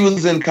pictures when she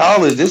was in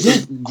college. This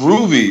is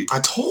groovy. I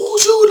told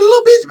you, the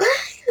little bitch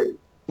bad.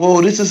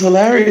 Whoa, this is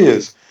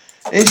hilarious.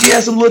 And she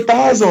has some little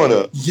thighs on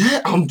her. Yeah,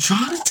 I'm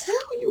trying to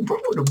tell you, bro.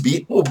 The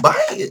beat will buy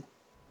it.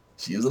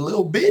 She was a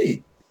little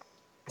bitty.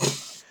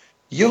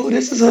 Yo,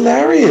 this is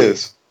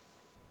hilarious.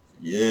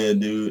 Yeah,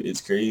 dude,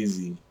 it's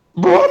crazy.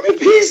 Bro, I'm in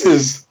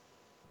pieces.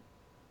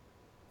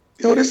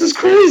 Yo, this is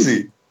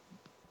crazy.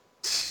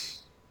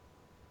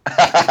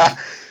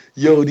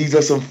 Yo, these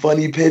are some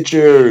funny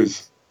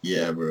pictures.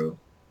 Yeah, bro.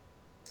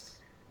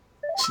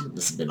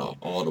 This has been on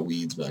all the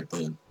weeds back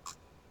then.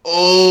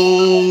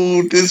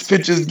 Oh, this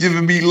picture's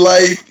giving me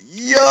life.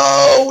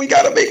 Yo, we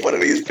gotta make one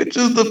of these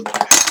pictures.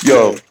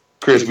 Yo,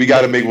 Chris, we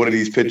gotta make one of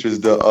these pictures.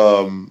 The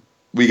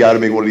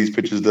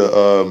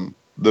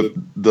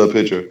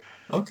picture.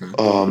 Okay.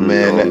 Oh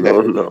man.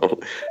 No.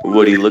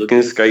 Woody, look in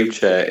Skype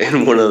chat,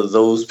 and one of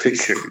those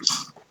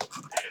pictures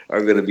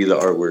are gonna be the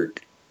artwork.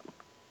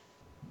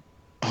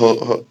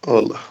 Hold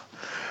on.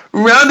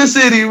 Round the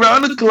city,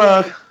 round the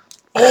clock.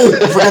 Oh,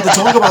 I forgot to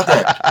talk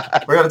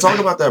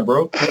about that.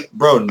 Bro.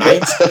 Bro,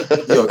 Knights.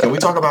 Yo, can we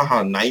talk about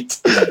how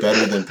Knights is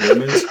better than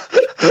Pyramids?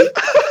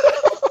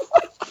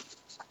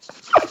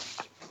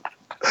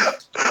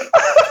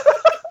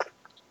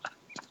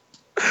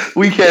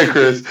 We can't,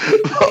 Chris.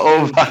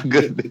 Oh my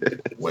goodness.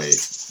 Wait.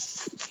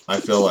 I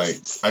feel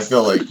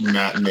like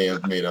Matt may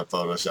have made a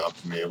Photoshop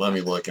for me. Let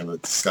me look in the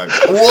Skype.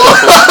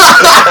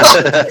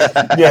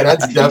 Yeah,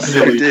 that's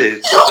definitely. Yo,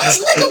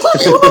 this nigga put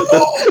me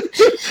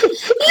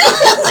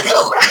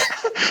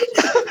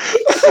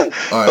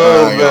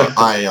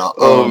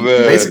on.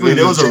 Man. Basically,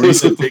 there was a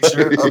recent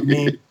picture of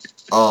me.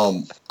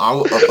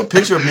 A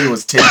picture of me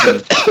was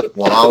taken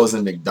while I was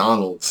in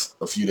McDonald's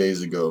a few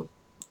days ago.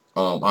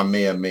 I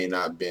may or may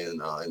not have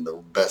been in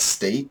the best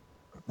state.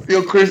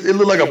 Yo, Chris, it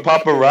looked like a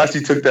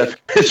paparazzi took that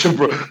picture,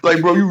 bro.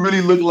 Like, bro, you really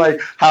look like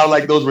how,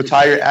 like, those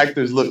retired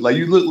actors look. Like,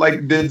 you look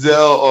like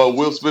Denzel or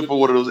Will Smith or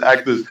one of those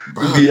actors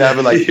who be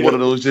having, like, one of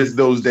those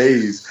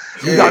days.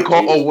 You got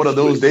caught on one of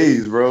those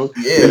days, bro.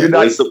 Yeah.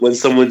 When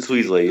someone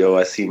tweets, like, yo,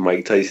 I see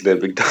Mike Tyson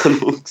at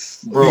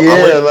McDonald's. Bro,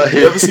 yeah,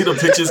 you ever see the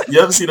pictures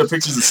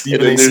of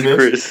Stephen A. Smith?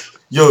 Chris.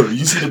 Yo,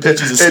 you see the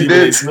pictures of Stephen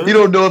A. Smith? You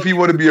don't know if he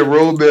want to be a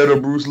Roadman or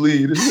Bruce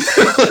Lee. This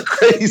is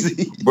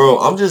crazy. Bro,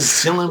 I'm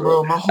just chilling,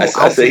 bro. My whole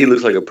I say he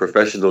looks like a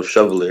professional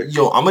shoveler.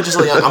 Yo,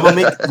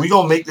 we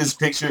gonna make this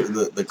picture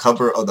the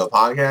cover of the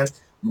podcast.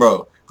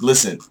 Bro,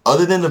 listen,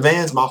 other than the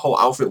Vans, my whole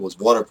outfit was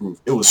waterproof.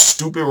 It was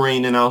stupid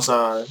raining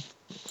outside,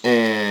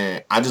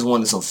 and I just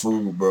wanted some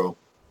food, bro.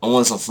 I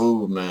wanted some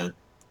food, man.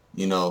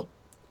 You know,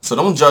 so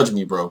don't judge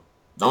me, bro.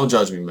 Don't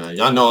judge me, man.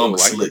 Y'all know I'm a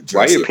slick dresser.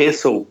 Why are your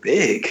pants so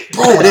big?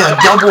 Bro, they're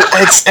double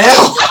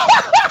XL.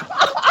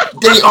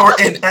 They are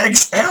an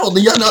XL.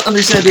 Do y'all not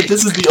understand that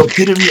this is the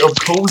epitome of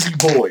cozy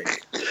boy?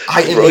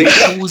 I am a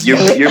cozy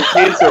boy. Your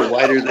pants are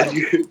wider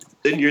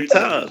than your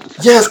top.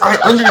 Yes, I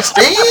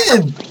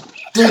understand.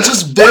 They're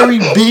just very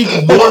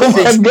big North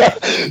Face.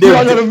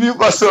 I'm gonna mute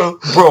myself.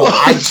 Bro,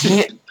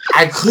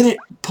 I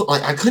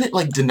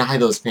couldn't deny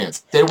those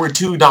pants. They were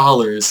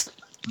 $2.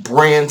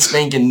 Brand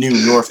spanking new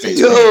North Face.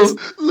 Yo,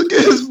 look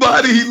at his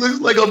body. He looks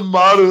like a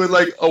model in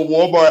like a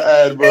Walmart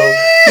ad, bro.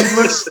 He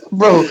looks,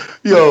 bro.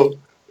 Yo,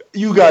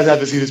 you guys have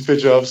to see this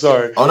picture. I'm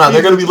sorry. Oh no,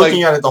 they're gonna be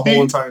looking at it the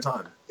whole entire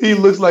time. He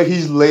looks like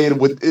he's laying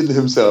within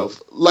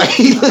himself. Like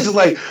he looks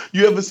like,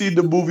 you ever seen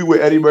the movie with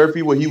Eddie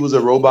Murphy where he was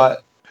a robot?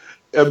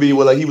 I mean,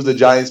 well, like he was a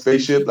giant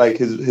spaceship, like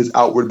his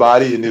outward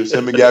body, and it was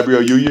him and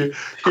Gabrielle Union.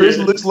 Chris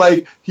looks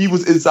like he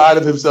was inside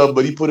of himself,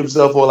 but he put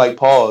himself on like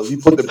pause. He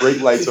put the brake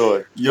lights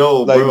on.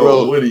 Yo, like,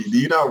 bro, Woody, do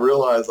you not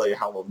realize like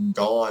how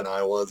gone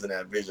I was in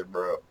that vision,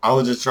 bro? I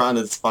was just trying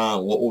to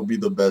find what would be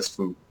the best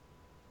food.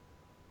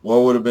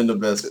 What would have been the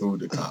best food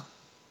to cop?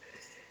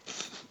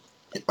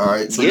 All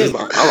right, so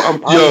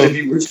I'm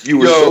if you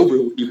were sober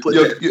when you put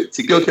that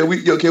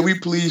together. Can we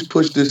please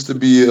push this to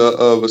be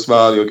a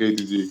smiley on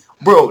KTG?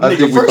 Bro, I nigga,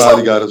 think we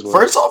finally got us one.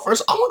 first off,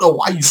 I don't know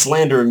why you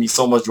slandering me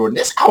so much, Jordan.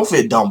 This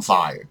outfit dumb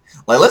fire.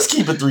 Like, let's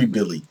keep it 3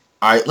 Billy.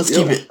 All right, let's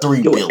keep it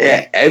 3 Billy.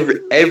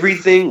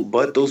 Everything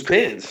but those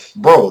pants.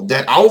 Bro,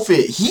 that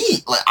outfit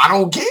heat. Like, I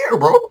don't care,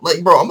 bro.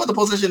 Like, bro, I'm about to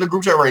post that shit in the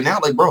group chat right now.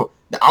 Like, bro,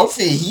 the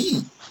outfit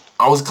heat.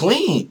 I was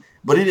clean,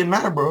 but it didn't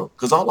matter, bro,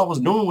 because all I was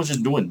doing was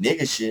just doing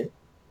nigga shit.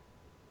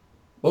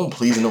 I won't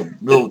please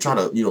try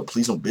to,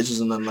 please no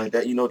bitches and nothing like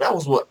that. That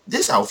was what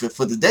this outfit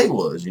for the day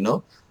was, I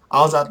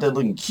was out there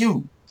looking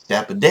cute.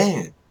 Dapper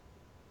Dan.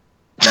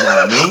 You know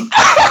what I mean?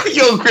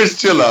 Yo,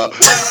 Chris, chill out.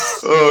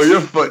 Oh,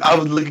 you're funny. I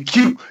was looking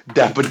cute.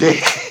 Dapper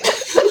Dan.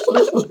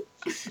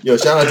 Yo,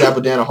 shout out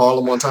Dapper Dan in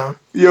Harlem one time.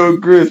 Yo,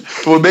 Chris,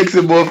 what makes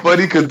it more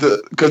funny, because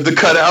the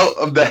cutout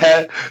of the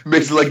hat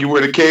makes it like you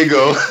wear the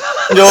Kango.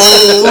 No.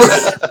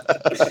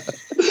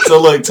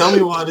 So, look, tell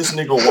me why this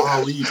nigga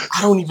Wally,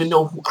 I don't even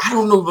know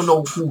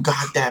who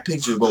got that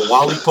picture, but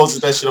Wally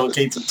posted that shit on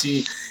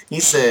K2T. He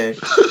said,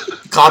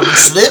 "Caught me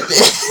slipping."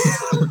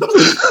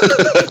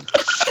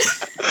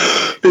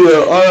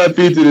 Yo, RIP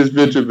to this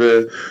picture,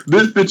 man.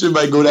 This picture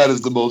might go down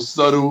as the most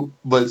subtle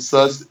but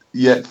sus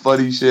yet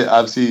funny shit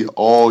I've seen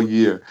all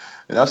year.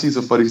 And I've seen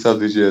some funny stuff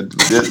this year.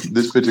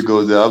 This picture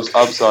goes down.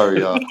 I'm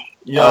sorry, y'all.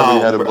 Yo, I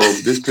already had a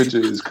vote. This picture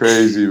is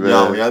crazy, man.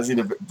 Yo, y'all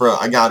see bro,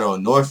 I got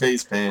on North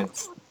Face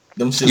pants.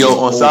 Them shit. Yo,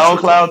 on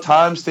SoundCloud,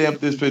 timestamp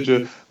this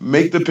picture.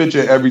 Make the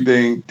picture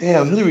everything.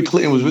 Damn, Hillary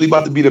Clinton was really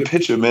about to be the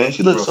picture, man.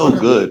 She looks so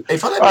good. Hey,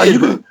 fuck that bitch,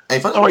 bro.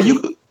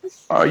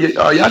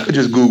 Y'all could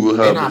just Google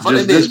her. Hey, nah, fuck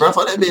that bitch, bro.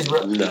 Fuck that bitch,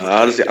 bro.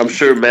 Nah, honestly, I'm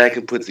sure Matt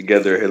can put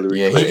together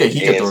Hillary Clinton. He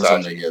can throw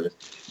something together.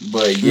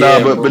 But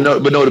yeah, but no,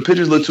 the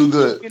pictures look too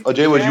good. Oh,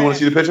 Jay, what, you want to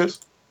see the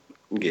pictures?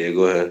 Yeah,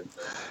 go ahead.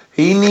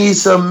 He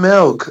needs some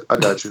milk. I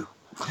got you.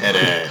 Head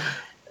ass.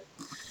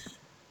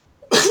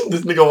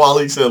 This nigga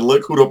Wally said,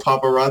 "Look who the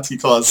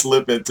paparazzi caught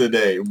slipping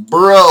today,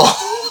 bro."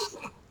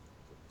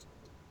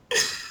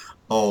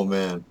 Oh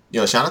man,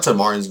 yo, shout out to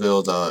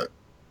Martinsville's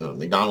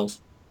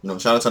McDonald's.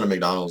 Shout out to the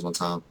McDonald's one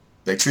time.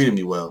 They treated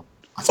me well.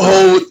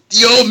 Oh,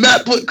 yo,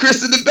 Matt put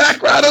Chris in the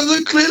background of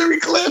the Hillary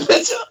Clinton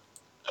picture.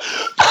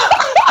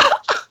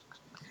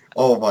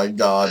 Oh my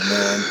god,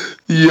 man.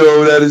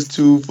 Yo, that is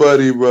too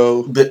funny,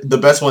 bro. The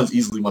best one's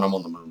easily when I'm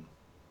on the moon.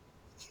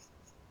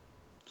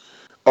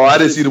 Oh, I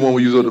didn't see the one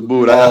where you was on the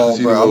moon. I have to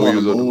see the one where you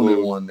was on the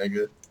moon. One,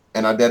 nigga.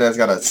 And our dead ass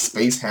got a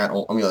space hat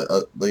on. I mean,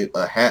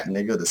 a hat,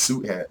 nigga. The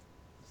suit hat.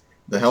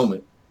 The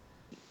helmet.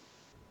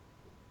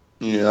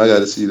 Yeah, I got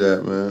to see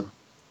that, man.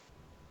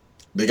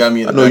 They got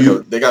me in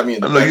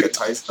the back of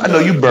Tyson. I know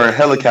you burned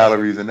hella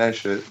calories in that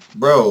shit.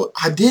 Bro,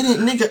 I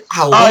didn't, nigga.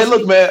 All right,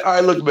 look,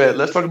 man.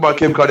 Let's talk about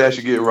Kim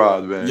Kardashian getting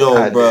robbed, man.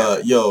 Yo, bro.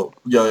 Yo.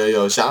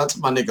 Shout out to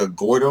my nigga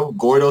Gordo.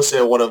 Gordo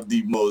said one of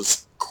the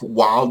most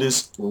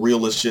wildest,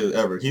 realest shit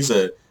ever. He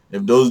said,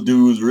 if those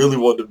dudes really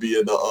wanted to be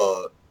in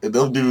the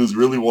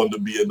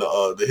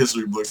the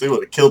history books, they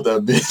would have killed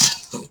that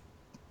bitch.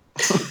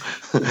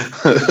 And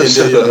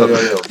then,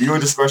 yo. Viewer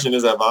discretion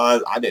is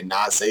advised. I did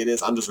not say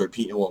this. I'm just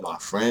repeating what my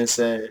friend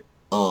said.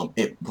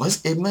 It was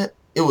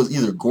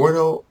either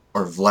Gordo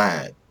or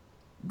Vlad,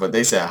 but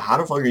they said, how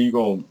the fuck are you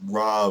gonna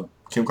rob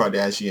Kim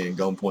Kardashian at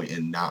gunpoint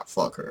and not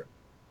fuck her?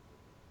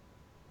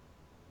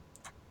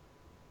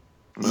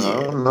 Yeah.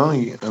 I don't know.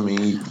 I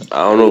mean,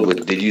 I don't know,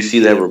 but did you see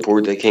that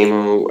report that came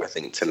out, I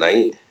think,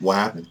 tonight? What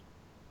happened?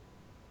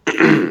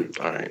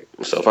 Alright,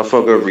 so if I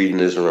fuck up reading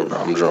this, remember,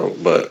 I'm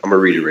drunk, but I'm gonna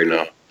read it right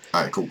now.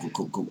 Alright, cool.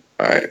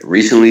 Alright,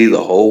 recently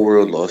the whole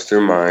world lost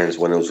their minds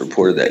when it was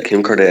reported that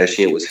Kim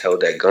Kardashian was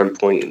held at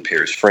gunpoint in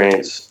Paris,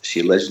 France. She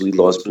allegedly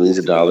lost billions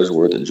of dollars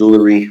worth of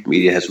jewelry.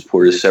 Media has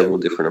reported several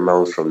different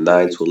amounts from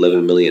 $9 to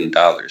 $11 million.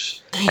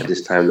 At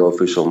this time, no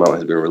official amount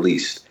has been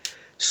released.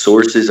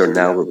 Sources are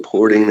now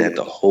reporting that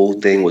the whole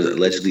thing was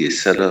allegedly a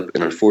setup,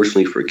 and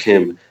unfortunately for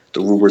Kim, the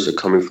rumors are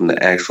coming from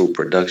the actual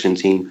production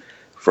team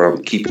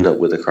from Keeping Up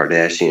with the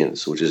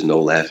Kardashians, which is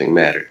no laughing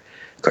matter.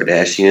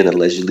 Kardashian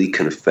allegedly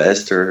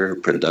confessed to her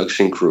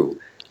production crew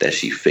that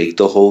she faked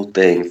the whole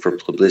thing for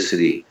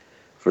publicity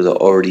for the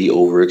already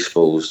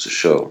overexposed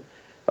show.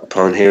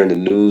 Upon hearing the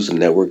news, the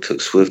network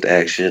took swift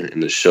action,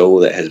 and the show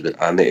that has been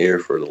on the air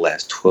for the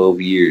last 12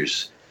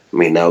 years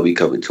may now be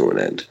coming to an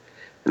end.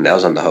 And that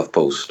was on the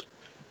HuffPost.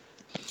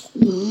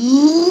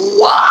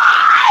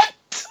 what?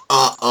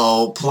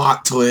 Uh-oh,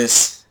 plot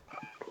twist.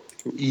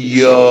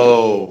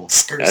 Yo.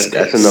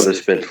 That's another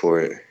spin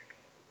for it.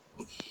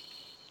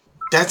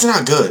 That's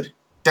not good.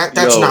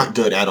 That's not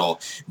good at all.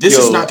 This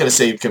is not gonna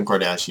save Kim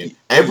Kardashian.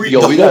 We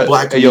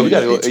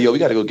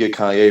gotta go get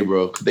Kanye,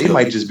 bro. They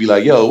might just be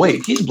like, yo,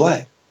 wait, he's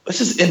black. Let's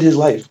just end his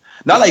life.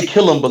 Not like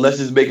kill him, but let's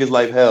just make his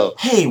life hell.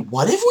 Hey,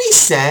 what if we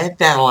said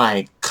that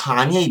like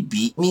Kanye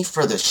beat me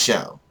for the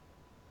show?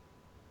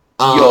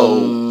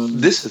 Yo,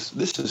 this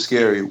is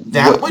scary.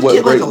 That would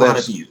get like a lot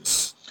of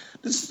views.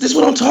 This is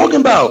what I'm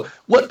talking about.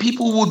 What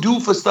people will do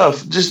for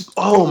stuff. Just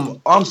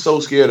I'm so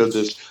scared of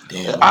this.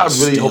 Damn, I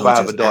really hope I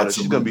have a daughter.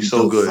 She's gonna be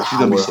so good. She's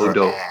gonna be so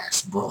dope.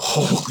 Ass, bro.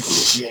 Holy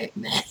shit,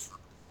 man.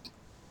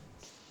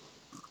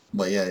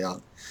 But yeah,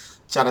 y'all.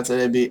 Shout out to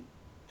that bitch.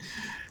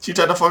 She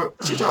tried to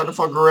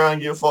fuck around,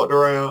 get fucked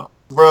around.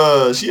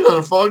 Bruh, she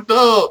done fucked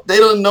up. They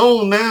done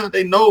know now.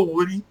 They know,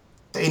 Woody.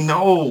 They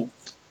know.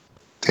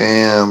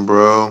 Damn,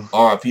 bro.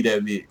 R.I.P.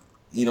 that bitch.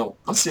 You know,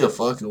 I'm still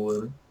fucking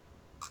with her.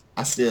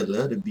 I still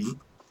love to be.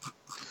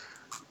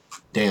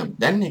 Damn,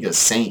 that nigga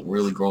Saint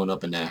really growing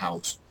up in that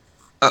house.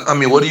 I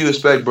mean, what do you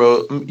expect,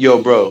 bro?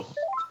 Yo, bro.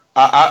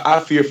 I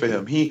fear for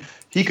him. He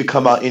could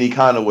come out any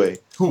kind of way.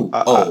 Who?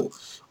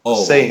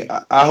 Saying,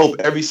 I hope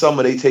every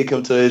summer they take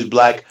him to his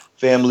black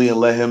family and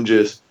let him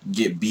just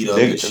get beat up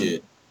and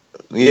shit.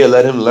 Yeah,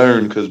 let him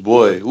learn, cause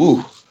boy,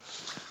 ooh.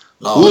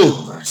 Lord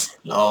have mercy.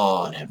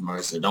 Lord have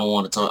mercy. I don't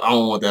want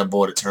that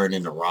boy to turn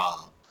into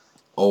Rob.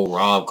 Old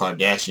Rob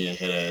Kardashian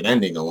head. That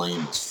nigga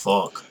lame as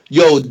fuck.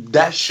 Yo,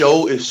 that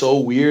show is so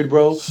weird,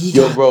 bro. He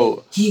got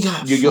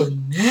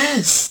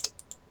finessed.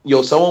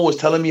 Yo, someone was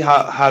telling me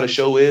how the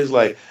show is.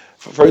 Like,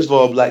 first of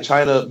all, Blac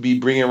Chyna be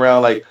bringing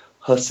around like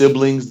her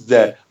siblings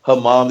that her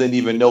mom didn't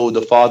even know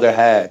the father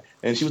had.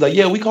 And she was like,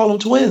 yeah, we call them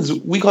twins.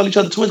 We call each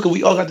other twins because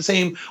we all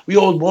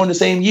born the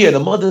same year. And the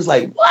mother's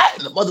like, what?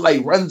 And the mother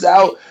like runs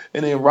out.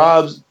 And then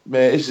Rob's,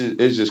 man, it's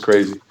just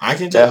crazy. I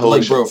can tell,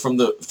 like, bro, from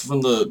the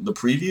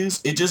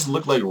previews, it just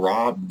looked like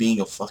Rob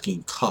being a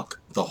fucking cuck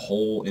the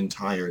whole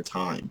entire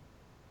time.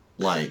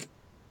 Like,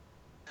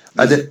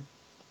 then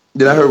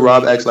I heard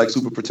Rob acts like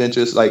super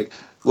pretentious. Like,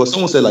 well,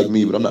 someone said like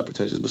me, but I'm not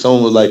pretentious. But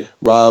someone was like,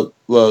 Blac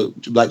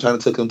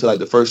Chyna took him to like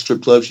the first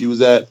strip club she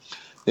was at.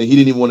 And he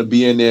didn't even want to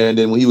be in there. And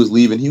then when he was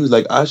leaving, he was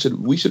like,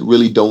 we should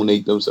really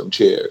donate them some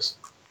chairs.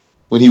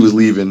 When he was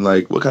leaving,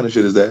 like, what kind of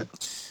shit is that?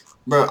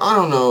 Bro, I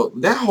don't know.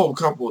 That whole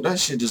couple, that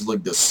shit just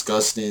looked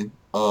disgusting.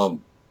 That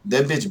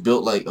bitch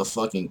built like a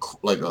fucking,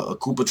 like a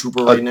Koopa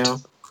Trooper right now.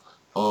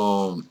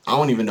 I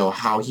don't even know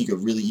how he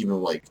could really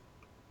even like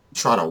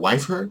try to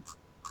wife her.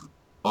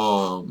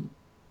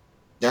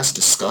 That's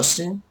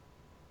disgusting.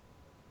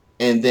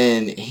 And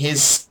then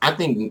Tyga's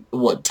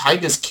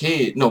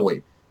kid, no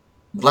wait.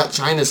 Blac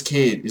Chyna's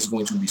kid is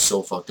going to be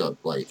so fucked up.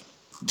 Like,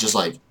 just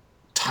like,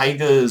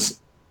 Tyga's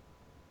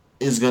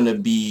is going to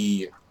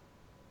be,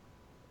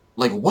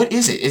 like, what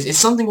is it? It's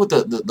something with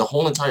the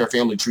whole entire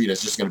family tree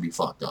that's just going to be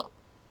fucked up.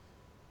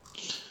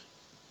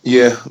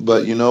 Yeah,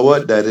 but you know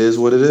what? That is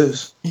what it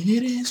is.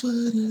 It is what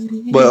it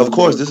is. But, of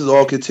course, this is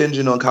all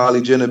contingent on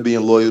Kylie Jenner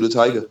being loyal to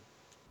Tyga.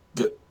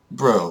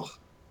 Bro.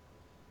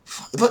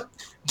 But,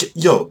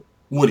 yo,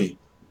 Woody,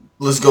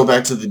 let's go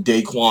back to the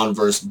Daquan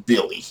versus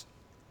Billy.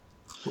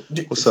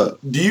 What's up?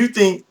 Do you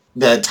think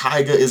that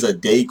Tyga is a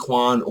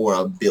Daquan or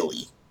a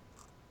Billy?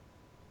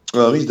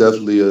 He's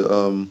definitely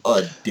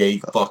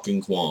a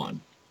fucking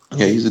Quan.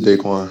 Yeah, he's a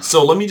Daquan.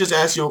 So let me just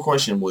ask you a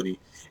question, Woody.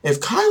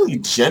 If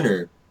Kylie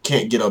Jenner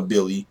can't get a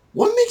Billy,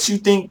 what makes you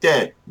think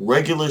that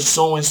regular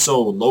so and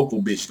so local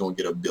bitch gonna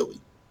get a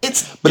Billy?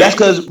 But that's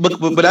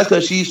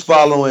because she's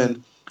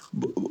following.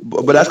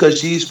 But that's because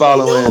she's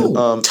following.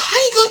 No,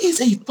 Tyga is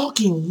a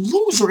fucking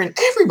loser in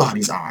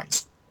everybody's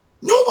eyes.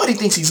 Nobody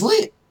thinks he's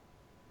lit.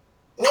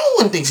 No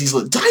one thinks he's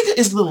lit. Tyga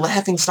is the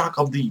laughingstock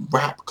of the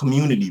rap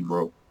community,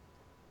 bro.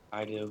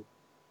 I do.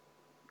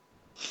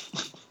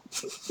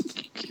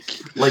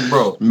 Like,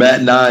 bro.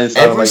 Matt 9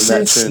 ever like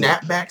since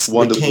Matt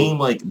snapbacks became,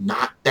 like,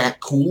 not that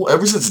cool,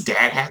 ever since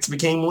dad hats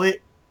became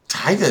lit,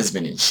 Tyga has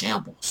been in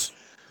shambles.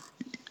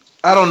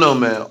 I don't know,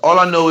 man. All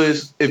I know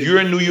is if you're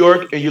in New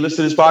York and you listen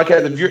to this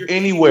podcast, if you're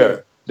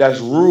anywhere that's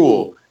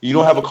rural, you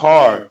don't have a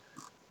car,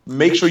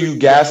 make sure you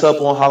gas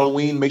up on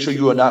Halloween. Make sure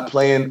you are not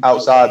playing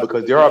outside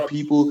because there are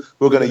people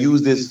who are going to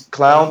use this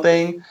clown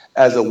thing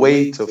as a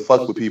way to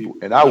fuck with people.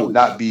 And I will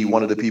not be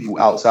one of the people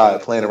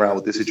outside playing around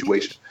with this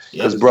situation.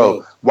 Because,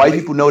 bro, white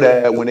people know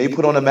that when they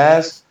put on a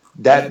mask,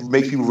 that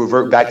makes people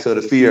revert back to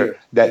the fear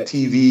that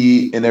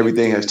TV and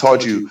everything has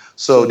taught you.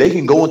 So they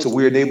can go into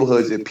weird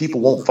neighborhoods and people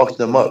won't fuck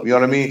them up. You know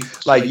what I mean?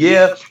 Like,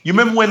 yeah, you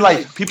remember when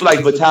like people like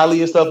Vitaly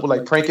and stuff were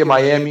like pranking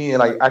Miami and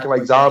like acting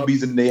like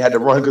zombies and they had to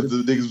run because the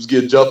niggas was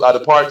getting jumped out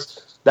of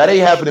parks? That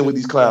ain't happening with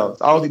these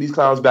clowns. I don't think these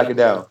clowns backing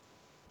down.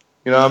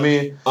 You know what I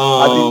mean?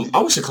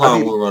 I wish a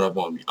clown would run up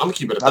on me. I'm gonna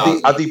keep it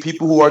 1,000. I think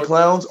people who are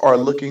clowns are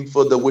looking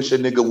for the wish a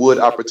nigga would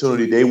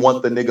opportunity. They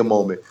want the nigga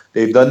moment.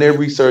 They've done their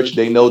research.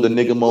 They know the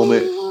nigga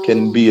moment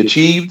can be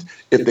achieved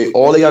if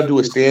all they gotta do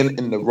is stand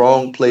in the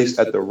wrong place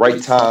at the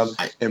right time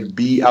and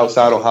be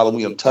outside on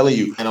Halloween. I'm telling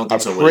you. I don't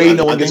think so. Pray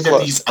no one gets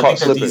caught these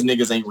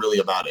niggas ain't really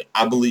about it.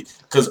 I believe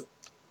because,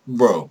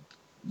 bro,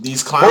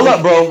 these clowns.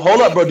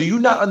 Hold up, bro. Do you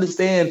not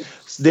understand?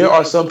 There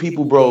are some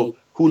people, bro,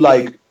 who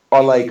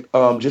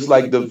are just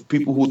like the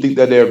people who think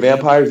that they're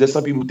vampires. There's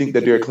some people who think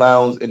that they're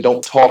clowns and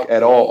don't talk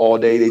at all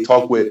day. They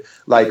talk with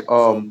like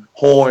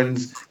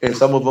horns, and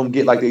some of them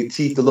get like their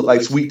teeth to look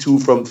like Sweet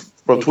Tooth from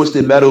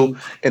Twisted Metal,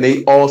 and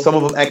some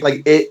of them act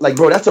like it. Like,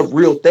 bro, that's a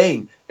real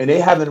thing, and they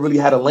haven't really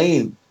had a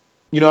lane.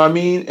 You know what I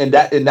mean? And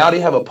now they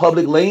have a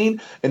public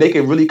lane, and they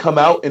can really come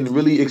out and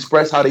really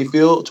express how they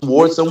feel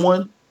towards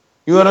someone.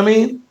 You know what I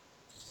mean?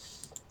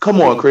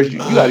 Come on, Chris, you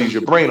gotta use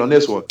your brain on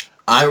this one.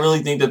 I really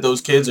think that those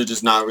kids are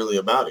just not really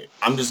about it.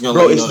 I'm just gonna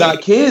Bro, let you know it's that.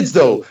 not kids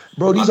though.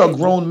 Bro, these are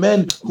grown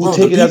men who Bro, the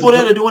take it as a people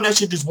that joke. are doing that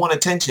shit just want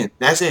attention.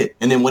 That's it.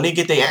 And then when they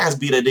get their ass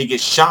beat or they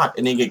get shot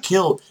and they get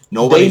killed, They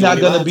nobody's gonna not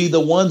be gonna be laughing. the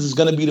ones. It's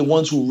gonna be the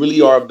ones who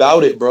really are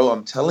about it, bro.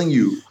 I'm telling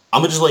you, I'm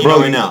gonna just let you know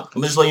bro. right now. I'm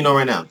gonna just let you know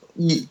right now.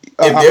 You, If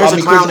there's I a mean,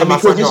 Chris. clown I in my mean,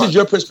 Chris. front This is yard,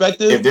 your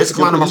perspective. if there's a Yo,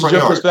 clown in Chris, my this is front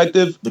your yard,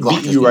 perspective the Glock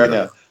beating is you being right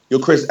dropped. now. Yo,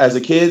 Chris, as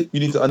a kid, you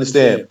need to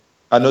understand.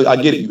 I know, I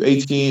get it. You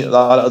 18. A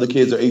lot of other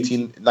kids are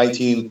 18,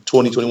 19,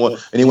 20, 21,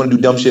 and they want to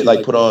do dumb shit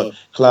like put on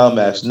clown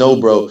masks. No,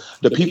 bro.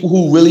 The people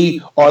who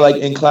really are like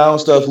in clown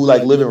stuff, who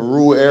like live in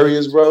rural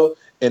areas, bro,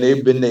 and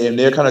they've been and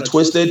they're kind of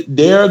twisted,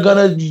 they're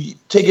gonna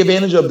take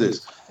advantage of this.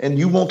 And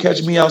you won't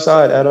catch me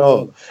outside at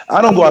all.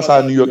 I don't go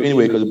outside in New York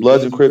anyway because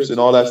Bloods and Crips and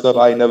all that stuff.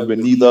 I ain't never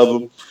been neither of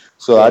them,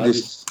 so I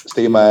just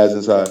stay my ass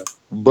inside.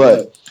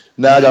 But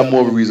now I got more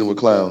of a reason with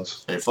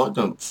clowns. Hey, fuck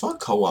them. Fuck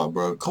co-op,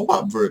 bro.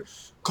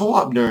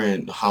 Co-op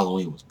during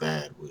Halloween was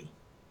bad.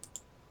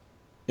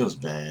 It was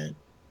bad.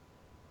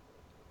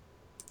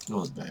 It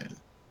was bad.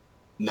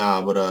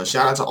 Nah, but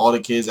shout out to all the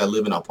kids that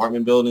live in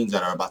apartment buildings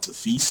that are about to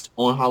feast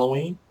on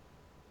Halloween.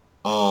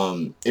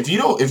 If you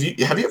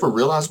have you ever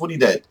realized, Woody,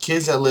 that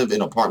kids that live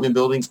in apartment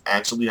buildings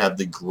actually have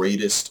the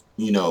greatest,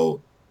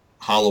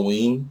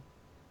 Halloween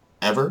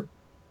ever?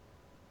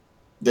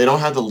 They don't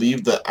have to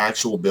leave the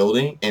actual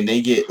building, and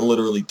they get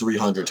literally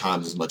 300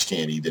 times as much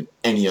candy than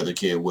any other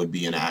kid would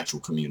be in an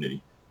actual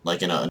community,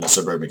 like in a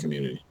suburban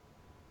community.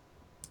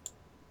 I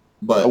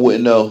But,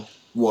 wouldn't know.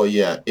 well,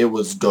 yeah, it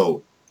was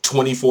GOAT.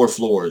 24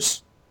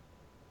 floors,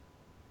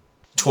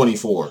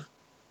 24,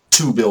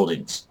 2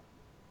 buildings.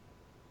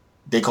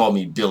 They called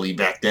me Billy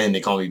back then. They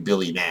call me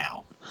Billy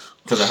now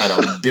because I had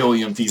a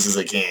billion pieces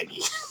of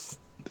candy.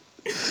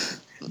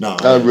 No,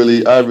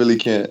 yeah. I really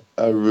can't.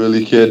 I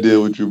really can't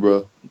deal with you,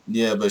 bro.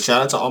 Yeah, but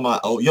shout out to all my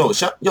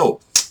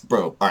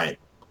bro. All right,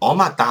 all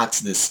my thoughts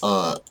this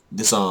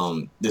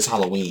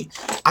Halloween.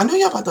 I know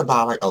y'all about to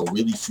buy like a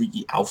really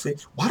freaky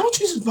outfit. Why don't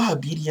you just buy a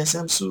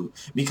BDSM suit?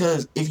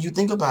 Because if you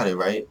think about it,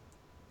 right,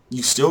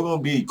 you still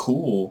gonna be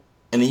cool,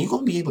 and then you're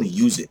gonna be able to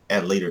use it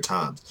at later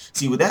times.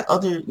 See, with that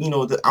other,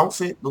 the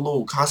outfit, the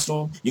little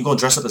costume, you're gonna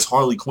dress up as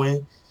Harley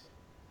Quinn.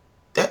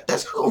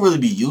 That's not gonna really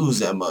be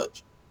used that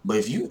much. But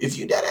if you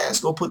that ass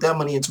go put that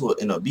money in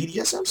a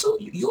BDSM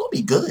suit, you gonna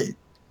be good.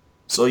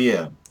 So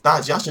yeah,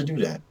 thoughts y'all should do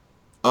that.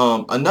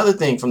 Another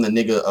thing from the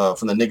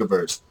nigga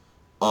verse,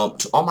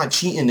 to all my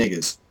cheating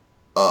niggas,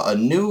 a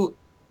new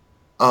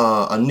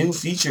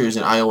feature is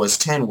in iOS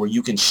 10 where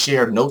you can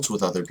share notes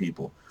with other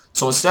people.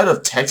 So instead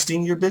of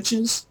texting your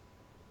bitches,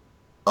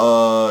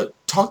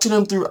 talk to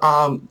them through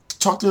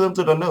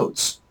the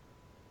notes.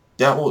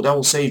 That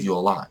will save you a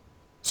lot.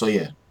 So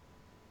yeah,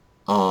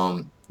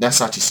 that's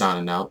Sachi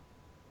signing out.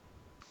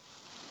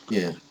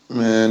 Yeah.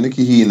 Man,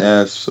 Nikki Heaton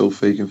ass so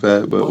fake and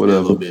fat, but Fuck that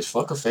little whatever. bitch.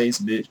 Fuck her face,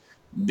 bitch.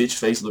 Bitch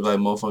face look like a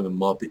motherfucking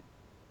Muppet.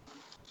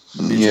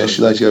 Bitch Yeah, she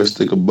ugly. likes you got a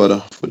stick of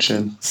butter for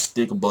chin.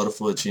 Stick of butter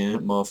for a chin.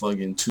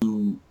 Motherfucking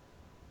two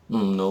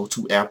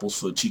apples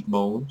for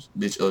cheekbones.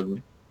 Bitch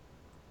ugly.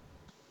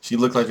 She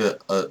looked like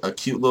a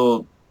cute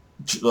little,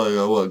 like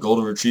a what,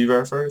 golden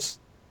retriever at first.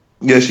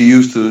 Yeah, she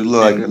used to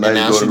look like a And nice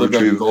now she golden looked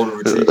like a retriever. golden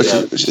retriever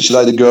that She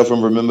like the girl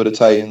from Remember the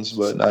Titans,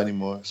 but not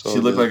anymore. she So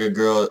looked good. like a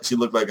girl. She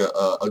looked like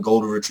a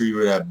golden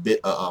retriever that bit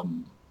a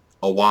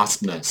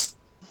wasp nest.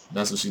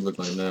 That's what she looked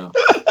like now.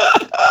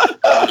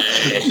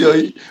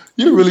 Yo,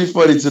 you're really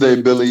funny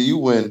today, Billy. You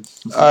win.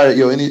 All right,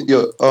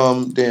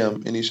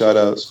 damn, any shout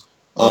outs?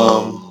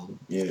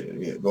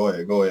 Yeah. Go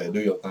ahead. Do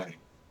your thing.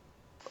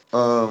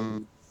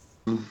 Um,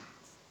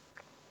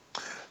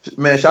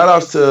 man, shout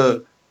outs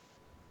to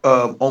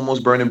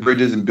almost burning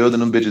bridges and building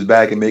them bitches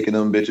back and making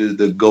them bitches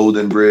the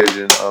Golden Bridge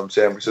in San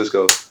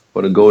Francisco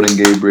or the Golden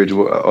Gate Bridge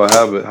or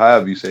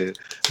however you say it.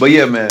 But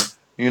yeah, man,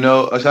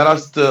 shout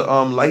outs to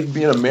life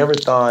being a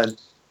marathon,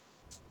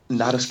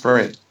 not a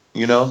sprint.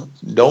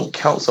 Don't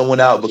count someone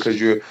out because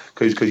you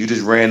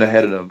just ran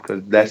ahead of them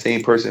because that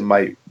same person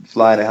might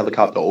fly in a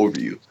helicopter over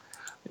you.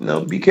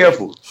 Be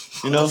careful.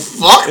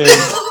 Fuck And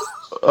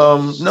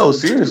that. no,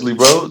 seriously,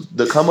 bro.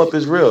 The come up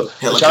is real.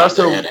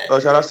 Helicopter headache.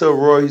 Shout outs to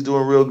Aurora, he's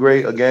doing real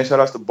great. Again, shout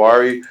outs to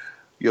Bari.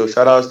 Yo,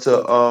 shout outs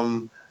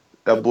to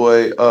that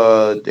boy,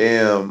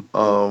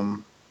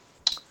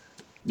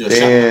 Yeah,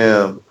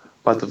 damn.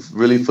 About to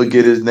really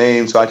forget his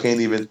name, so I can't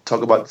even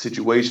talk about the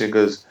situation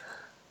because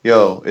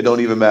it don't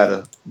even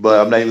matter.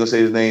 But I'm not even gonna say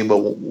his name. But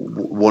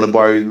one of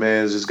Bari's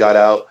mans just got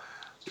out.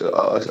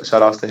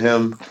 Shout outs to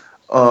him.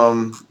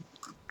 Um,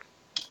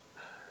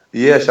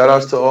 yeah, shout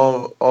outs to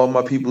all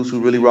my peoples who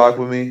really rock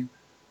with me.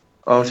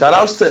 Shout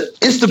outs to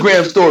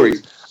Instagram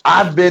stories.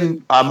 I'm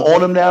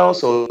on them now,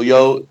 so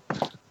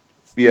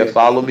yeah,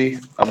 follow me.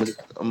 I'm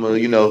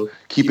gonna,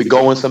 keep it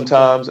going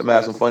sometimes. I'm gonna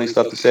have some funny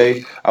stuff to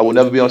say. I will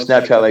never be on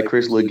Snapchat like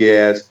Chris little gay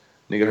ass.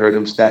 Nigga heard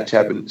him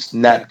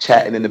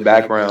Snapchatting in the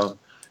background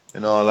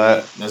and all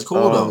that. That's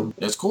cool though.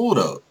 That's cool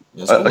though.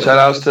 Shout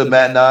outs to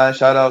Matt Nine.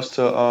 Shout outs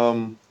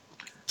to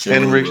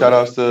Henrik. Shout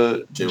outs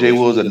to Jay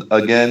Wills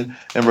again.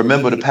 And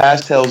remember, the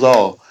past tells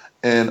all.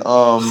 And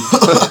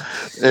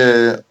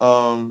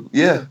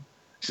yeah.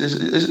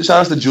 Shout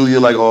outs to Julia,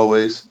 like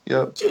always.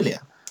 Yep.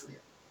 Julia.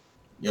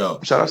 Yo.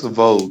 Shout outs to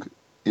Vogue.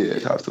 Yeah,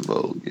 shout outs to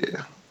Vogue.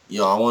 Yeah.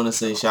 Yo, I want to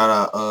say shout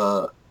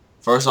out.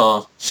 First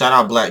off, shout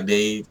out Black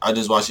Dave. I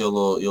just watched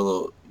your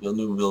new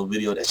little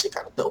video. That shit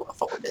kind of dope. I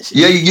fuck with that shit.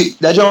 Yeah,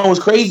 that joint was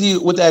crazy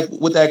with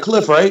that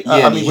cliff, right?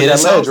 Yeah, I mean with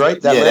that ledge,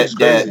 right? That ledge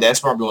crazy. That's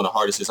probably one of the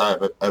hardest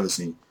I've ever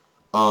seen.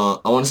 I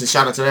want to say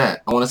shout out to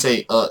that. I want to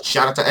say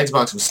shout out to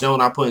Xbox for still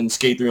not putting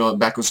Skate 3 on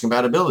backwards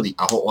compatibility.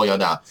 I hope all y'all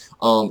die.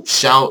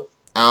 Shout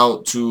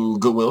out to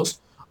Goodwills.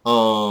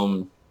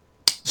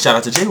 Shout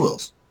out to J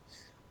Wills.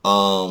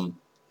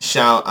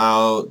 Shout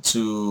out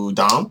to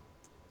Dom.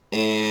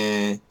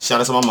 And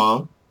shout out to my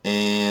mom.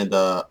 And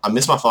I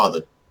miss my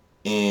father.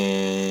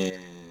 And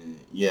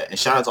yeah, and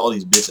shout out to all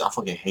these bitches. I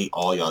fucking hate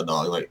all y'all,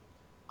 dog. Like,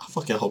 I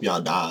fucking hope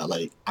y'all die.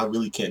 Like, I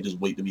really can't just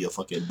wait to be a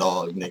fucking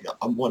dog, nigga.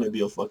 I want to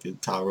be a fucking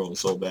Tyrone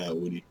so bad,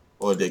 Woody.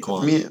 Or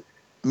Daquan.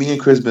 Me and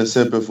Chris been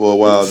simping for a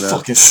while now.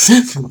 Fucking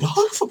simping, dog.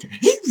 I fucking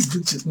hate these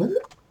bitches, man.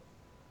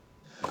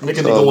 Make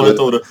a nigga want to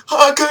throw the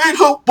I can't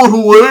help but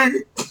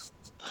away.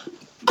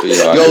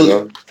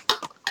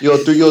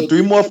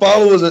 Three more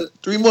followers,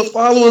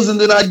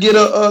 and then I get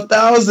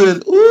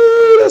 1,000.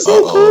 Ooh, that's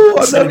so cool.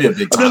 I've never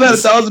had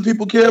 1,000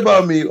 people care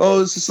about me. Oh,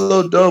 this is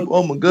so dope.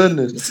 Oh my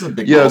goodness. This is a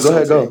big go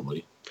ahead, go.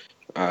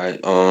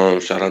 Alright,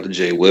 shout out to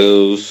Jay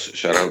Wills,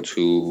 shout out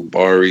to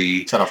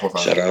Bari,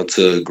 shout out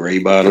to Gray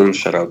Bottoms,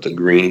 shout out to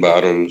Green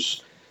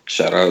Bottoms,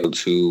 shout out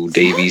to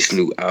Davies'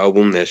 new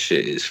album, that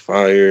shit is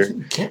fire.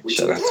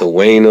 Shout out to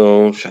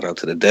Wayno, shout out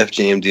to the Def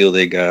Jam deal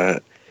they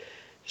got.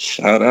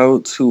 Shout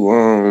out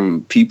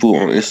to people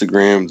on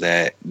Instagram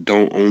that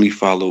don't only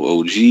follow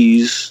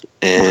OGs,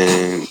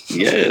 and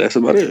yeah, that's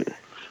about it.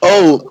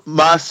 Oh,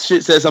 my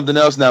shit says something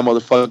else now,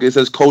 motherfucker. It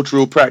says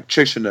cultural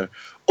practitioner.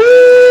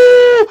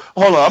 Ooh,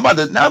 hold on,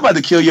 I'm about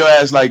to kill your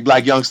ass like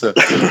Black Youngster.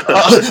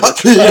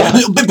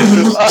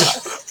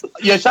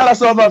 Yeah, shout out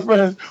to all my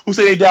friends who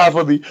say they died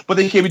for me, but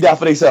they can't be down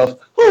for themselves.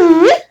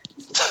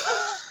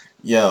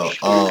 Yo,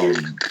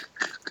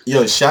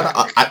 shout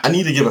out. I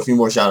need to give a few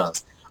more shout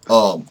outs.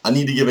 I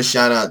need to give a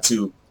shout out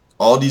to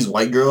all these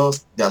white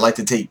girls that like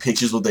to take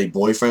pictures with their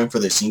boyfriend for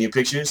their senior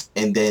pictures,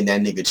 and then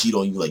that nigga cheat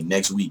on you like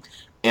next week.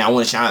 And I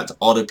want to shout out to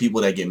all the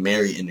people that get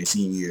married in their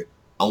senior year.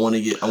 I want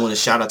to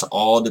shout out to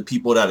all the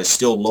people that are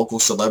still local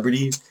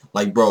celebrities.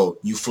 Like, bro,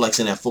 you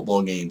flexing at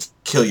football games,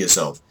 kill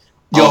yourself.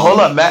 Yo, hold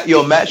up, Matt.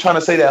 Matt trying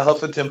to say that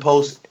Huffington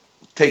Post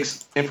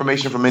takes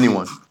information from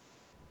anyone.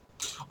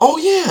 Oh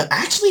yeah,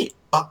 actually,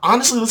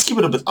 honestly, let's keep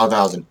it a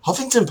 1,000.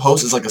 Huffington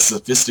Post is like a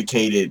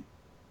sophisticated,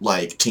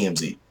 like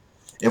TMZ.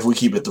 If we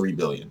keep it 3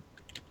 billion.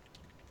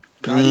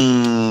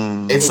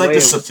 It's like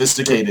the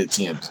sophisticated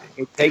TMZ.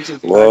 It takes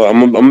it. Well,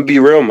 I'm gonna be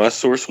real. My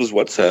source was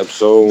WhatsApp,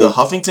 so the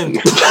Huffington.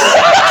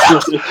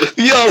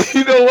 Yo,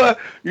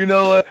 you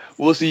know what?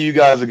 We'll see you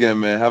guys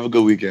again, man. Have a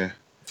good weekend.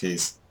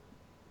 Peace.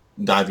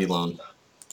 Divey Long.